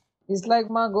 It's like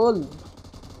my goal.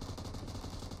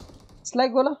 It's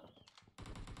like goal.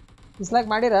 It's like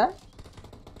ಮಾಡಿರ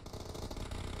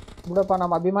ಬಿಡಪ್ಪ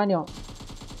ನಮ್ಮ ಅಭಿಮಾನಿ.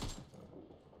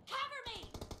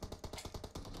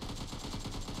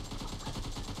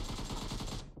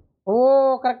 ಓ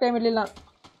correct time ಇರಲಿಲ್ಲ.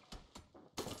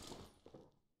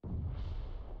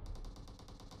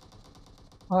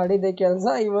 ಮಾಡಿದ್ದೆ ಕೆಲಸ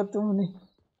ಇವತ್ತು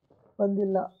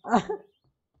ಬಂದಿಲ್ಲ.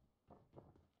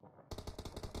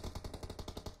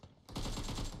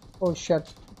 ಓ ಶಟ್,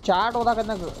 ಚಾಟ್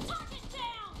ಓದಾಕತ್ನಾಗ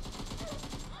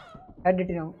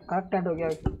ಎಡಿಟ್ ಕರೆಕ್ಟ್ ಆಗಿ ಹೋಗಿ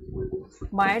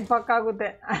ಮೈಂಡ್ ಪಕ್ಕ ಆಗುತ್ತೆ.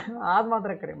 ಅದು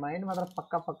ಮಾತ್ರ ಕರೆ, ಮೈಂಡ್ ಮಾತ್ರ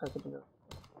ಪಕ್ಕ ಆಗುತ್ತೆ.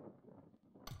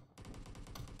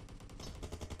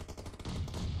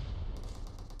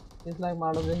 ಡಿಸ್ಲೈಕ್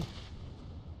ಮಾಡೋದು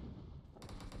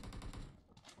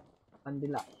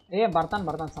ಬಂದಿಲ್ಲ.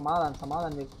 ಬರ್ತಾನೆ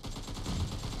ಸಮಾಧಾನ ಬೇಕು.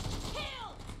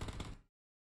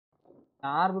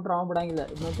 ಯಾರು ಬಿಟ್ರು ಅವ್ನು ಬಿಡಂಗಿಲ್ಲ.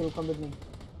 ಇದನ್ನ ತಿಳ್ಕೊಂಬಿಡ್ನಿ.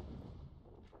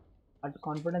 ಅಟ್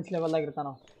ಕಾನ್ಫಿಡೆನ್ಸ್ ಲೆವೆಲ್ದಾಗ ಇರ್ತಾನ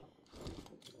ನಾವು.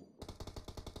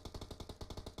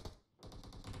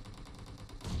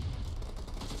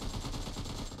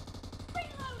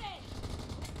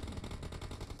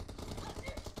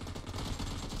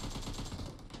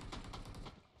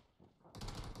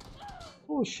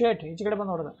 ಶೇಟ್ ಈಚೆ ಕಡೆ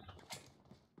ಬಂದು ಹೊಡೆದ.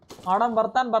 ಮಾಡಮ್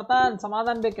ಬರ್ತಾನೆ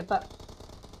ಸಮಾಧಾನ ಬೇಕಿತ್ತ.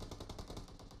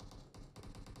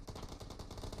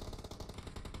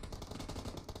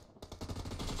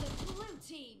 The blue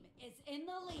team is in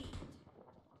the lead.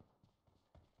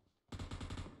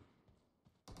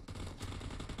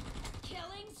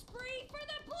 Killing spree for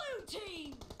the blue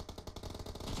team.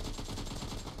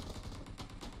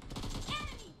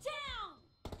 Enemy down.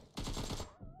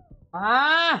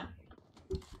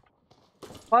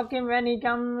 Fuck him when he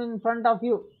come in front of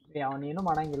you. ಅವನೇನು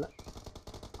ಮಾಡಂಗಿಲ್ಲ,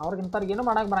 ಅವ್ರಿಗಿಂತವ್ರಿಗೇನು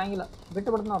ಮಾಡಕ್ಕೆ ಬರಂಗಿಲ್ಲ. ಬಿಟ್ಟು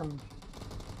ಬಿಡ್ತಾನೆ ಅವ್ರನ್ನ.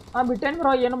 ಬಿಟ್ಟೇನು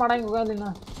ಬ್ರೋ, ಏನು ಮಾಡಂಗೆ ಹೋಗೋದಿಲ್ಲ.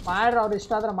 ಮಾಡ್ರಿ, ಅವ್ರು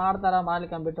ಇಷ್ಟ ಆದ್ರೆ ಮಾಡ್ತಾರ,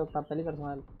 ಮಾಡ್ಲಿಕ್ಕೆ ಬಿಟ್ಟು ಹೋಗ್ತಾರೆ. ತಲೆ ಕಟ್ಟ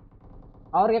ಮಾಡಿ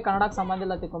ಅವ್ರಿಗೆ ಕನ್ನಡಕ್ಕೆ ಸಂಬಂಧ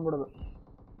ಇಲ್ಲ ತಿಳ್ಕೊಂಡ್ಬಿಡೋದು.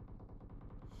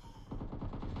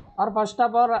 ಅವ್ರು ಫಸ್ಟ್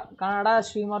ಆಫ್ ಅವ್ರು ಕನ್ನಡ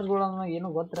ಸ್ಟ್ರೀಮರ್ಸ್ಗಳನ್ನ ಏನು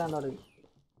ಗೊತ್ತಿರ ಅವ್ರಿಗೆ.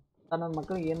 ನನ್ನ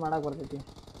ಮಕ್ಳಿಗೆ ಏನು ಮಾಡಕ್ಕೆ ಬರ್ತೈತಿ,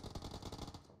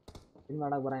 ಏನು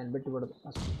ಮಾಡಕ್ಕೆ ಬರಂಗಿಲ್ಲ, ಬಿಟ್ಟು ಬಿಡೋದು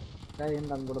ಅಷ್ಟು.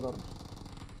 ಕೈಯಿಂದ ಅಂದ್ಬಿಡೋದು ಅವ್ರು.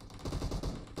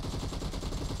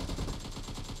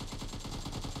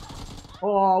 ಓ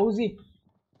ಹೌಸಿ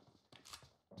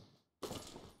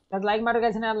ಅದು ಲೈಕ್ ಮಾಡಿ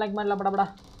ಗೈಸ್. ನಾನು ಲೈಕ್ ಮಾಡಲ್ಲ, ಬಡ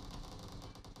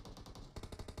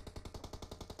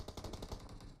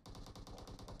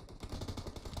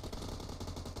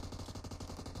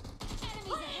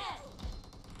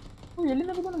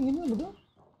ಎಲ್ಲಿಂದ ಬಿದ್ದು ಏನು ಬಿದ್ದು.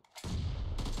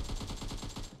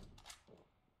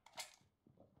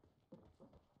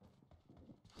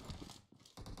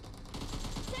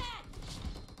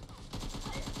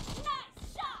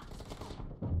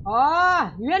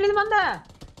 ಇವೆಲ್ಲಿಂದ ಬಂದ?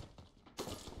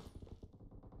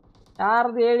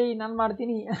 ಯಾರ್ದು ಹೇಳಿ ನಾನು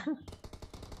ಮಾಡ್ತೀನಿ.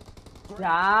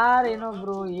 ಯಾರೇನೋ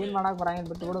ಬ್ರೋ ಏನು ಮಾಡಕ್ಕೆ ಬರಂಗಿಲ್ಲ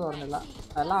ಬಿಟ್ಟು ಬಿಡೋದು ಅವ್ರನ್ನೆಲ್ಲ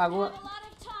ಎಲ್ಲ ಆಗುವ A lot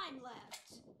of time left.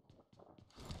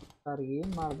 ಅವ್ರಿಗೆ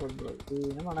ಏನು ಮಾಡ್ಬೋದು ಬ್ರೋ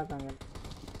ಏನು ಮಾಡೋಕ್ಕಾಗಲ್ಲ.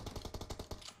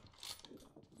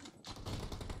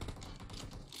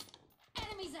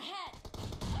 Enemies ahead.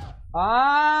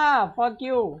 Fuck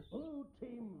you.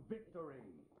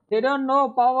 They don't know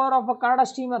power of a Kannada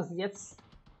streamers. Yes.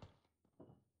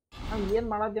 ನಾವು ಏನು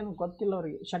ಮಾಡೋದೇನು ಗೊತ್ತಿಲ್ಲ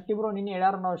ಅವ್ರಿಗೆ. ಶೆಟ್ಟಿ ಬ್ರೋ ನಿನ್ನೆ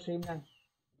ಹೇಳ್ಯಾರ ನಾವು ಸ್ಟ್ರೀಮ್ನಾಗ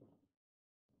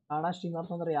ಕನ್ನಡ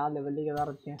ಸ್ಟ್ರೀಮರ್ಸ್ ಅಂದ್ರೆ ಯಾವ ಲೆವೆಲ್ಲಿಗೆ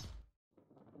ಅದಾರತ್ತೆ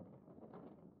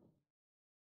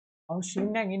ಅವ್ರು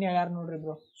ಸ್ಟ್ರೀಮ್ನಾಗ ಏನು ಹೇಳ್ಯಾರ ನೋಡ್ರಿ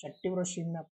ಬ್ರೋ. ಶೆಟ್ಟಿ ಬ್ರೋ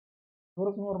ಸ್ಟ್ರೀಮ್ನಾಗ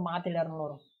 100 ಮಾತು ಹೇಳ್ಯಾರ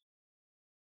ನೋಡೋರು.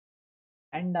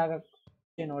 ಎಂಡ್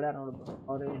ಆಗಕ್ಕೆ ನೋಡ್ಯಾರ ನೋಡ್ರು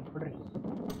ಅವ್ರು ನೋಡ್ರಿ.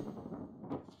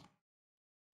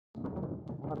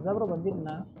 ಬ್ರೋ ಬಂದಿಲ್ಲ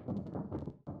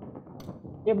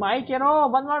ಏ ಮೈಕ್ ಏನೋ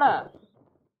ಬಂದ್ ಮಾಡ.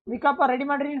 ವಿಕಪ್ಪ ರೆಡಿ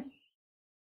ಮಾಡ್ರಿ.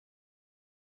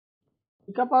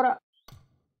 ವಿಕಪ್ಪ ಅವ್ರ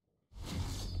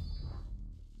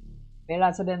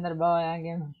ಹೇಳಸದೆ ಅಂದ್ರೆ ಬಾ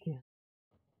ಹಂಗೆ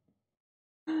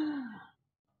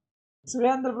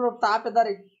ಸುರೇಂದ್ರ ಬ್ರೋ ಟಾಪ್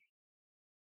ಇದ್ದಾರೆ.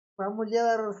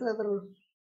 ಮುಗಿಯದಾರ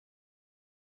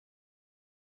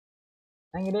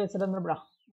ಹಂಗಿದೆ Surendra bro.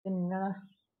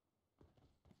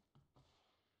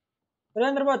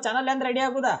 Surendra bro channel ಎಂದ್ ready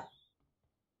ಆಗುದಾ?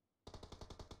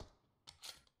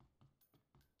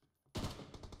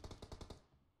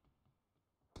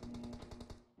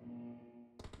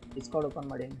 Discount open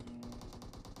ಮಾಡಿ.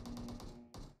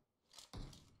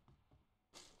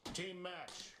 Team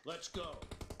match. Let's go.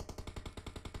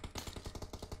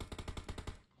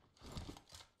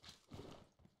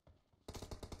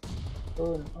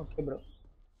 Okay, bro.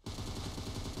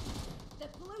 The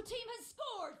blue team has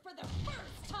scored for the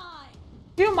first time.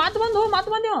 You mat bandu.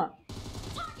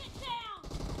 Target down.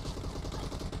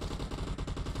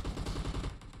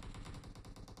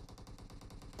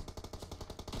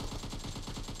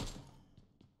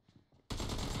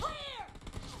 Clear.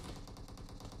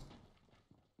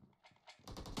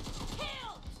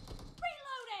 Killed.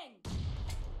 Reloading.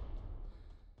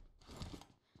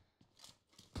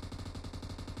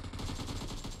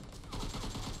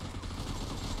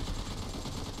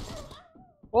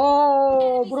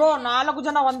 Oh, bro, 4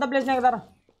 ಜನ ಒಂದ place ನಾಗ ಇದಾರ.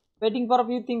 Waiting for a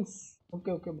few things.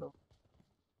 Okay, bro.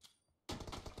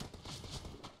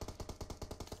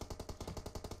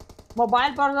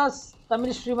 Mobile versus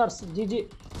Tamil streamers. GG.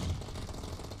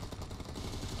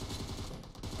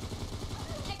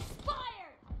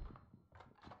 Expired.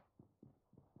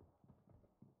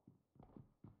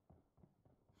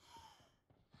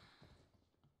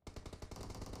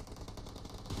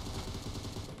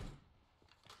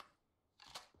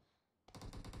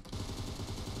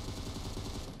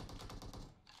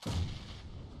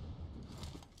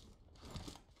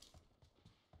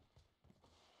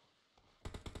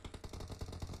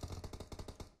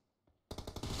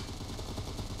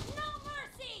 No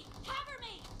mercy. Cover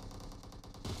me.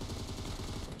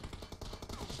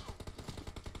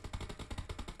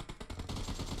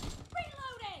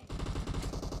 Reloading.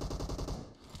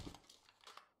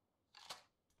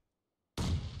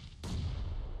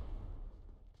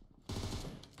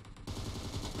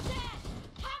 Dead.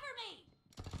 Cover me.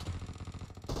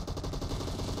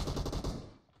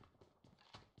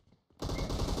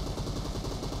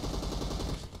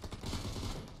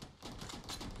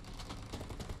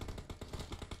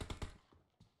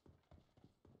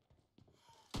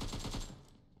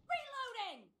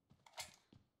 Reloading.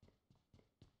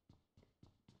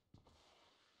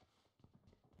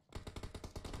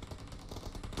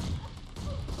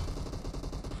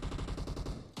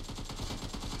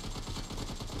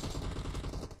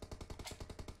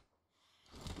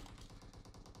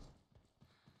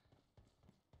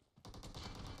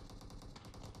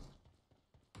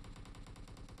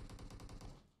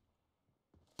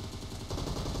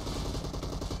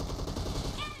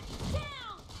 Enemy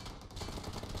down.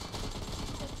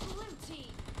 The blue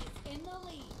team is in the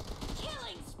lead.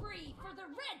 Killing spree for the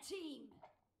red team.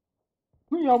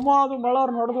 ಅಮ್ಮ ಅದು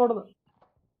ಮಳವ್ರು ಹೊಡೆದು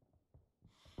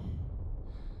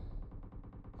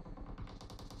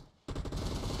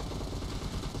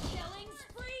Killing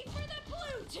spree for the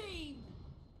blue team.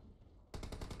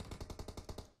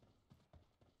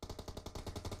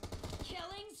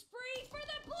 Killing spree for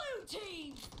the blue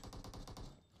team.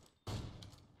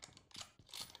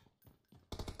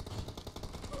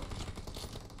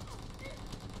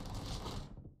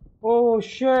 Oh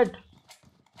shit.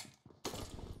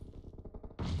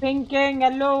 Thinking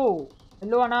hello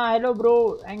Anna, hello bro.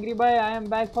 Angry boy, I am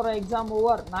back for exam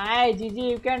over. Nice, GG,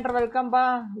 you can enter. Welcome ba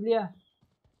Ilya.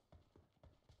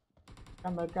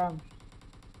 Welcome.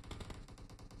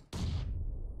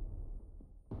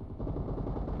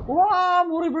 ವಾ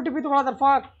 3 TP ತಗೊಳ್ಳೋದ್ರ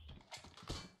ಫಾಕ್.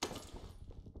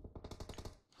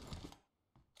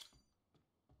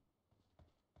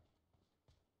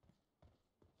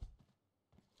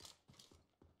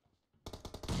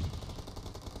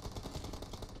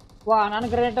 ವಾ ನನ್ನ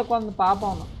ಗ್ರೇಟಕ್ಕೆ ಒಂದು ಪಾಪ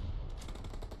ಅವನು.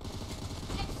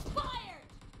 Expired.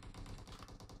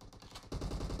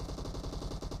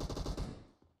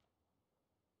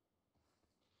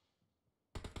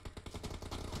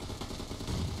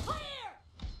 Clear.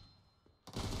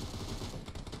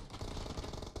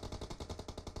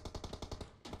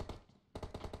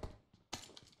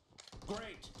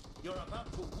 Great. You're about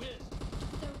to win.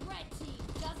 The red team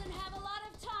doesn't have a lot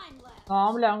of time left.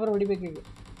 ಆಮೇಲೆ ಹಂಗಾರೆ ಹೊಡಿಬೇಕು ಈಗ.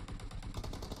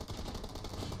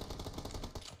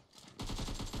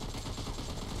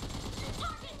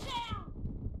 Target down.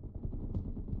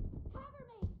 Cover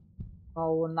me.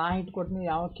 ಅವು ನಾ ಹಿಟ್ ಕೊಟ್ನಿ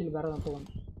ಯಾವ ಕಿಲ್ ಬರೋದು ಅಂತ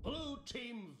ತಗೊಂಡು Blue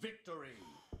team victory.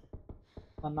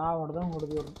 ನಾವು ಹೊಡೆದಂಗೆ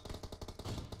ಹೊಡೆದಿವ್ರು.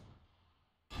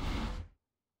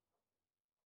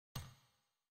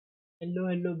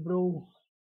 ಎಲ್ಲೋ ಬ್ರೋ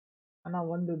ಅಣ್ಣ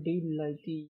ಒಂದು ಡೀಲ್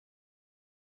ಐತಿ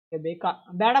ಬೇಕಾ?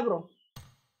 ಬೇಡ ಬ್ರೋ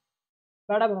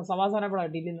ಸಮಾಧಾನ ಬೇಡ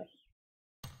ಡೀಲಿಂದ.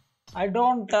 I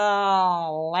don't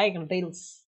like deals.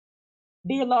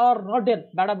 Deal R no deal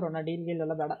ಬೇಡ ಬ್ರೋ. ನಾ ಡೀಲ್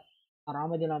ಎಲ್ಲ ಬೇಡ.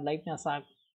 ಆರಾಮದಿಲ್ಲ ನನ್ನ ಲೈಫ್ನ ಸಾಕು.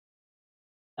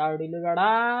 ಯಾವ ಡೀಲು ಬೇಡ,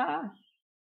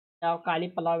 ಯಾವ ಖಾಲಿ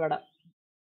ಪಲಾವ್ ಬೇಡ.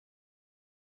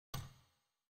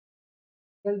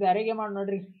 ಬೇರೆ ಗೇಮ್ ಮಾಡಿ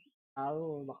ನೋಡ್ರಿ. ನಾವು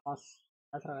ಬಕಾಸ್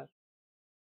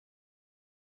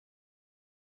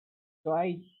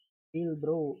ಜಾಯ್ ಡೀಲ್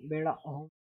ಬ್ರೋ ಬೇಡ.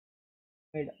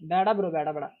 ಬೇಡ ಬ್ರೋ ಬೇಡ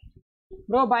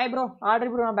ಬ್ರೋ ಬಾಯ್ ಬ್ರೋ. ಆಡ್ರಿ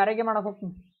ಬ್ರೋ ನಾ ಬೇರೆ ಗೇಮ್ ಮಾಡಕ್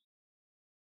ಹೋಗ್ತೀನಿ.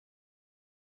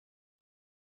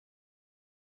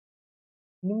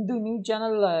 ನಿಮ್ದು ನ್ಯೂ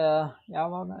ಚಾನಲ್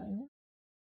ಯಾವಾಗ?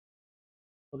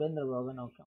 ಸುರೇಂದ್ರ ಬ್ಲಾಗ ನಾವು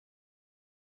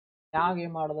ಯಾವ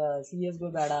ಗೇಮ್ ಮಾಡ್ದ? CS ಗೋ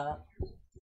ಬೇಡ.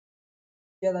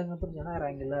 ಜನ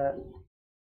ಇರಂಗಿಲ್ಲ.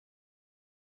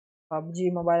 PUBG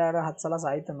ಮೊಬೈಲ್ ಆಡ 10 ಸಲ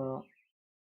ಸಾಯ್ತನು.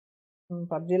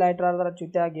 PUBG ಲೈಟ್ರ್ ಆದ್ರೆ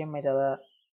ಚುತ್ಯ ಗೇಮ್ ಐತದ.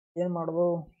 ಏನು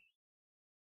ಮಾಡ್ಬೋದು?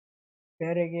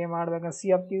 ಬೇರೆ ಗೇಮ್ ಆಡ್ಬೇಕು.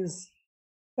 Sea of Thieves.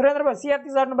 ಸುರೇಂದ್ರ ಬಾ Sea of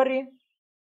Thieves ಆಡೋಣ ಬರ್ರಿ.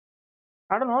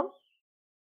 ಆಡೋಣ.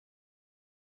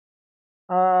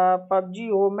 PUBG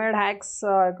homemade hacks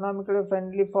economically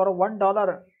friendly for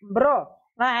 $1. Bro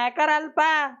ನಾ ಹ್ಯಾಕರ್ ಅಲ್ಪ.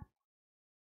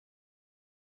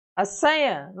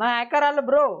 ಅಸಹ್ಯ. ನಾ ಹ್ಯಾಕರ್ ಅಲ್ಲ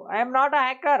bro. I am not a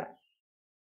hacker.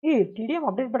 ಈ TDM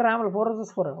ಅಪ್ಡೇಟ್ ಬಿಟ್ರೆ ಆಮೇಲೆ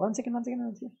 4 1 ಸೆಕೆಂಡ್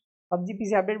PUBG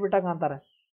PC ಅಪ್ಡೇಟ್ ಬಿಟ್ಟಾಗ ಅಂತಾರೆ.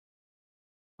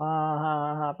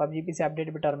 ಹಾಂ PUBG PC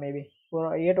ಅಪ್ಡೇಟ್ ಬಿಟ್ಟಾರ ಮೇ ಬಿ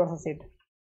 8 ವರ್ಷ 8.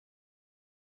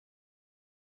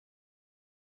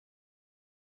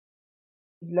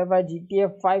 ಇಲ್ಲ ಬಾ GTA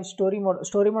 5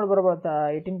 ಸ್ಟೋರಿ ಮೋಡ್ ಬರಬಾರ್ದ.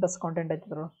 18+ ಕಾಂಟೆಂಟ್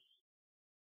ಐತಿದ್ರು.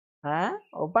 ಹಾಂ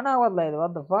ಓಪನ್ ಆಗೋದ್ಲ ಇದು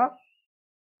ವಾಟ್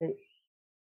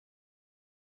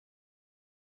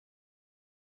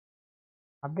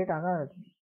ಅಪ್ಡೇಟ್ ಆಗ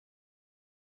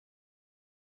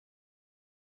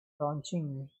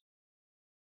ಲಾಂಚಿಂಗ್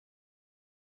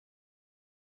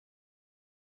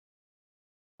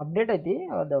ಅಪ್ಡೇಟ್ ಐತಿ.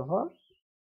 ಅದಪ್ಪ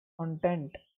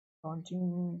ಕಾಂಟೆಂಟ್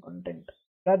ಲಾಂಚಿಂಗ್ ಕಾಂಟೆಂಟ್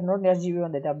ಅದು ನೋಡಿ ಎಷ್ಟು GB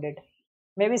ಬಂದೈತೆ update.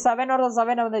 May be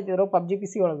 7 ಬಂದೈತಿದ್ರು PUBG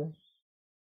PC ಒಳಗೆ.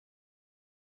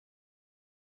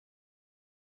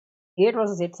 8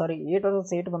 ವರ್ಷ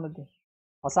 8 ಬಂದೈತಿ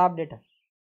ಹೊಸ ಅಪ್ಡೇಟ್.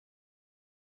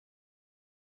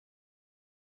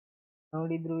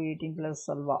 ನೋಡಿದ್ರು 18+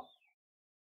 ಅಲ್ವಾ?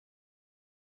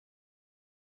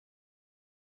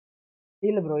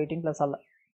 ಇಲ್ಲ ಬ್ರೋ 18+ ಅಲ್ಲ.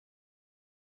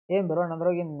 ಏನು ಬ್ರೋ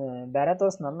ನಂದ್ರಾಗಿನ್ ಬೇರೆ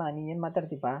ತೋರಿಸ್ನಲ್ಲ. ನೀ ಏನು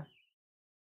ಮಾತಾಡ್ತೀಪ?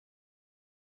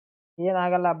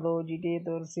 ಏನಾಗಲ್ಲ ಬ್ರೋ. GTA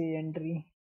ತೋರಿಸಿ ಎಂಟ್ರಿ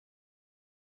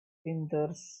ಪಿನ್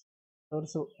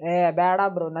ತೋರಿಸು. ಬೇಡ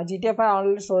ಬ್ರೋ. ನಾ GTA 5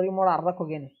 ಆಲ್ರೆಡಿ ಸ್ಟೋರಿ ಮೋಡ್ ಅರ್ಧಕ್ಕೆ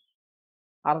ಹೋಗೇನಿ.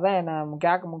 ಅರ್ಧ ಏನು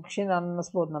ಯಾಕೆ ಮುಗಿಸಿನ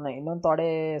ಅನ್ನಿಸ್ಬೋದು ನನಗೆ. ಇನ್ನೊಂದು ತೊಡೆ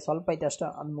ಸ್ವಲ್ಪ ಐತೆ ಅಷ್ಟ.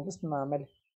 ಅದು ಮುಗಿಸ್ತೀನಿ ಆಮೇಲೆ.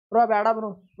 ಬ್ರೋ ಬೇಡ ಬ್ರೋ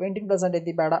 18%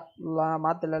 ಐತಿ. ಬೇಡ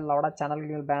ಮಾತಿಲ್ಲ. ಲವಡ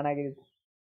ಚಾನಲ್ಗಳು ಬ್ಯಾನ್ ಆಗಿದೆ.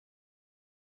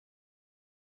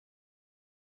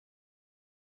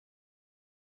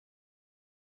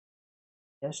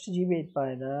 ಎಷ್ಟು GB ಐತಪ್ಪ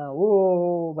ಇದು? ಓ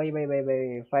ಬೈ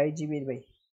 5 GB ಐತಿ ಬೈ.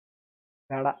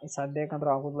 ಬೇಡ ಸದ್ಯಕ್ಕಂದ್ರೂ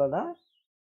ಆಗೋದಿಲ್ಲ.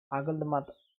 ಆಗಲ್ದು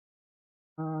ಮಾತು.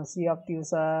 Sea of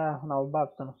Thieves ನಾ ಒಬ್ಬ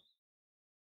ಆಗ್ತಾನೆ.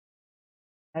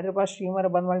 ಯಾರಪ್ಪ ಸ್ಟ್ರೀಮರ್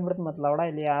ಬಂದ್ ಮಾಡಿಬಿಡ್ತೀನಿ. ಮತ್ತೆ ಲವಡ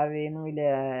ಇಲ್ಲಿ ಯಾರೇನು ಇಲ್ಲ,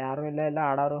 ಯಾರು ಇಲ್ಲ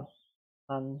ಆಡೋರು.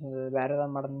 ನಾನು ಬೇರೆ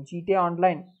ಮಾಡ್ತೀನಿ. GTA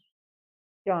ಆನ್ಲೈನ್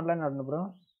ಆಡೋಣ ಬ್ರೋ.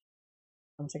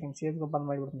 1 ಸೆಕೆಂಡ್ CS ಬಂದ್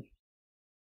ಮಾಡಿಬಿಡ್ತೀನಿ.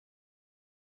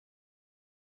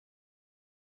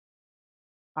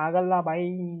 ಆಗಲ್ಲ ಬೈ.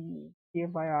 GTA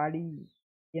 5 ಆಡಿ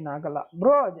ಏನಾಗಲ್ಲ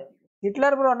ಬ್ರೋ.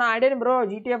 ಹಿಟ್ಲರ್ ಬ್ರೋ ನಾ ಆಡೇನಿ ಬ್ರೋ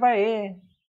GTA 5.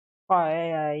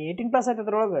 18+ ಐತೆ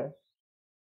ಅದ್ರೊಳಗೆ.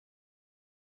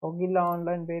 ಹೋಗಿಲ್ಲ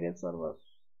ಆನ್ಲೈನ್.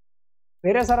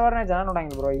 ಬೇರೆ ಸರ್ವರ್ನೇ ಜನ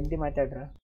ನೋಡಂಗಿಲ್ಲ ಬ್ರೋ. ಹಿಂದಿ ಮಾತಾಡ್ರೆ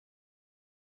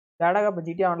ಬೇಡಾಗಪ್ಪ.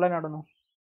 GTA ಆನ್ಲೈನ್ ಆಡೋಣ.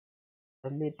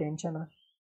 ಅಲ್ಲಿ ಟೆನ್ಷನ್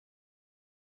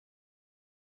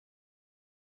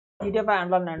GTA 5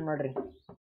 ಆನ್ಲೈನ್ ಆ್ಯಡ್ ಮಾಡ್ರಿ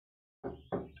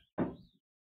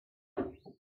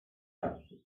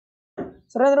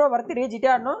ಸುರೇಂದ್ರ ಬರ್ತೀರಿ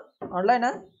GTA ಆಡ್ನು ಆನ್ಲೈನ್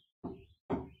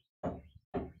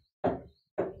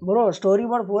ಬ್ರೋ ಸ್ಟೋರಿ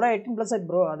ಮಾಡಿ ಪೂರಾ 18+ ಐತಿ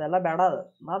ಬ್ರೋ ಅದೆಲ್ಲ ಬೇಡ ಅದು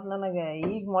ಮತ್ತು ನನಗೆ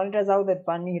ಈಗ ಮಾನಿಟೈಸ್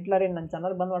ಆಗ್ತೈತಪ್ಪ ನೀ ಹಿಟ್ಲರಿ ನನ್ನ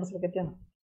ಚಾನಲ್ ಬಂದ್ ಮಾಡಿಸ್ಬೇಕೈತೇನು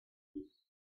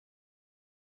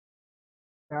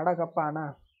ಬೇಡಕ್ಕಪ್ಪ ಅಣ್ಣ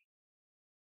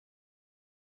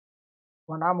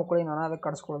ನಾ ಮುಕ್ಕಳಿ ನಾನು ಅದಕ್ಕೆ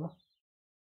ಕಡ್ಸ್ಕೊಳ್ಳೋದು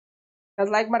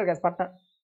ಅದು ಲೈಕ್ ಮಾಡಿ ಗೈಸ್ ಪಟ್ಟ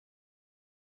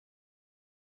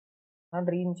ನಾನು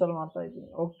ರೀಲ್ ಇನ್ಸ್ಟಾಲ್ ಮಾಡ್ತಾ ಇದ್ದೀನಿ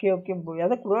ಓಕೆ ಓಕೆ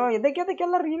ಎದಕ್ಕೆ ಬ್ರೋ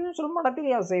ಎದಕ್ಕೆಲ್ಲ ರೀಲ್ ಇನ್ಸ್ಟಾಲ್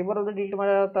ಮಾಡತ್ತೀರಿ ಸೈಬರ್ ಅದು delete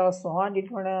ಮಾಡ್ಯಾರಂತ Sohan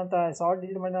delete ಮಾಡ್ಯಾರಂತ short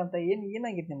delete ಮಾಡ್ಯಾರಂತ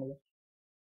ಏನಾಗಿತ್ತು ನಿಮಗೆ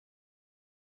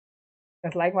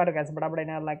ಗೈಸ್ ಲೈಕ್ ಮಾಡಿ ಗೈಸ್ ಬಡ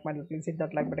ಏನಾರು ಲೈಕ್ ಮಾಡಿ ಪ್ಲೀಸ್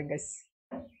ಇದ್ದಟ್ಟು ಲೈಕ್ ಮಾಡಿ ಗೈಸ್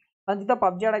ಅಂತಿದ್ದ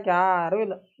ಪಬ್ಜಿ ಆಡೋಕ್ಕೆ ಯಾರೂ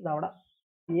ಇಲ್ಲ ದಾವಡ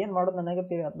ಏನು ಮಾಡೋದು ನನಗೆ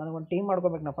ತಿಳಿಯತ್ತೆ ನನಗೊಂದು ಟೀಮ್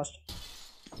ಮಾಡ್ಕೋಬೇಕು ನಾ ಫಸ್ಟ್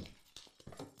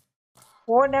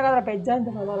ಫೋನ್ಯಾಗಾದ್ರೆ ಪೆಜ್ಜ ಅಂತ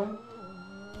ಮಾಡೋರು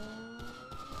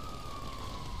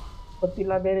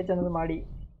ಗೊತ್ತಿಲ್ಲ ಬೇರೆ ಚಾನಲ್ ಮಾಡಿ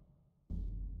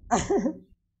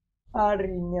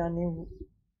ಆಡ್ರಿ ಇನ್ಯಾ ನೀವು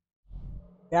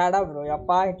ಬೇಡ ಬ್ರೋ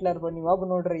ಯಪ್ಪ ಹಿಟ್ಲರ್ ಬ್ರೋ ನೀವು ಒಬ್ಬ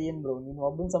ನೋಡ್ರಿ ಏನು ಬ್ರೋ ನೀನು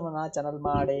ಒಬ್ಬನ ಸಂಬಂಧ ನಾ ಚಾನಲ್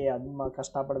ಮಾಡಿ ಅದನ್ನ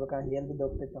ಕಷ್ಟಪಡ್ಬೇಕಂತ ಏನು ಬಿದ್ದು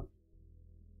ಹೋಗ್ತೈತೆ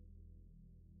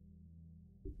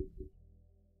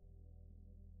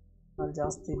ಅಲ್ಲಿ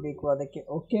ಜಾಸ್ತಿ ಬೇಕು ಅದಕ್ಕೆ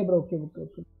okay bro okay okay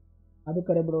okay ಅದು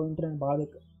ಕರೆ ಬ್ರೋ ಇಂಟರ್ನೆಟ್ ಭಾಳ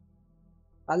ಬೇಕು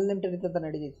ಅನ್ಲಿಮಿಟೆಡ್ ಇರ್ತಂತ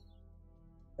ನಡೀತೈತಿ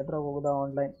ಎತ್ರ ಹೋಗುದ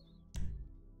ಆನ್ಲೈನ್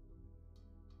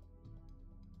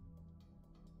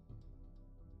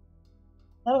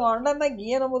ನನಗೆ ಆನ್ಲೈನ್ದಾಗ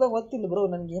ಏನು ಅಂಬುದ ಗೊತ್ತಿಲ್ಲ ಬ್ರೋ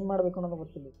ನನಗೆ ಏನು ಮಾಡಬೇಕು ಅನ್ನೋದು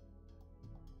ಗೊತ್ತಿಲ್ಲ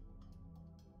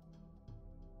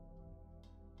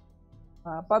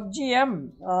PUBG M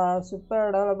super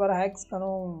developer hacks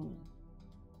ಕಣೋ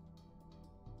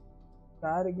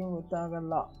ಯಾರಿಗೂ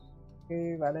ಗೊತ್ತಾಗಲ್ಲ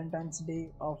ವ್ಯಾಲೆಂಟೈನ್ಸ್ ಡೇ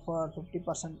ಆಫರ್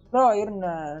 50% ಬ್ರೋ ಇವ್ರನ್ನ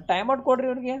ಟೈಮ್ ಔಟ್ ಕೊಡ್ರಿ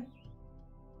ಇವ್ರಿಗೆ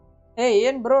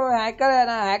ಏನು ಬ್ರೋ ಹ್ಯಾಕ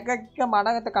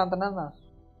ಮಾಡಾಕತ್ತ ಕಾಂತ ನಾನು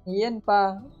ಏನಪ್ಪ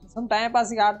ಸುಮ್ ಟೈಮ್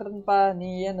ಪಾಸಿಗೆ ಆಡ್ತಿರಪ್ಪ ನೀ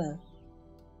ಏನು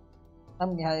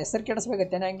ನಮ್ಗೆ ಹೆಸರು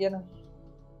ಕೆಡಿಸ್ಬೇಕತ್ತೇನೆ ಹಂಗೇನು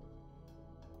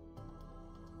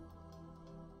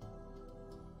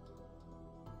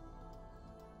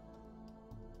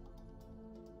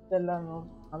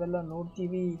ಅವೆಲ್ಲ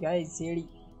ನೋಡ್ತೀವಿ ಗೈಸ್ ಹೇಳಿ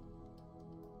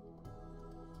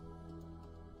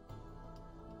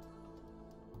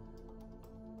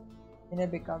ಏನೇ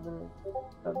ಬೇಕಾದರೂ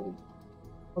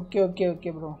okay okay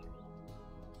okay bro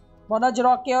Manoj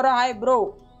rakhi ಅವರ ಹಾಯ್ ಬ್ರೋ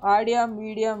ಆಡಿಯೋ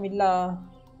ಮೀಡಿಯಮ್ ಇಲ್ಲ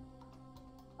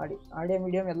ಆಡಿಯೋ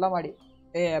ಮೀಡಿಯಮ್ ಎಲ್ಲ ಮಾಡಿ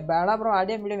ಬೇಡ ಬ್ರೋ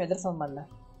ಆಡಿಯೋ ಮೀಡಿಯಮ್ ಎದುರ್ಸೋದು ಮಾಡಲ್ಲ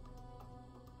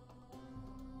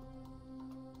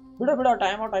ಬಿಡು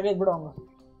ಟೈಮ್ ಔಟ್ ಆಗೈತೆ ಬಿಡು ಹಂಗ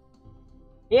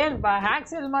ಏನಪ್ಪ ಹ್ಯಾಕ್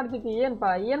ಸೇಲ್ ಮಾಡ್ತೈತಿ ಏನಪ್ಪ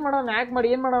ಏನು ಮಾಡೋಣ ಹ್ಯಾಕ್ ಮಾಡಿ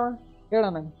ಏನು ಮಾಡವ ಹೇಳ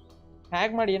ನಂಗೆ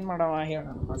ಹ್ಯಾಕ್ ಮಾಡಿ ಏನು ಮಾಡವ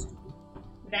ಹೇಳೋಣ ಫಸ್ಟ್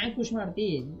ರ್ಯಾಂಕ್ ಪುಷ್ ಮಾಡ್ತಿ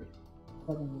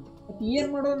ಮತ್ತು ಏನು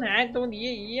ಮಾಡೋದು ಹ್ಯಾಕ್ ತೊಗೊಂಡು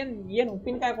ಏನು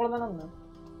ಉಪ್ಪಿನಕಾಯಿ ಕೊಡ್ದ ನನ್ನ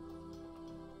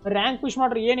ರ್ಯಾಂಕ್ ಪುಷ್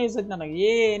ಮಾಡ್ರಿ ಏನು ಯೂಸ್ ಐತಿ ನನಗೆ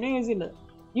ಏನೂ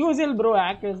ಯೂಸ್ ಇಲ್ಲ ಬ್ರೋ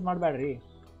ಹ್ಯಾಕ್ ಯೂಸ್ ಮಾಡಬೇಡ್ರಿ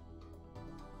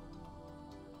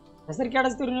ಹೆಸರು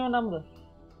ಕೆಡಿಸ್ತೀರಿ ನೀವು ನಮ್ದು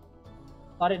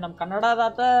ಸಾರಿ ನಮ್ಮ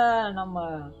ಕನ್ನಡದಾತ ನಮ್ಮ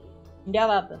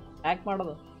ಇಂಡಿಯಾದಾತ ಹ್ಯಾಕ್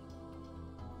ಮಾಡೋದು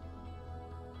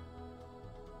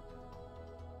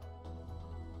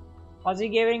PUBG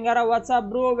Gaming ara what's up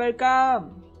bro welcome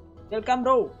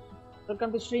bro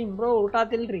welcome to stream bro ಊಟ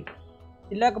ತಿಲ್ರಿ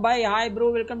Tilak bye hi bro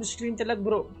welcome to stream Tilak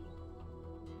bro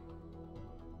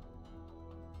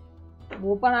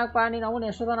open ಹಾಕಪ್ಪ ನೀನು ಅವನು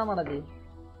ಎಷ್ಟು ದನ ಮಾಡದಿ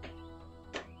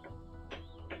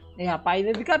ಅಪ್ಪ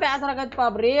ಇದಕ್ಕೆ ಬೇಸರ ಆಗೈತಪ್ಪ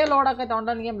ಬರೇ ಲೋಡ್ ಆಕೈತೆ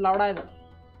ಆನ್ಲೈನ್ ಗೇಮ್ ಲೌಡ ಇದು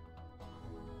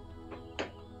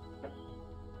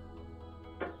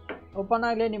ಓಪನ್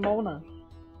ಆಗಲಿ ನಿಮ್ಮ ಅವನ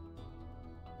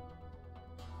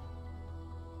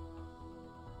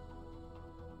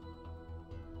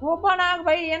ಓಪನ್ ಆಗ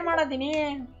ಬೈ ಏನು ಮಾಡತ್ತೀನಿ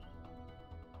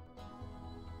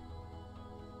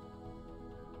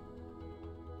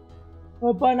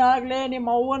ಓಪನ್ ಆಗ್ಲೇ ನಿಮ್ಮ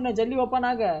ಅವ್ವನ್ನ ಜಲ್ದಿ ಓಪನ್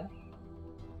ಆಗ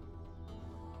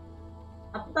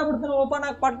ಹತ್ತ ಬಿಡ್ತಾನೆ ಓಪನ್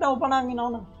ಆಗಿ ಪಟ್ಟ ಓಪನ್ ಆಗಿ ನೀನು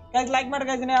ಅವನು ಗೈಸ್ ಲೈಕ್ ಮಾಡಿ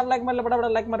ಗೈಸ್ ಯಾರು ಲೈಕ್ ಮಾಡಲ್ಲ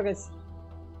ಬಡ ಲೈಕ್ ಮಾಡಿ ಗೈಸ್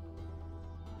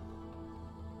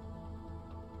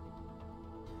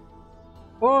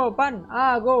ಓಪನ್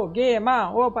ಆಗೋ ಗೇಮ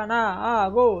ಓಪನ್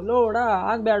ಆಗೋ ಲೋಡ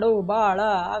ಆಗ್ಬೇಡು ಬಾಳ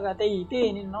ಆಗತೈತಿ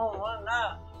ನಿನ್ನ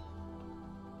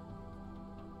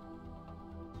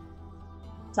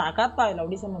ಸಾಕಾತ್ಪ ಇಲ್ಲ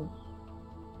ಹುಡಿ ಸಂಬಂಧ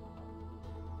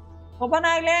ಓಪನ್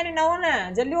ಆಗ್ಲೇ ನೀನು ಅವನ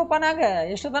ಜಲ್ದಿ ಓಪನ್ ಆಗ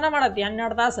ಎಷ್ಟು ತನ ಮಾಡತ್ತಿ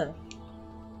 12 ತಾಸು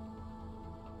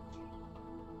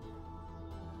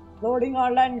ಲೋಡಿಂಗ್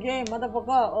ಆನ್ಲೈನ್ ಗೇಮ್ ಮತ್ತೆ ಪಕ್ಕ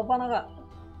ಓಪನ್ ಆಗ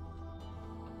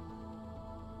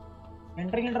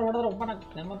ಎಂಟ್ರಿ ಹೊಡೆದ್ರೆ ಓಪನ್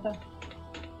ಆಗ್ತದೆ ಮತ್ತೆ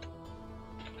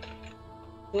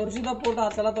ತೋರಿಸಿದ ಫೋಟೋ ಆ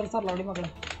ಸಲ ತೋರಿಸ್ತಾರ ಲೌಡಿ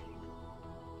ಮಕ್ಕಳು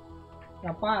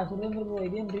ಯಪ್ಪ ಸುರೇಂದ್ರ ಬ್ರೋ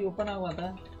ಇದೇನು ರೀ ಓಪನ್ ಆಗುವಂತ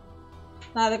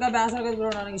ನಾ ಅದಕ್ಕೆ ಬೇಸರ ಆಗೈತೆ ಬ್ರೋ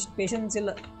ನನಗೆ ಇಷ್ಟು ಪೇಷನ್ಸ್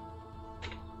ಇಲ್ಲ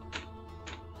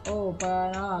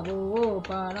ಓಪನ್ ಆಗು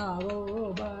ಓಪನ್ ಆಗು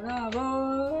ಓಪನ್ ಆಗು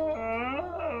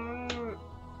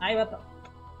ನಾಯಿ ಬತ್ತ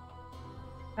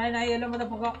ನಾಯಿ ಎಲ್ಲ ಮತ್ತೆ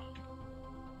ಪುಗ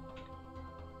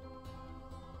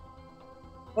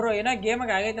ಬ್ರೋ ಏನೋ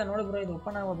ಗೇಮಾಗ ಆಗೈತೆ ನೋಡಿ ಬ್ರೋ ಇದು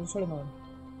ಓಪನ್ ಆಗೋದು ಸುಳ್ಳು ನೋಡಿ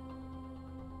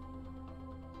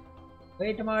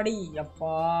ವೆಯ್ಟ್ ಮಾಡಿ ಯಪ್ಪ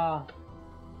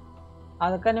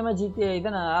ಅದಕ್ಕೆ ನಿಮ್ಮ GT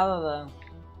ಇದನ್ನ ಯಾವ್ದದ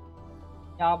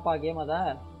ಯಾವಪ್ಪ ಗೇಮ್ ಅದ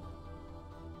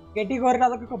ಗೆಟಿಗೆ ಹೊರಗೆ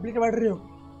ಅದಕ್ಕೆ ಕಂಪ್ಲೀಟ್ ಮಾಡ್ರಿ ನೀವು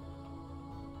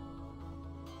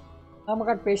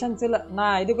ನಮಗೆ ಪೇಷನ್ಸ್ ಇಲ್ಲ ನಾ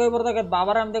ಇದಕ್ಕೆ ಹೋಗಿ ಬರ್ದಾಕೈತೆ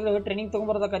ಬಾಬಾ ರಾಮದೇವ್ ಟ್ರೈನಿಂಗ್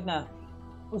ತೊಗೊಂಬರ್ದಾಕೈತೆ ನಾ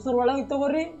ಉಸುರು ಒಳಗೆ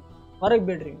ತೊಗೋರಿ ಹೊರಗೆ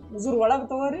ಬಿಡ್ರಿ ಉಸುರು ಒಳಗೆ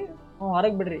ತೊಗೋರಿ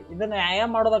ಹೊರಗೆ ಬಿಡ್ರಿ ಇದನ್ನ ವ್ಯಾಯಾಮ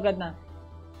ಮಾಡೋದಾಕೈತೆ ನಾ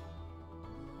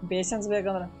ಪೇಷನ್ಸ್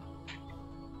ಬೇಕಂದ್ರೆ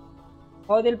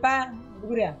ಹೌದಿಲ್ಪ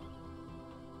ಹುಡುಗ್ರಿಯ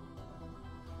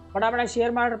ಬಡ ಬಡ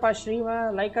ಶೇರ್ ಮಾಡ್ರಪ್ಪ ಶ್ರೀಮ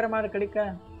ಲೈಕರ್ ಮಾಡಿ ಕಡಿಕ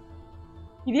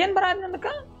ಇದೇನು ಬರ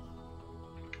ನಂದಕ್ಕ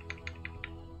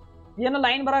ಏನೋ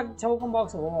ಲೈನ್ ಬರ ಚೌಕಂ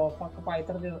ಬಾಕ್ಸ್ ಓ ಪಕ್ಕಪ್ಪ ಈ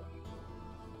ಥರದ್ದು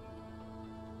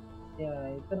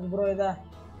ಬ್ರೋ ಇದ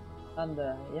ನಂದು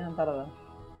ಏನಂತಾರದ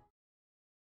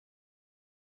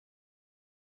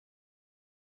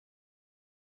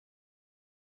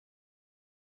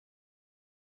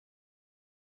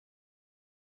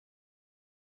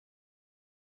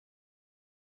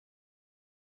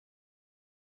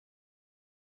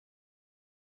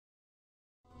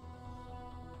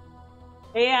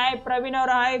ಹಾಯ್ ಪ್ರವೀಣ್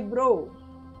ಅವರ ಹಾಯ್ ಬ್ರೋ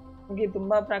ನಿಮಗೆ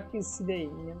ತುಂಬ ಪ್ರಾಕ್ಟೀಸ್ ಇದೆ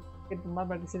ನಿಮಗೆ ತುಂಬ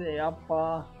ಪ್ರಾಕ್ಟೀಸ್ ಇದೆ ಯಪ್ಪ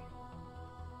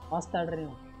ಮಸ್ತ್ ಆಡ್ರಿ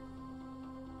ನೀವು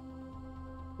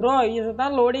ಬ್ರೋ ಈ ಸತ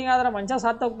ಲೋಡಿಂಗ್ ಆದ್ರೆ ಮನುಷ್ಯ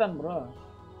ಸತ್ತು ಹೋಗ್ತಾನೆ ಬ್ರೋ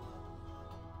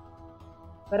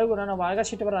ಕರೆಗು ನಾನು ಭಾಗ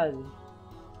ಸಿಟ್ಟು ಬರ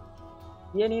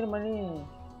ಏನೇನು ಮನಿ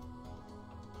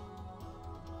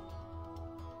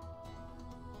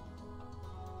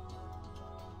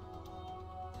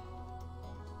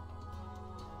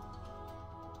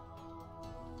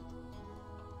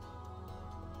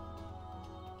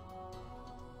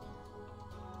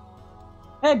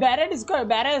ಬೇರೆ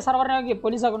ಬೇರೆ ಸರ್ವರ್ನಾಗಿ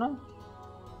ಪೊಲೀಸ್ ಆಗುನು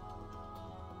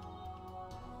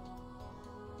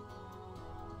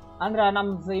ಅಂದ್ರೆ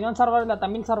ನಮ್ಮ ಇನ್ನೊಂದು ಸರ್ವರ್ ಇಲ್ಲ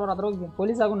ತಮಿಳ್ ಸರ್ವರ್ ಅದ್ರ ಹೋಗಿ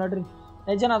ಪೊಲೀಸ್ ಆಗು ನಡ್ರಿ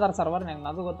ಎಷ್ಟು ಜನ ಅದಾರ ಸರ್ವರ್ನಾಗ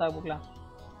ಅದು ಗೊತ್ತಾಗ್ಬೇಕಲ್ಲ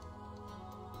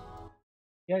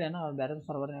ಹೇಳೇನ ಬೇರೆ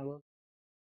ಸರ್ವರ್ನಾಗು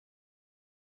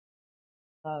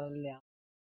ಅಲ್ಲಿ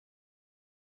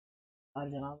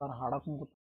 6 ಜನ ಅದಾರ ಹಾಡಕ್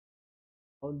ಕೂತ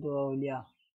ಹೌದು ಇಲ್ಲಿಯಾ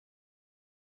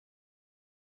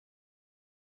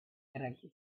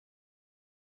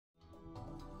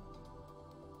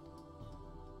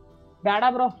ಬೇಡ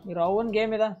ಬ್ರೋ ಇವ್ರ ಅವನ್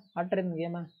ಗೇಮ್ ಇದೆ ಹಟ್ರಿ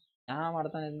ಗೇಮ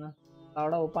ಮಾಡ್ತಾನೆ ಇದನ್ನ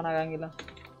ಅವಡ ಓಪನ್ ಆಗಂಗಿಲ್ಲ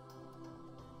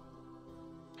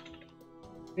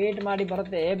ವೇಟ್ ಮಾಡಿ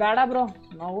ಬರುತ್ತೆ ಬೇಡ ಬ್ರೋ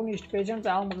ನಾವು ಇಷ್ಟು ಪೇಷನ್ಸ್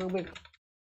ಯಾವ ಮಗಬೇಕು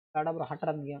ಬೇಡ ಬ್ರೋ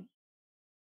ಹಟ್ರದ ಗೇಮ್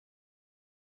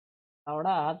ಅವಡ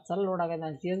 10 ಸಲ ಲೋಡ್ ಆಗೈತೆ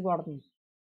ನಾನು CS ಆಡ್ತೀನಿ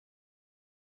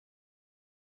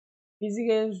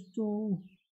ಈಸಿಗೆ ಎಷ್ಟು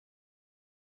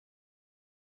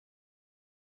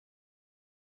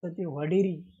ಸತಿ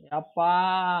ಹೊಡೀರಿ ಯಪ್ಪ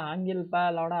ಹಂಗಿಲ್ಪ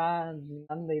ಲೌಡ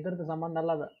ನಂದು ಇದ್ರದ್ದು ಸಂಬಂಧ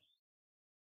ಅಲ್ಲ ಅದು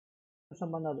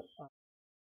ಸಂಬಂಧ ಅದು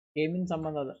ಗೇಮಿನ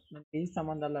ಸಂಬಂಧ ಅದು ನನ್ನ ಈ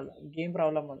ಸಂಬಂಧ ಅಲ್ಲ ಅದು ಗೇಮ್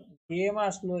ಪ್ರಾಬ್ಲಮ್ ಅದು ಗೇಮ್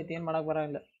ಸ್ಲೋ ಐತಿ ಏನು ಮಾಡಕ್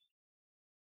ಬರಂಗಿಲ್ಲ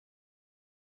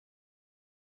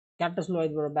ಕೆಟ್ಟ ಸ್ಲೋ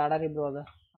ಐತಿ ಬ್ರೋ ಬ್ಯಾಡಾರಿ ಬ್ರೋ ಅದು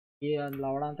ಈ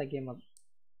ಲೌಡ ಅಂತ ಗೇಮ್ ಅದು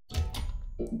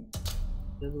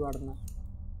ಆಡ್ನ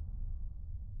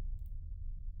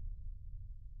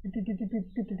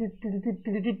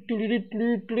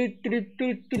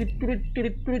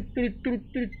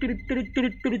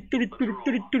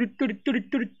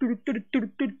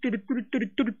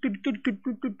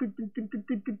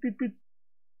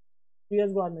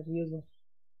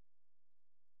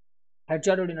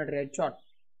ಹೆಡ್ಶಾಟ್ ಹೊಡಿ ನೋಡ್ರಿ headshot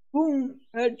boom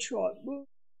headshot boom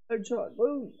headshot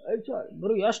boom headshot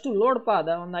ಬರು ಎಷ್ಟು ಲೋಡ್ಪ ಅದ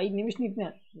ಒಂದು 5 ನಿಮಿಷ ನಿಂತನೆ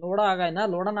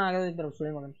ಲೋಡನ ಆಗದೈತ್ರ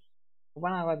ಸುಳಿ ಮಗನ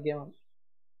ಓಪನ್ ಆಗೋದು ಗೇಮ್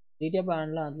GTA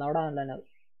ಆನ್ಲ ಲೌಡ ಆನ್ಲೈನ್ ಅದು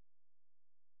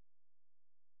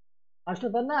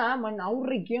ಅಷ್ಟೊತ್ತನ್ನ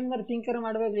ಅವ್ರಿ ಗೇಮ್ದಾರ ಥಿಂಕರ್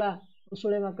ಮಾಡ್ಬೇಕಲ್ಲ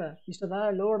ಸುಳಿ ಮಕ್ಕ ಇಷ್ಟದ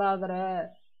ಲೋಡ್ ಆದ್ರೆ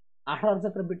 6 ವರ್ಷ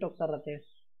ಹತ್ರ ಬಿಟ್ಟು ಹೋಗ್ತಾರತ್ತೆ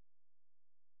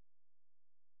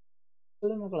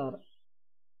ಸುಳಿ ಮಕ್ಕಳು ಅವ್ರು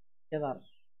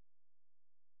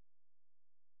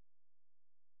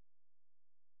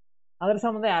ಅದ್ರ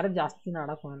ಸಂಬಂಧ ಯಾರು ಜಾಸ್ತಿನ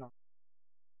ಆಡಕ್ ಹೋಗಲ್ಲ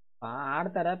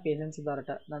ಆಡ್ತಾರ ಪೇಷನ್ಸ್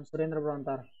ಇದ್ದಾರಟ ನಾನು ಸುರೇಂದ್ರ ಬ್ರೋ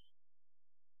ಅಂತಾರ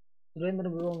ಸುರೇಂದ್ರ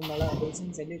ಬ್ರೋ ಮಳ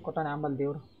ಪೇಷನ್ಸ್ ಎಲ್ಲಿ ಕೊಟ್ಟಾನ ಆಂಬಲ್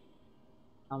ದೇವ್ರು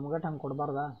ನಮ್ಗಟ್ ಹಂಗೆ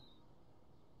ಕೊಡ್ಬಾರ್ದ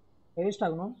ಟೆರಿಸ್ಟ್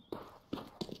ಆಗ್ನು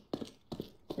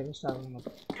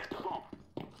ಮತ್ತೆ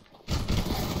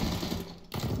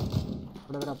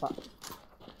ಹೊಡೆದ್ರಪ್ಪ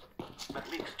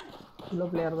ಚಲೋ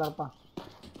ಪ್ಲೇಯರ್ ಅದಾರಪ್ಪ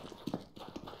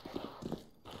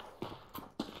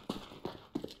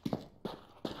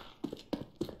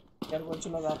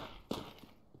ಚಲೋ ಅದಾರ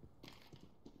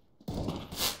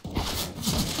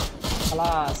ಅಲ್ಲ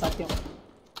ಸತ್ಯ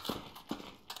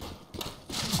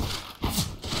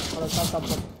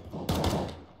ತಪ್ಪು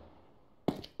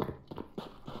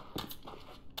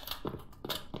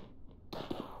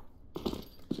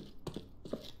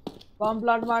ಬಾಂಬ್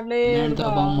ಪ್ಲಾಟ್ ಮಾಡ್ಲಿ Man the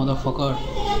bomb, motherfucker.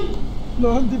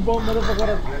 Loan the bomb motherfucker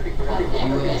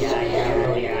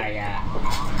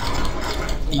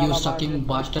You sucking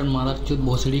bastard mother chud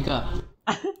भोसड़ी का.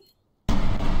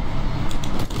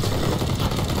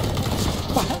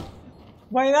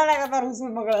 ಬೈದಾಡಕತ್ತಾರ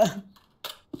ಹುಸುಲ್ ಮಗಳ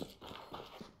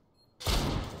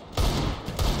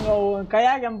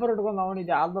ಕೈಯಾಗ ಎಂಪರ್ ಇಟ್ಕೊಂಡು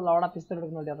ಅವನಿದೆ ಆಲ್ದ ಲವಡ ಪಿಸ್ತಲ್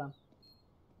ಹಿಡ್ಕೊಂಡು ನೋಡಿ ಅದ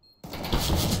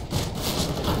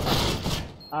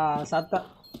ಸತ್ತ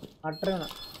ಅಟ್ರೇನ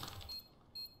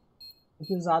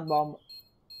ಸಾತ್ ಬಾಂಬ್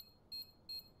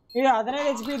ಈಗ 15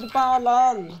 HP ಇದ್ದಪ್ಪ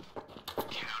ಲಾಲ್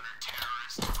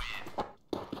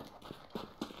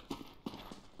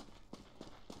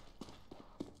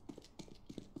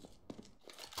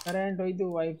ಕರೆಂಟ್ ಹೋಯ್ತು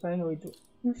ವೈಫೈ ಹೋಯ್ತು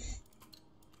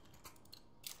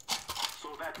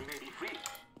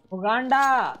ಉಗಾಂಡ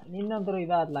ನಿನ್ನಂತರೂ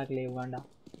ಇದಾತ್ಲಾಕ್ಲಿ ಉಗಾಂಡ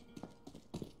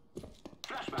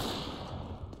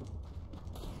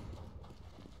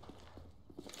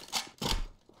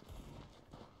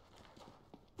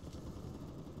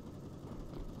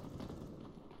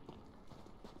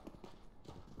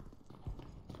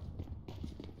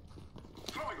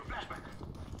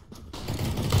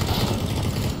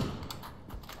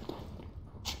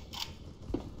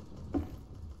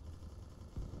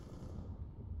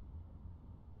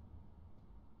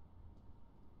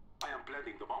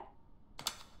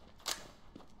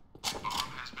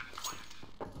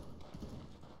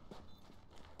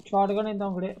शॉटगन इतना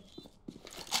कड़े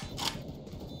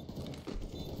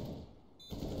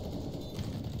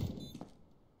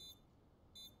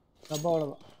डब्बा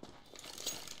वाला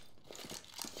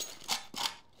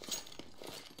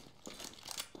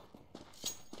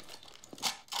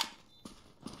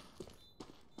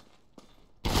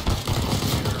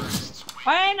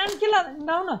अरे नन किल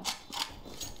डाउन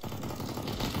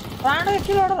प्राण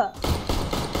किल ಹೊಡೆದ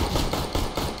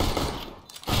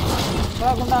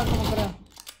ಬಾ ಗುಂಡ ಹಾಕಮಕರ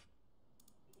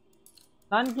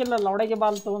ನಾನ್ ಕಿಲ್ಲ ಲೌಡೆಗೆ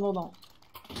ಬಾಲ್ ತಗೊಂಡು ಹೋದ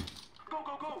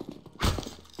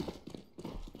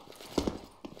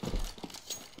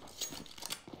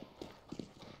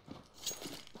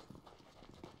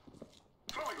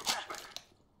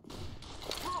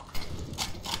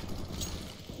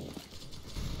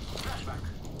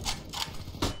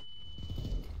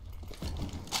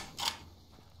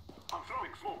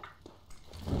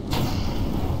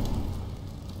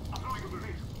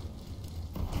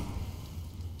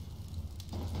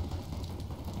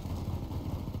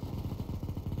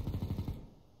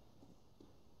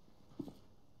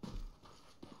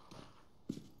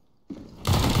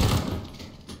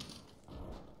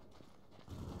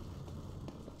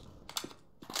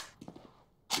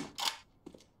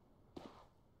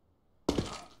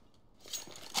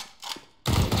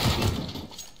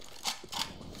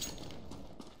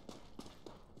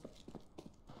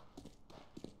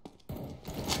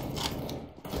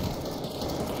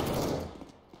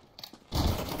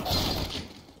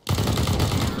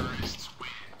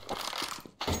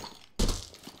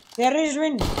There is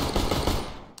win.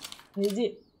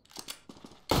 Easy.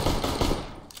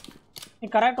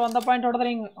 Correct on the point order.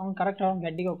 On correct on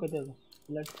getting okay.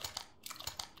 Let's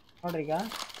order.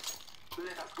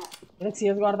 Let's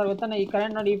see. Let's go. Order. I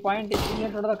current not. I point.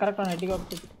 Order correct on getting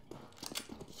okay.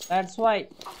 That's why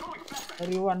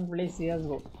everyone plays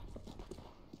CS:GO.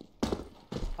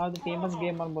 How the famous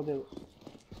game on both.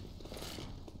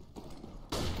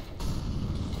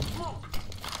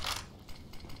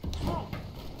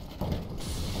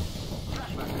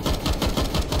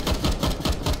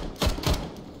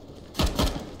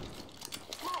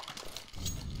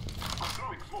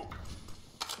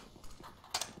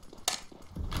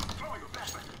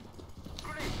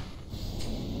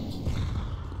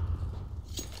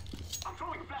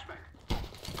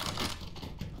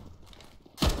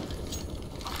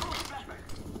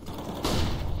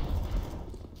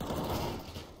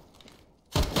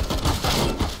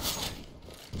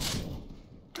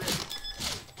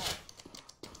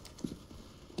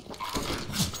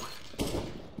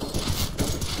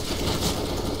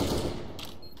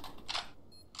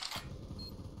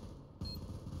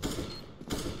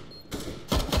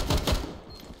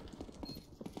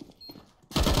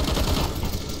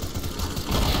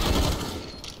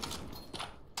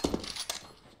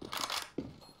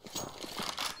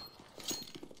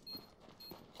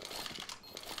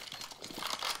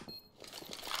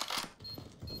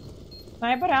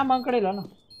 Sniper यहाँ मंकड़े लो ना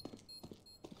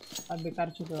अब बेकार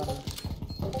चुके हैं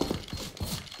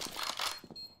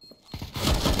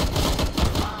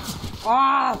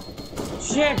आह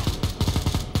shit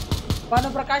पानु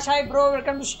Prakash hi bro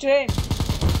welcome to stream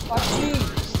PUBG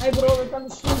hi bro welcome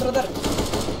to stream brother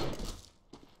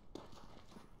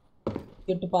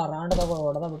kit पा रांड दा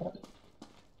ಹೊಡೆದ ಬಿಟ್ರೆ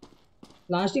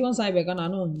ಲಾಸ್ಟಿಗೆ ಒಂದು ಸಾಯ್ಬೇಕಾ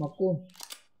ನಾನು ಮಕ್ಕು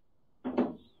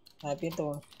ಹ್ಯಾಪಿ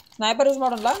ತಗೋ ಸ್ನೈಪರ್ ಯೂಸ್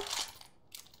ಮಾಡೋಲ್ಲ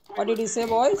what did you say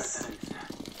boys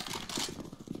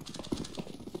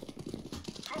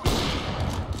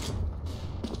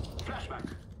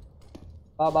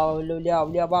ಬಾ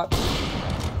ಉಲಿಯಾ ಬಾ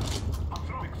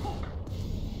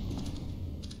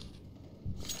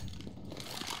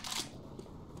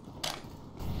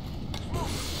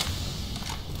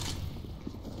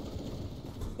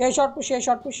A shot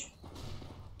push.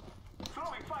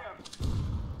 Throwing fire.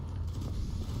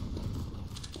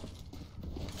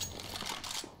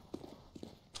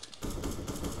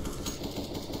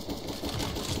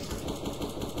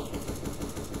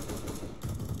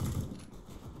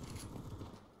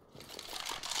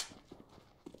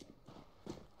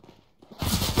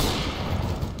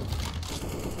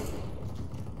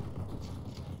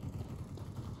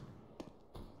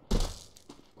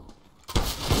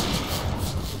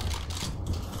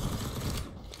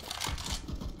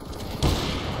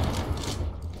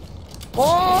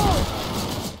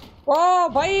 O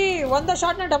by ಒಂದ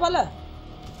ಶಾಟ್ನ ಡಬಲ್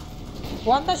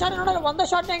ಒಂದ ಶಾಟ್ ನೋಡಲ್ಲ ಒಂದ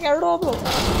ಶಾಟ್ನಾಗ ಎರಡು ಹೋಗ್ಲು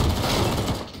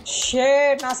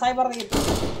ಶೇಟ್ ನಾ ಸಾಯ್ಬಾರ್ದಾಗಿತ್ತು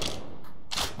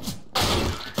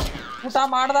ಊಟ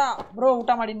ಮಾಡ್ದ ಬ್ರೋ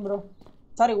ಊಟ ಮಾಡೀನಿ ಬ್ರೋ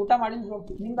ಸಾರಿ ಊಟ ಮಾಡೀನಿ ಬ್ರೋ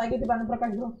ನಿಮ್ದಾಗೈತಿ ಬಣ್ಣ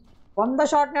ಪ್ರಕಾಶ್ ಬ್ರೋ ಒಂದ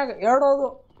ಶಾಟ್ನಾಗ ಎರಡು ಹೋದು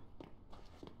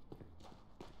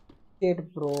ಶೇಟ್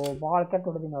ಬ್ರೋ ಭಾಳ ಕೆಟ್ಟ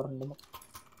ಹೊಡೆದಿನಿ ಅವ್ರು ನಿಮ್ಮ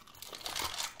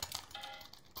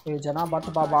ಜನ ಬತ್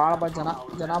ಭಾಳ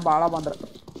ಜನ ಭಾಳ ಬಂದ್ರು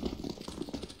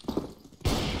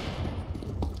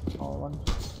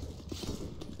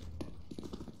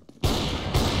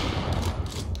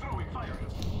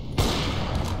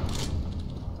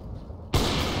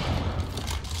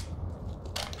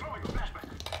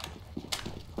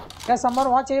Yeah, someone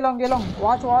watch along.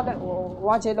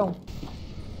 Watch along. No,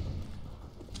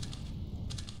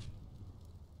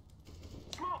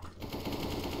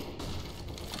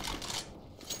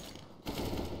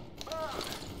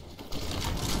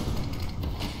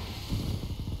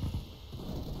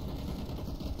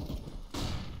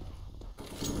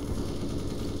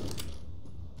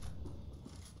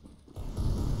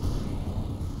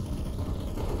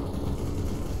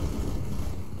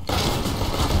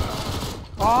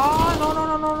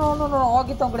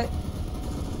 ಹೋಗಿತ್ತು ಆ ಕಡೆ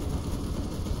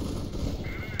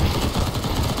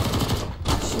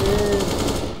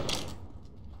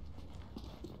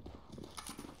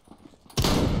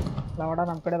ಲವಡ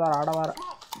ನಮ್ಮ ಕಡೆ ಆಡವಾರ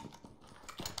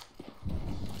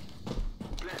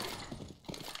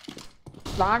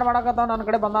ಪ್ಲಾನ್ ಮಾಡಕತ್ತಾವ ನನ್ನ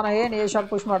ಕಡೆ ಬಂದಾನ ಏನು ಏ ಶಾಟ್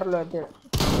ಪುಷ್ ಮಾಡ್ರಲ್ಲ ಅಂತೇಳಿ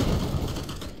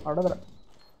ಹೊಡೆದ್ರ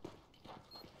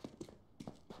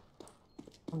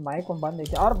माइक को बंद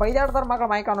है और बೈದಾಡ್ತಾರ ಮಗ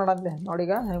माइक ऑन ನೋಡಂತೆ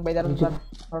ನೋಡಿಗ ಹೆಂಗ್ ಬೈದಾಡ್ತಾರ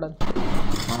ನೋಡಂತ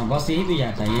हां बस यही भी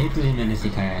आता है यही तुझे मैंने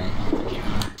सिखाया है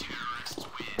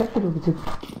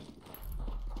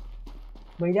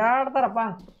ಬೈದಾಡ್ತಾರಪ್ಪ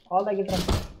ಆಲ್ ದ ಗಿಟ್ರ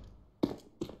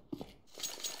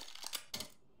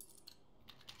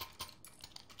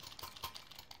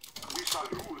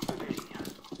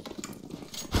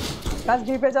प्लस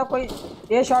बी पे जाओ कोई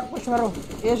ए शॉट पुश मारो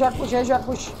ए शॉट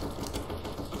पुश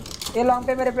ये लॉन्ग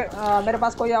पे मेरे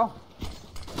पास कोई आओ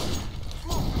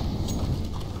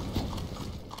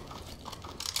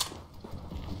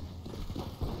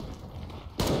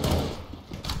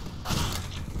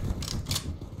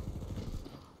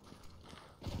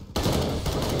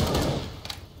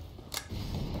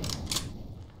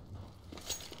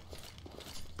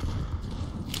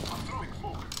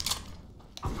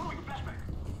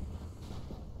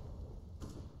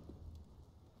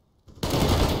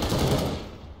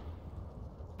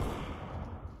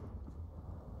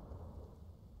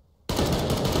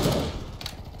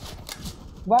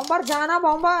बॉम्बर जाना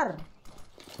बॉम्बर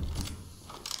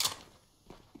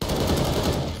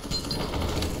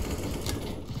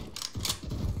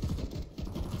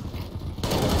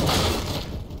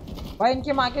भाई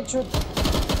इनकी माँ के छूट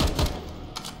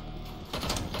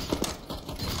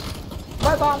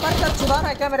भाई बॉम्बर का सुधार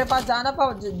है क्या मेरे पास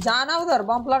जाना उधर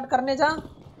बॉम्ब प्लांट करने जा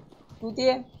तूती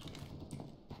है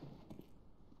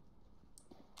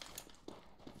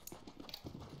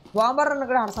bomber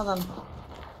नगड़े हड़सा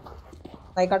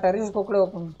like terrorist कोकड़े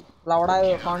open लावड़ा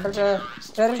counter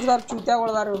terrorist दार चूतिया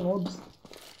गोळदार नोड्स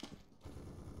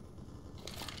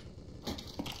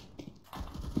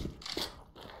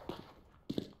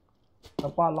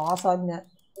ಅಪ್ಪ ಲಾಸ್ ಆದ್ನೆ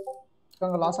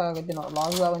ಕಂಗ ಲಾಸ್ ಆಗೈತಿ ನಾವು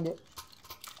ಲಾಸ್ ಆಗಂದೆ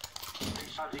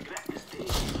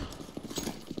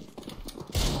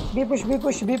ಬಿ पुश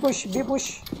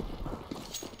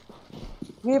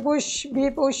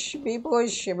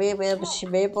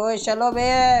चलो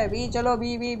बी चलो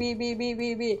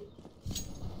बी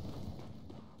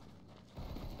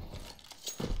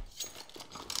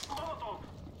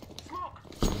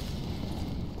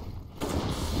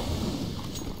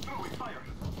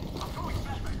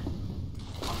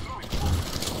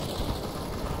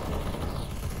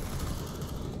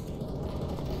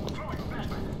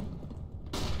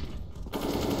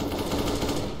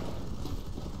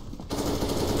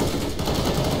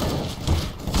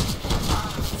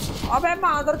अबे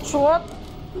मादर चोद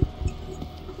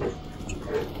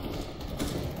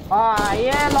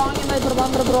ये लॉन्ग इंದ ಇಬ್ರು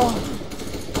ಬಂದ್ರು ಬ್ರೋ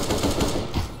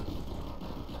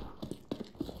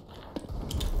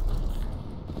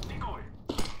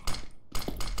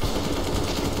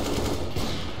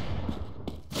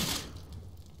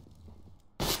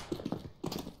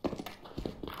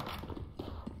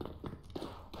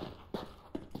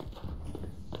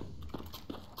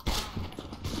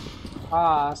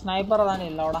स्नाइपर अदानी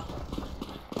इल्ला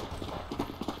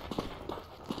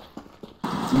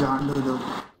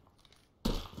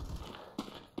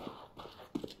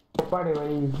पड़े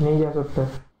भाई नहीं जा सकते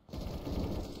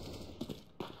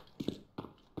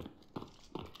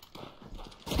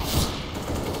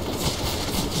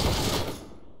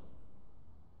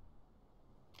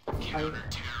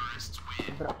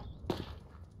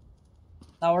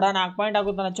लवड़ा 4 पॉइंट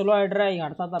आगुತ್ತಾನ ಚಲೋ ಆಡ್ರೆ ಈಗ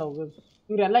ಆಡ್ತಾತಾರ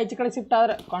ಇವರೆಲ್ಲ ಈಚೆ ಕಡೆ ಶಿಫ್ಟ್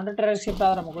ಆದ್ರೆ ಕೌಂಟರ್ ಟೆರರಿಸ್ಟ್ ಶಿಫ್ಟ್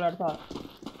ಆದ್ರೆ ಮಗಳು ಆಡ್ತಾರ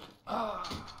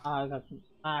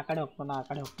ಆ ಕಡೆ ಹೋಗ್ತಾನ ಆ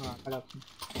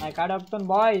ಕಡೆ ಹೋಗ್ತಾನ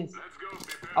ಬಾಯ್ಸ್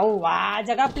ಅವು ಆ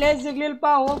ಜಾಗ ಪ್ಲೇಸ್ ಸಿಗ್ಲಿಲ್ಲಪ್ಪ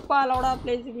ಹೋಗಪ್ಪ ಲೌಡ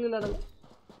ಪ್ಲೇಸ್ ಸಿಗ್ಲಿಲ್ಲ ನನಗೆ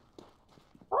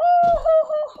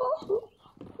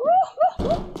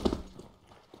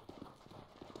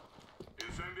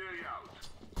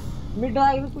ಮಿಡ್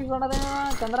ಆಗಿ ಕುಯ್ಕೊಂಡದ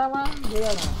ಚಂದ್ರಮ್ಮ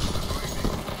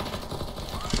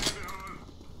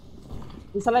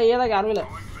ಈ ಸಲ ಏದಾಗ ಯಾರು ಇಲ್ಲ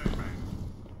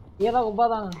ಏದಾಗ ಒಬ್ಬ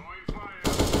ಅದಾನ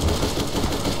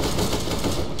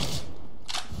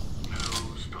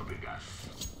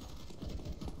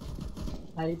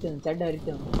ಹರಿತೇನೆ ಚಡ್ಡ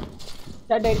ಹರಿತೇನೆ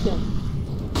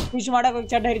ಖುಷಿ ಮಾಡಕ್ಕೆ ಹೋಗಿ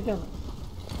ಚಡ್ಡ ಹರಿತೇವೆ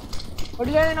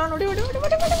ಹೊಡಿಲೇ ನಾವು ನೋಡಿ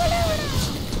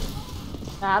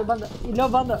ಅಲ್ಲಿ ಬಂದು ಇಲ್ಲೋ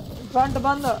ಬಂದು ಫ್ರಂಟ್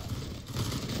ಬಂದು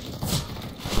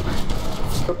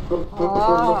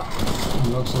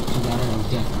लोग सब सुधार रहे हो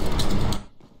क्या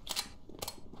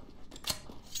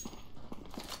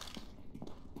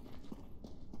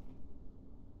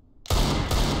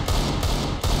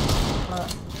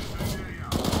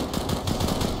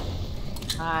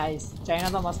नाइस चाइना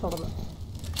तो मस्त ಹೊಡೆದ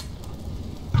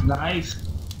नाइस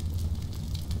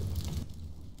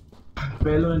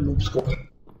पहले नूब्स को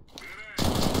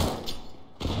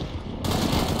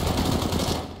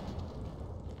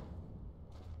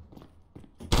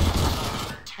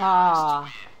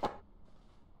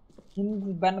ಹಿಂದ್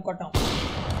ಬೆನ್ನು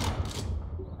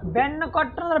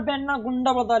ಕೊಟ್ಟಂದ್ರೆ ಬೆನ್ನ ಗುಂಡ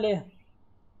ಬದಲಿ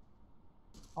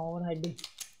ಅವನ ಅಡ್ಡಿ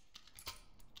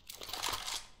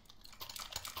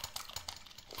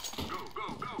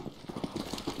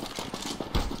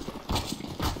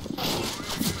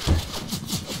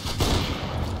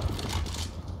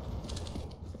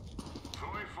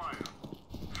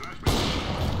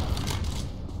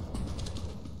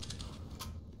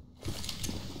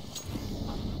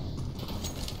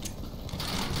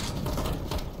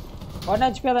One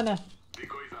HP adane.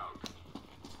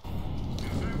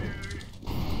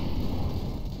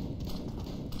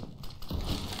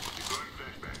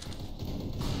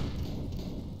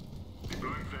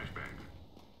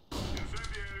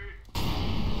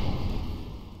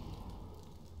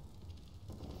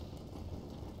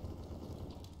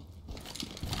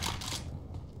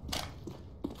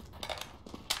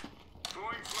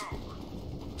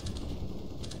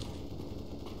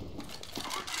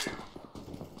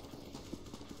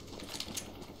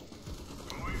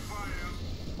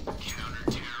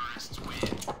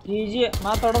 GG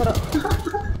ಮಾತಾಡಿದ್ರು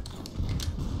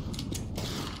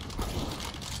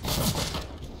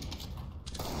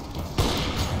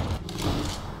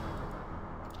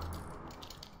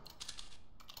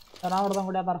ಚೆನ್ನಾಗಿ ಹೊಡೆದಂಗೆ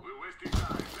ಹೊಡಿಯತ್ತಾರ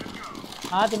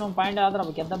ಆಯ್ತು ಪಾಯಿಂಟ್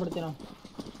ಆದ್ರೆ ಗೆದ್ದ ಬಿಡ್ತೀವಿ ನಾವು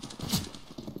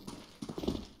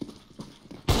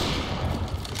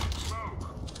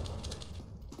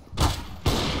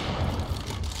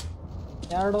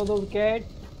ಎರಡು wicket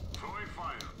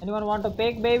anyone want to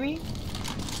pick baby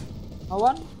no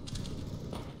one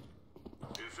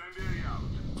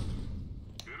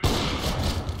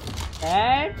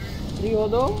and 3 ho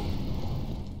do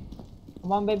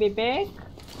come on baby pick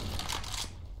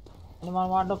anyone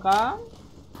want to come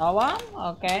no one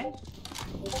okay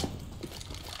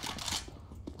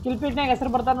kill pit ne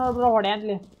ಹೆಸರು ಬರ್ತಾ ನೋಡ್ಬ್ರೋ ಹೊಡೆ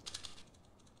ಅಂತಲಿ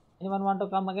anyone want to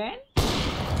come again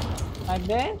like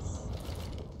this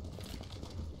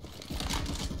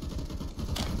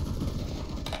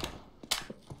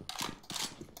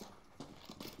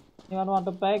anyone want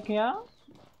to pick here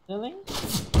really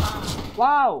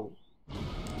wow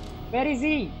where is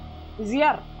he is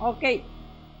here okay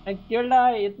I killed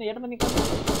yet many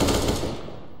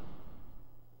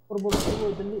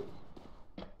ಜಲ್ದಿ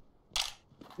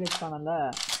click ಕಾಣಲ್ಲ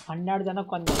 12 ಜನ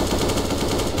ಕೊಂದೆ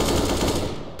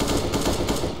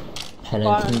还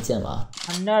能听见吗？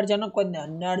 12 ಜನ ಕೊಂದೆ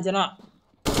 12 ಜನ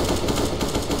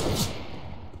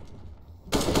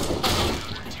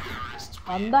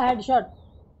On the headshot.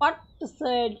 What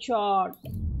headshot?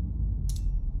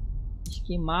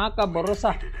 इसकी माँ का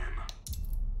भरोसा.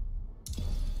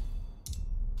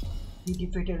 He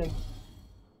defeated him.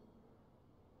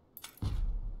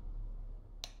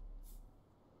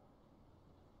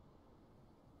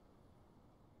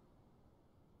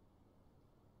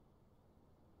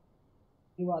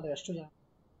 ಎಷ್ಟು ಜನ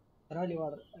ಯಾರು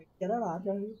ಯಾರು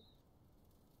ಆಟಗಳು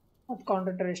ಮತ್ತು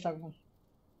ಕೌಂಟರ್ ಟೆರರಿಸ್ಟ್ ಆಗ್ಬೋದು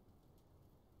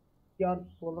ಯಾರು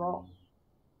बोल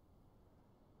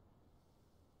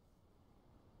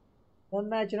one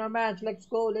match let's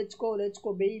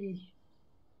go baby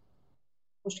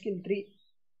push kill 3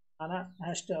 ana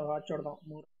hast watch ಹೊಡೆದ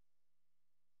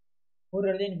ಮೂರು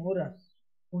ಹೇಳಿದೀನಿ ಮೂರು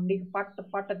ಗುಂಡಿಗೆ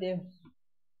ಪಟ್ ಅದೇ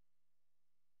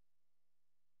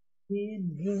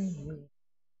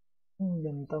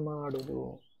ಎಂತ ಮಾಡುದು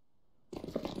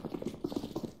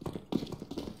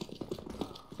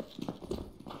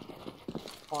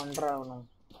ಕೊಂಡ್ರ ಅವನು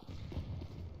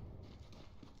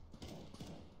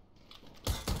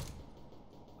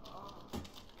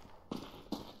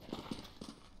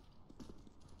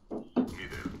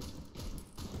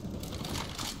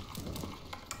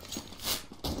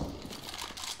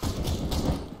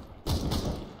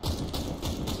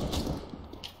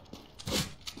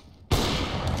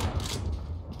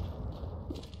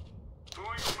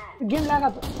गेम लगा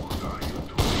तो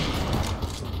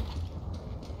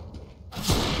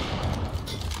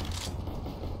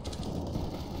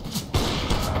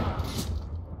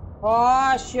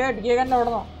ओह शिट गेगन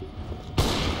ಹೊಡೆದ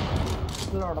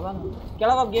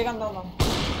ಕೆಳಗ गेगन ಹೊಡೆದ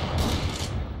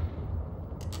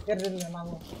ಇರ್ಲಿಲ್ಲ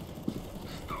ನಾನು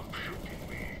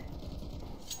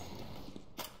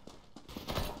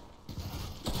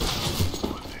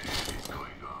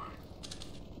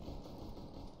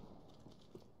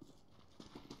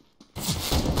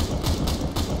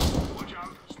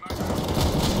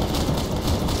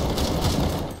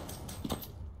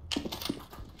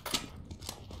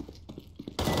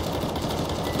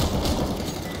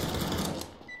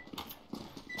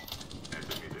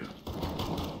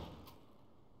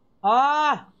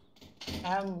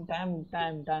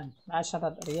Time. Match था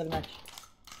real match.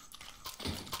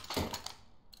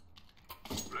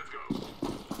 Let's go.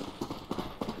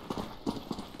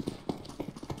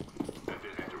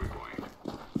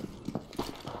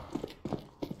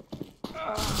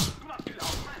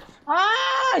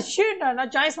 Shit ನಾ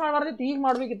ಚಾಯ್ಸ್ ಮಾಡಬಾರ್ದಿತ್ತು ಈಗ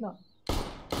ಮಾಡಬೇಕಿತ್ತು ನಾ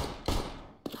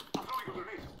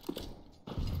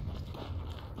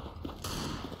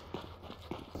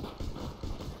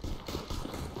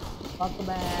fuck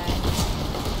man.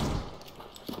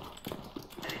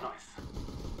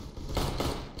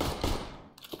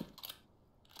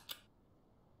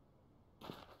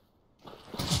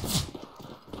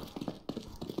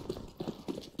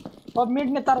 अब मिड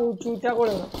में तार चूतिया को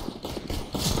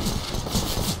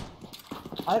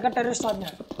ಅದಕ್ಕೆ ಟೆರರಿಸ್ಟ್ ಆದ್ನೆ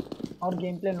ಅವ್ರ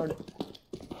ಗೇಮ್ ಪ್ಲೇ ನೋಡಿ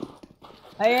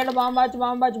ಬಾಂಬ್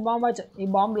ಹಚ್ಚ ಈ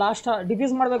ಬಾಂಬ್ ಲಾಸ್ಟ್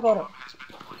ಡಿಫ್ಯೂಸ್ ಮಾಡ್ಬೇಕು ಅವರು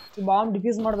ಈ ಬಾಂಬ್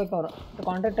ಡಿಫ್ಯೂಸ್ ಮಾಡ್ಬೇಕು ಅವರು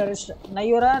ಕಾಂಟ್ಯಾಕ್ಟ್ ಟೆರರಿಸ್ಟ್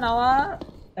ನಾವ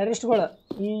ಟೆರರಿಸ್ಟ್ಗಳು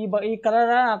ಈ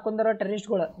ಕಲರ್ ಹಾಕೊಂಡಾರ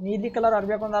ಟೆರರಿಸ್ಟ್ಗಳು ನೀಲಿ ಕಲರ್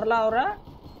ಅರ್ಬೇಕು ಅಂದಾರಲ್ಲ ಅವ್ರ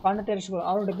ಕಾಂಟ್ಯಾಕ್ಟ್ ಟೆರರಿಸ್ಟ್ಗಳು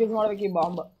ಅವ್ರು ಡಿಫ್ಯೂಸ್ ಮಾಡ್ಬೇಕು ಈ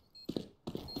ಬಾಂಬ್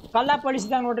ಕಲ್ಲ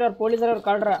ಪೊಲೀಸ್ದಾಗ ನೋಡ್ರಿ ಅವ್ರು ಪೊಲೀಸರು ಅವ್ರು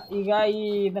ಕಳ್ರ ಈಗ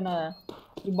ಇದನ್ನ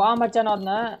ಈ ಬಾಂಬ್ ಹಚ್ಚನ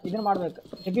ಅದನ್ನ ಇದನ್ನ ಮಾಡ್ಬೇಕು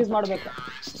ಡಿಫ್ಯೂಸ್ ಮಾಡ್ಬೇಕು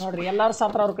ನೋಡ್ರಿ ಎಲ್ಲರೂ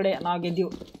ಸಾತ್ರ ಅವ್ರ ಕಡೆ ನಾವು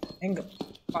ಗೆದ್ದೀವಿ ಹೆಂಗೆ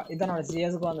ಇದ ನೋಡಿ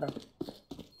CS ಅಂದ್ರೆ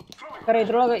ಕರೆ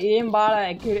ಇದ್ರೊಳಗೆ ಏಮ್ ಭಾಳ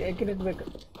ಅಕ್ಯುರೇಟ್ ಬೇಕು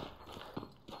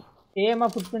ಏಮ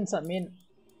ಫುಟ್ ಪ್ರಿಂಟ್ಸ ಮೇನ್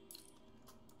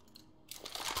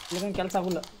ಇದನ್ನ ಕೆಲಸ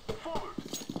ಆಗುಲ್ಲ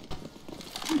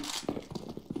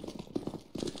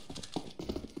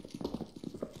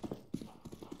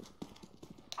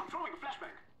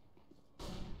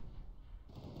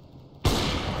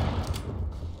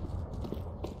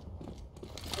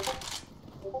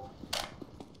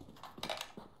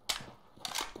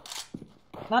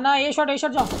ना ये शॉट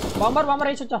जा बॉम्बर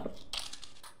ये शॉट जा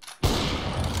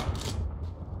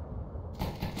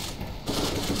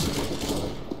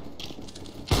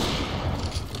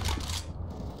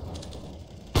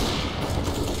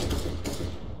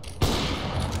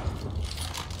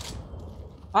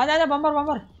आ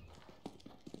बॉम्बर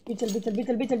चल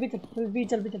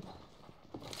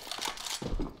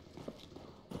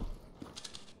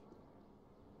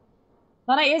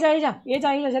ना ये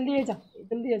जा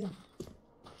जल्दी ये जा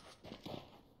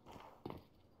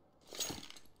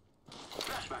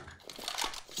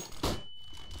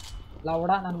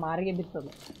लवड़ा ನಾನು ಮಾರಿಗೆ ಬಿತ್ತದ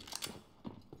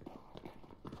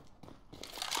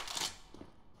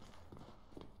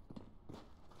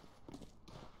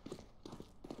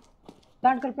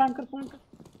प्लांट कर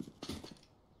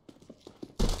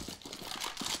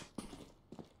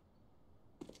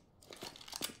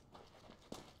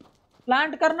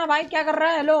प्लांट करना भाई, क्या कर रहा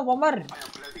है? Hello bomber.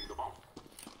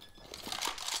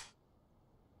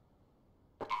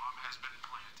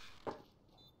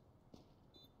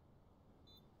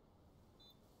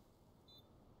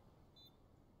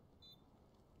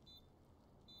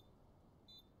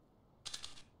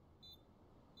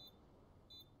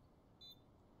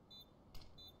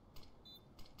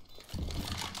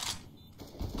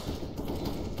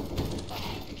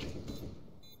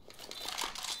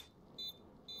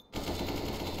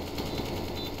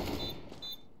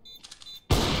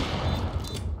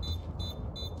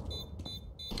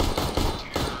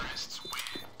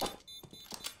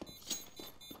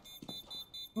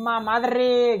 ಮಾದ್ರಿ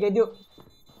ಗೆದ್ದು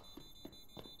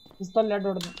ಪಿಸ್ತೂಲ್ ಲೆಡ್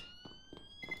ಹೊಡೆದ್ನಿ.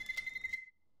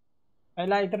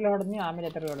 ಪೈಲ ಇತರಲೆ ಹೊಡೆದ್ನಿ, ಆಮೇಲೆ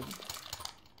ಇತರಲೆ ಹೊಡೆದ್ನಿ.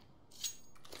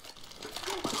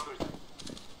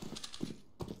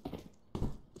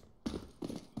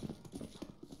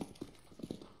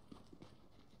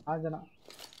 आ जाना,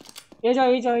 ए जाओ,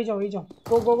 ए जाओ, ए जाओ, ए जाओ,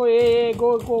 गो गो गो, ए गो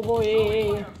गो गो, ए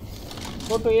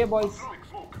गो टू ए बॉयज.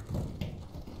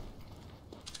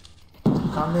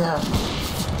 सामने है.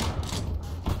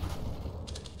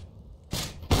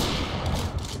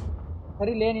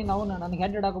 ಸರಿ ಲೇ ನೀನು ಅವನು ನನಗೆ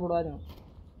ಹೆಡ್ ಹಾಕೋಬಿಡು. ಅದು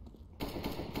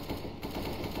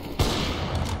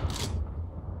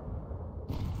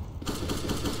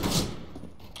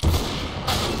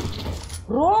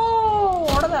ರೋ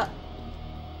ಹೊಡೆದ,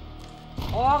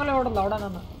 ಅವಾಗಲೇ ಹೊಡೆದ ಹೊಡ.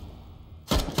 ನಾನು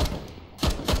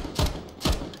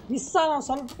ಮಿಸ್ ಆದ,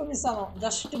 ಸ್ವಲ್ಪ ಮಿಸ್ ಆದ,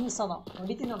 ಜಸ್ಟ್ ಮಿಸ್ ಆದ.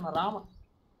 ಹೊಡಿತೀನಿ ನನ್ನ ರಾಮ,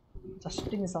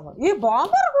 ಜಸ್ಟ್ ಮಿಸ್ ಆದ. ಈ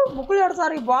ಬಾಂಬರ್ ಮುಕ್ಕಳು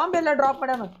ಆಡ್ತಾರೆ, ಈ ಬಾಂಬ್ ಎಲ್ಲ ಡ್ರಾಪ್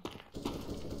ಮಾಡ್ಯಾನ.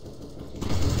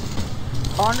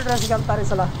 कौन ड्रेस करता है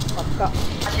सला पक्का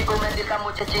अच्छी को मैं दिखा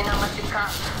मुझे जीना मत सिखा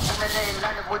मेरे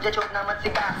इलाज मुझे छोड़ना मत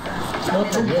सिखा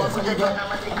मुझे छोड़ना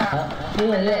मत सिखा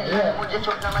मुझे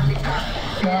छोड़ना मत सिखा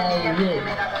ये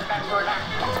मेरा गलता छोड़ा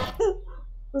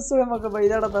उसमें मग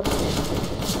बैठा था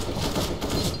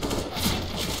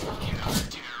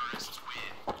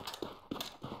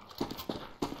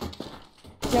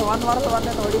ये वन वार तो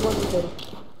वाले थोड़ी बहुत होते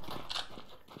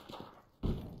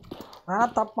ना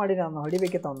तप मारी ना हड़ी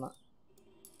बेके तो ना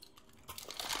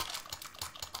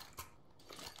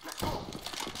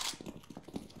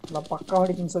पक्का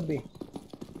ಹೊಡಿತೀನಿ ಸಬ್ಬಿ.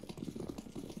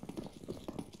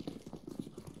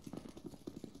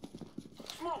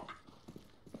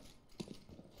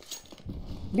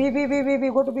 B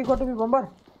go to B ಬೊಂಬರ್.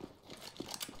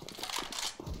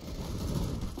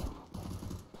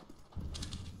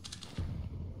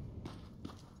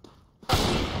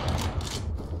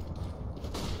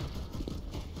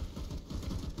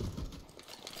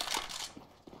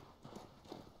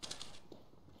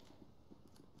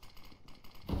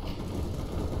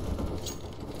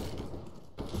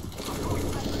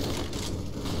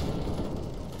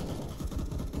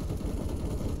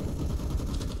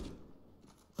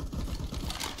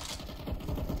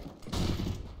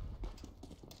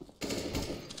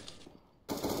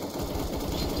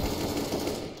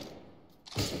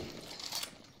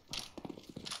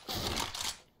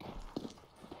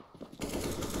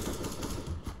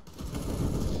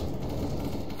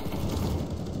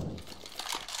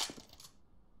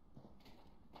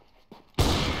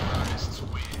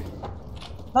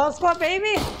 No scope,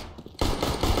 baby.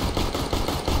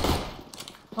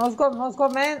 No scope,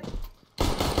 man.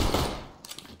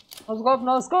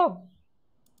 No scope.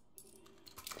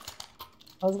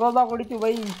 No scope ದಾಗ ಹೊಡಿತೀವಿ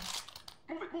ಬೈ.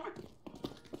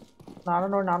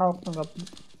 ನಾನು ಹೋಗ್ತಂಗಪ್ಪ.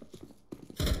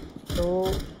 ಸೊ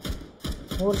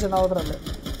 3 ಜನ ಹೋದ್ರಲ್ಲೇ.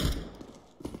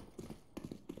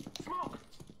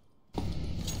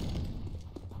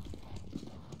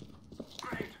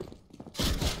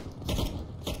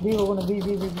 बी होगा ना,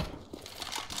 B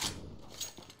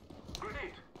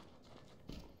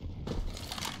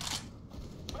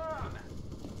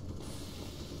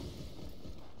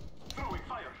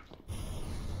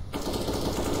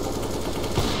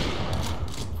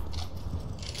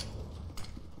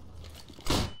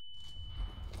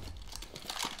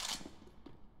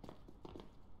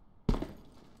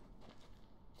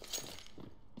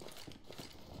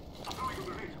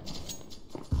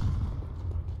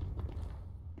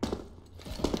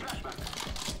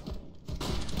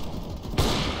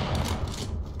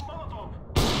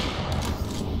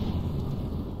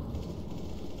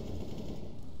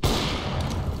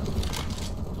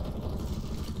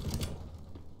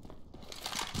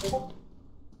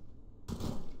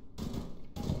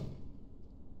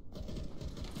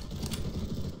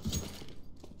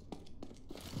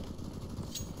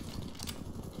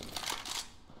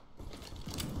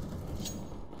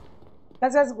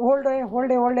Guys, hold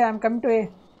A. I'm coming to A.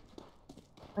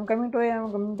 I'm coming to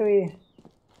A.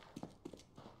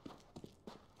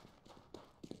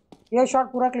 ये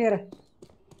शॉट पूरा क्लियर है।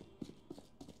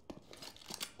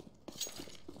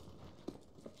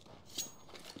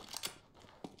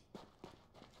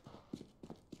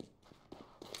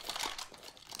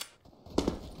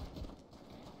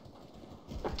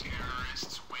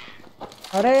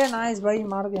 अरे नाइस भाई,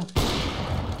 मार दिया।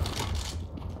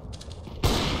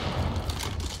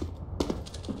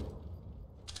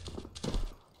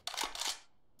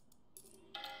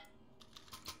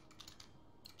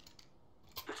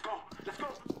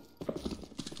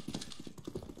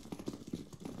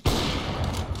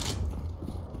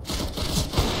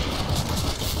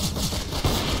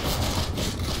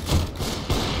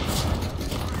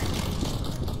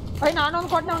 भाई नानो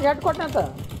కొట్టినా గెట్ కొట్టినంత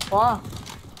వా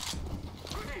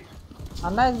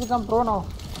అన్న has become pro now.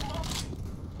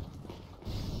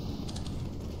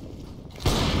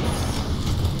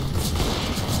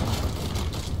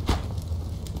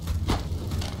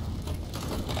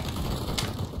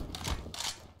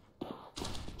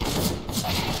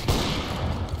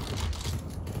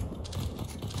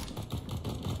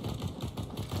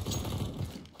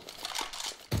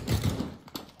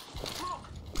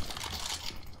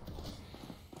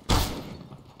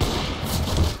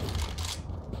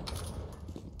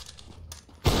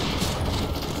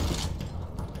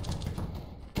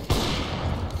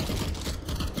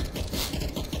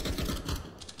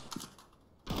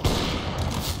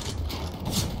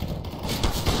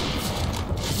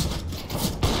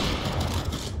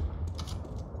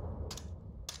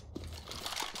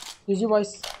 GG boys.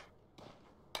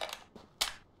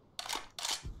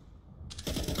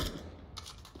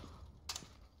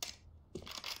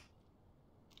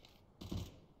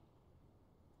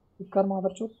 कर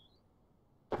मादरचोद।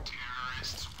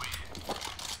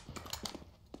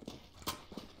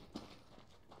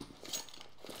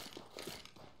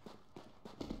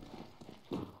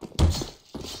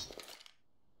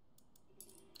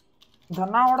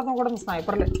 धन्ना ಹೊಡೆದು ಕೊಡೋದು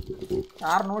ಸ್ನೈಪರ್ಲೆ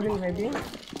ಯಾರು ನೋಡಿಲ್ಲ ಮೇ ಬಿ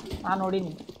ನಾನು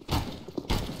ನೋಡಿನಿ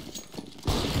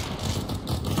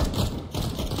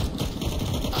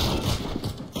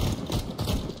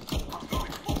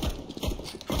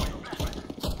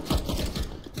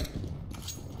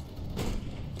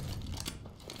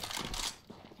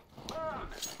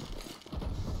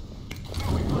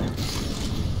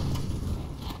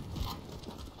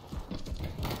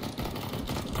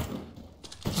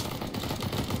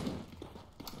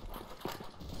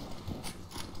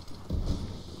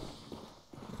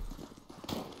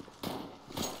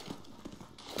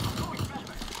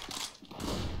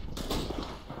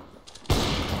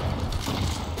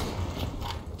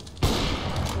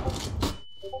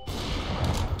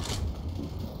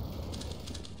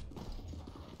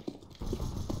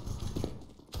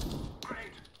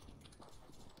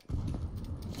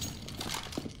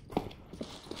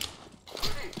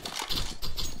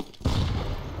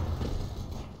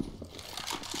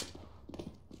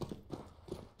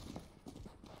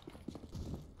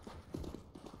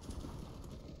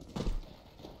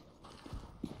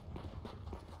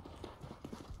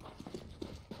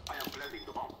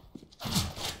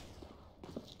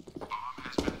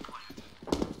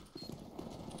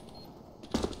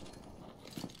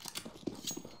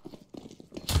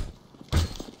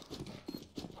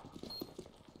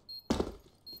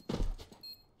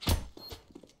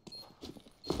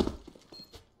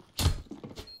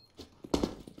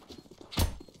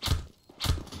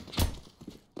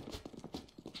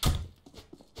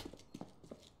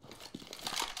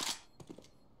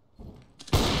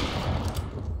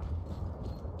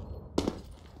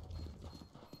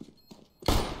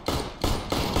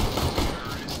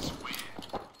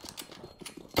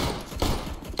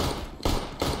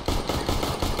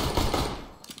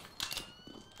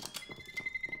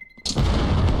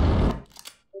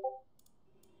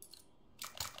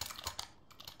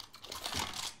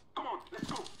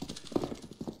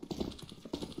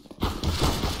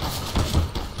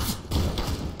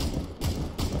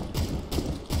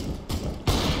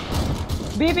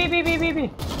B B B B B B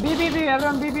B B B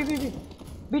everyone be B B B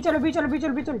B चलो बी चलो बी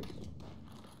चलो बी चलो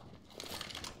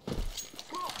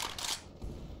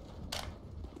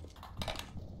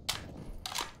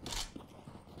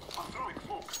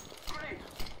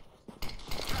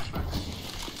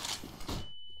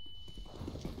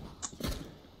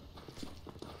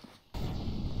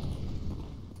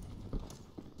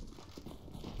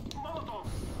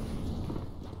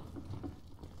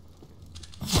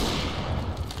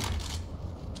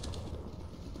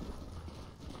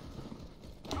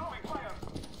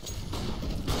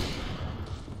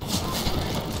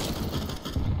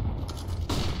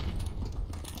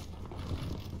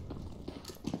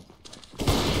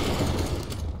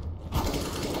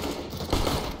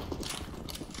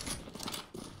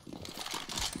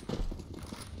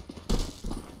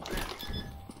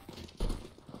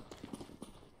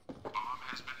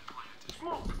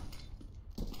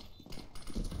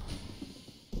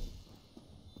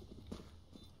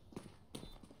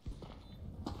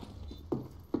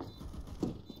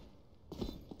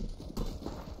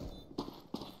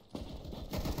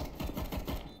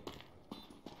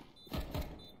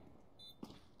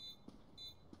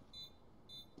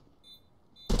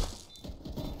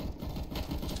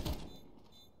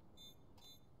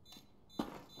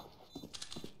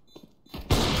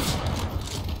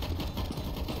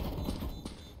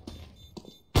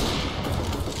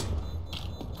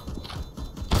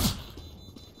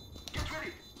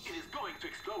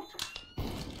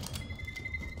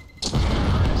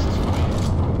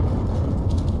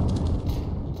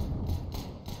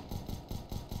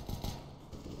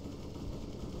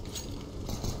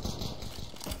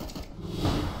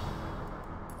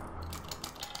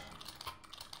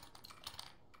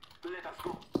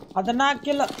 14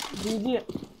 kill GG.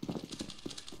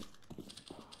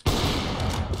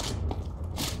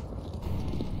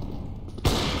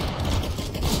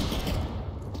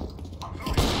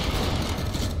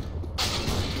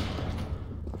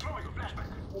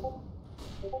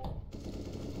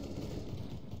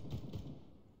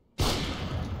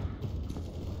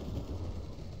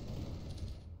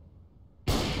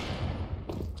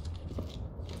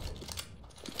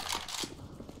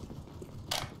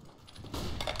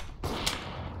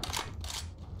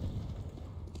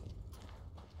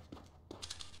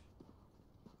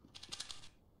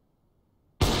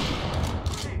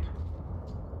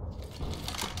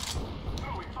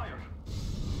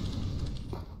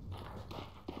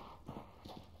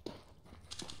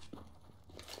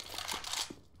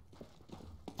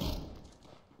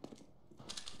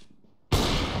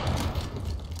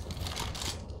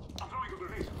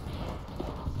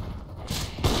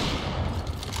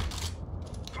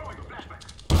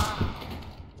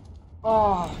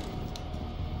 Oh.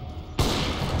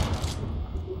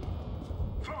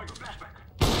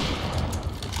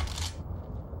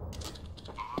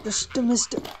 Just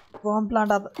missed. Bomb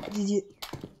plant ಆದ GG.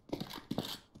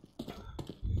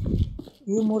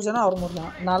 ಇವು 3 ಜನ ಅವ್ರು 3 ಜನ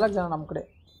 4 ಜನ ನಮ್ಮ ಕಡೆ.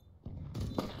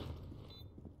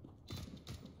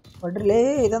 ಹೊಡ್ರಿಲೇ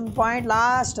ಇದೊಂದು ಪಾಯಿಂಟ್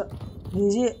ಲಾಸ್ಟ್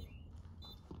GG.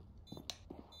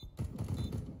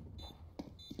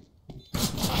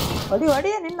 ಹೊಡಿ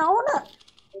ನಿನ್ನ ಅವನ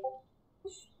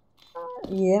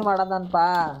ಏನು ಮಾಡೋದನಪ್ಪ.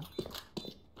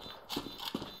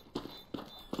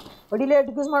 ಹೊಡಿಲೇ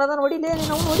ಡಿಫ್ಯೂಸ್ ಮಾಡೋದನ ಹೊಡಿಲೇ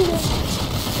ನೀನು ಅವನು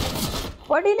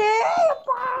ಹೊಡಿಲೇ ಅಪ್ಪ.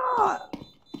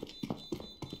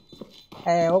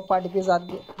 ಹೋಗಪ್ಪ ಡಿಫ್ಯೂಸ್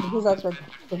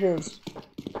ಆಗ್ತದೆ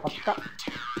ಪಕ್ಕ.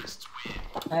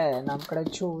 ನಮ್ಮ ಕಡೆ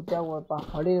ಚೂತ್ಯಾಗಪ್ಪ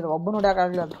ಹೊಡಿದ್ರು ಒಬ್ಬನು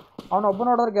ಹೊಡ್ಯಾಕಾಗಲಿಲ್ಲ. ಅವನು ಒಬ್ಬನು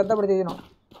ನೋಡೋರು ಗೆದ್ದ ಬಿಡ್ತಿದ್ವಿ ನಾವು.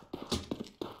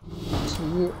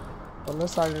 ಒಳ್ಳೆ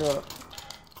ಸಾಡ್ರಿ ಅವರು.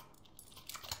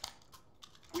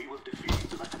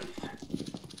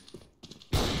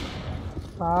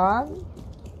 1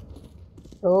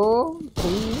 2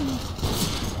 3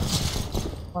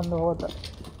 ಒಂದು ಹೋತ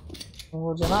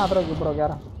 3 ಜನ ಅದ್ರಾಗ ಇಬ್ರು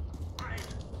ಹೋಗ್ಯಾರ.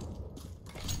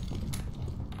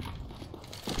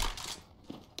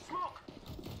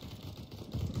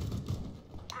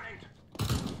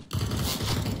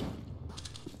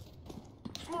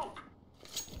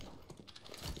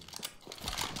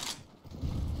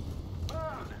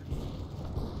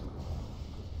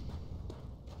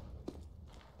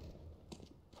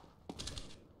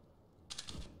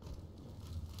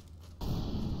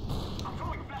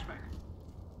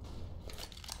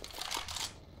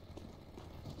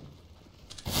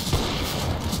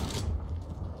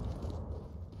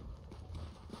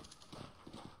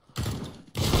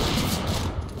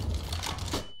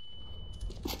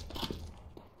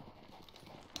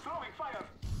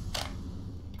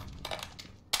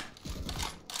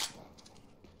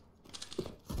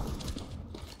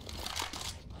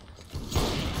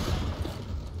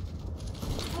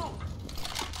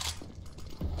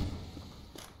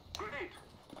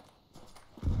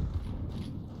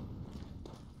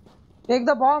 Take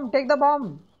the bomb, take the bomb.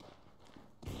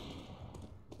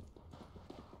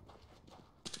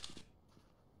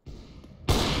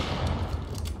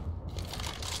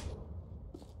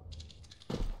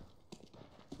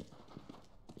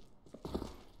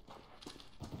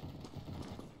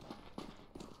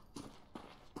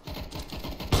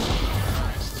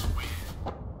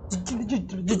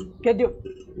 ಗೆದ್ದು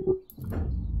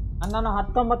ನಾನು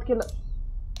 19 ಕಿಲ್.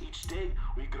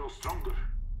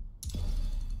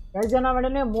 ಎಷ್ಟು ಜನ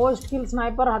ಮಾಡೀನಿ ಮೋಸ್ಟ್ ಕಿಲ್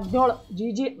ಸ್ನೈಪರ್ 17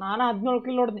 GG. ನಾನು 17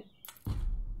 ಕಿಲ್ ನೋಡಿದ್ನಿ.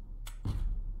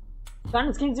 ಗನ್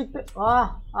ಸ್ಕಿನ್ ಸಿಕ್ತು.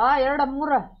 2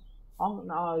 3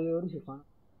 ಇವ್ರು ಸಿಕ್ಕೋಣ.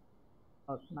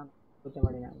 ನಾನು ಖುಷಿ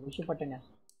ಮಾಡಿನ ಖುಷಿ ಪಟ್ಟೆನೆ.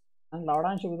 ನಂಗೆ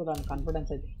ಲೌಡಾನ್ ಸಿಗೋದು ನನ್ನ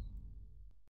ಕಾನ್ಫಿಡೆನ್ಸ್ ಐತಿ.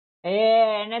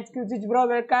 NHQ bro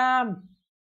welcome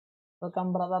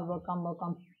brother welcome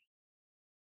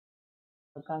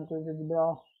bro.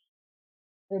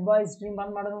 ಬಾಯ್ ಸ್ಟ್ರೀಮ್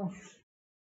ಬಂದ್ ಮಾಡೋದು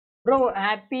bro.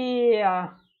 Happy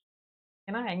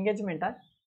engagement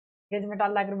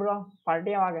ಅಲ್ಲಾಕ್ರಿ bro.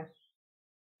 Party ಯಾವಾಗ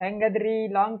ಹೆಂಗದ್ರಿ?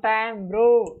 Long time bro.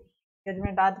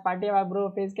 ಎಂಗೇಜ್ಮೆಂಟ್ ಆಯ್ತು, ಪಾರ್ಟಿ ಯಾವಾಗ ಬ್ರೋ?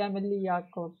 ಫೇಸ್ ಕ್ಯಾಮ್ ಇಲ್ಲಿ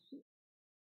ಯಾಕೋ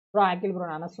ಬ್ರೋ ಹಾಕಿಲ್ ಬ್ರೋ.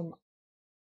 ನಾನು ಸುಮ್ಮ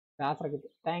ಬೇಸರ ಆಗಿತ್ತು.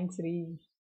 ಥ್ಯಾಂಕ್ಸ್ ರೀ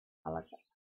ಅವತ್ತ.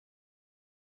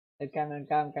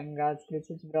 Welcome congrats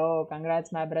bro.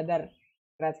 Congrats my brother.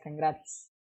 Congrats.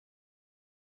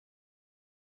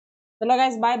 ಚಲೋ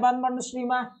ಗೈಸ್ ಬಾಯ್. ಬಂದ್ ಮಾಡು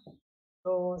ಸ್ಟ್ರೀಮ.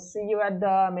 So C you at the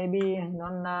may be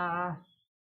ನನ್ನ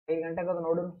 5 ಗಂಟೆಗೆ ಅದು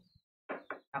ನೋಡು.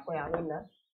 ಯಾಕೋ ಯಾರೂ ಇಲ್ಲ,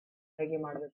 ಹೇಗೆ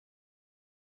ಮಾಡಬೇಕು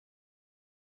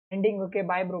ending. Okay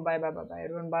bye bro. Bye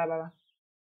everyone. Bye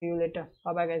see you later.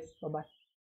 Bye guys. Bye.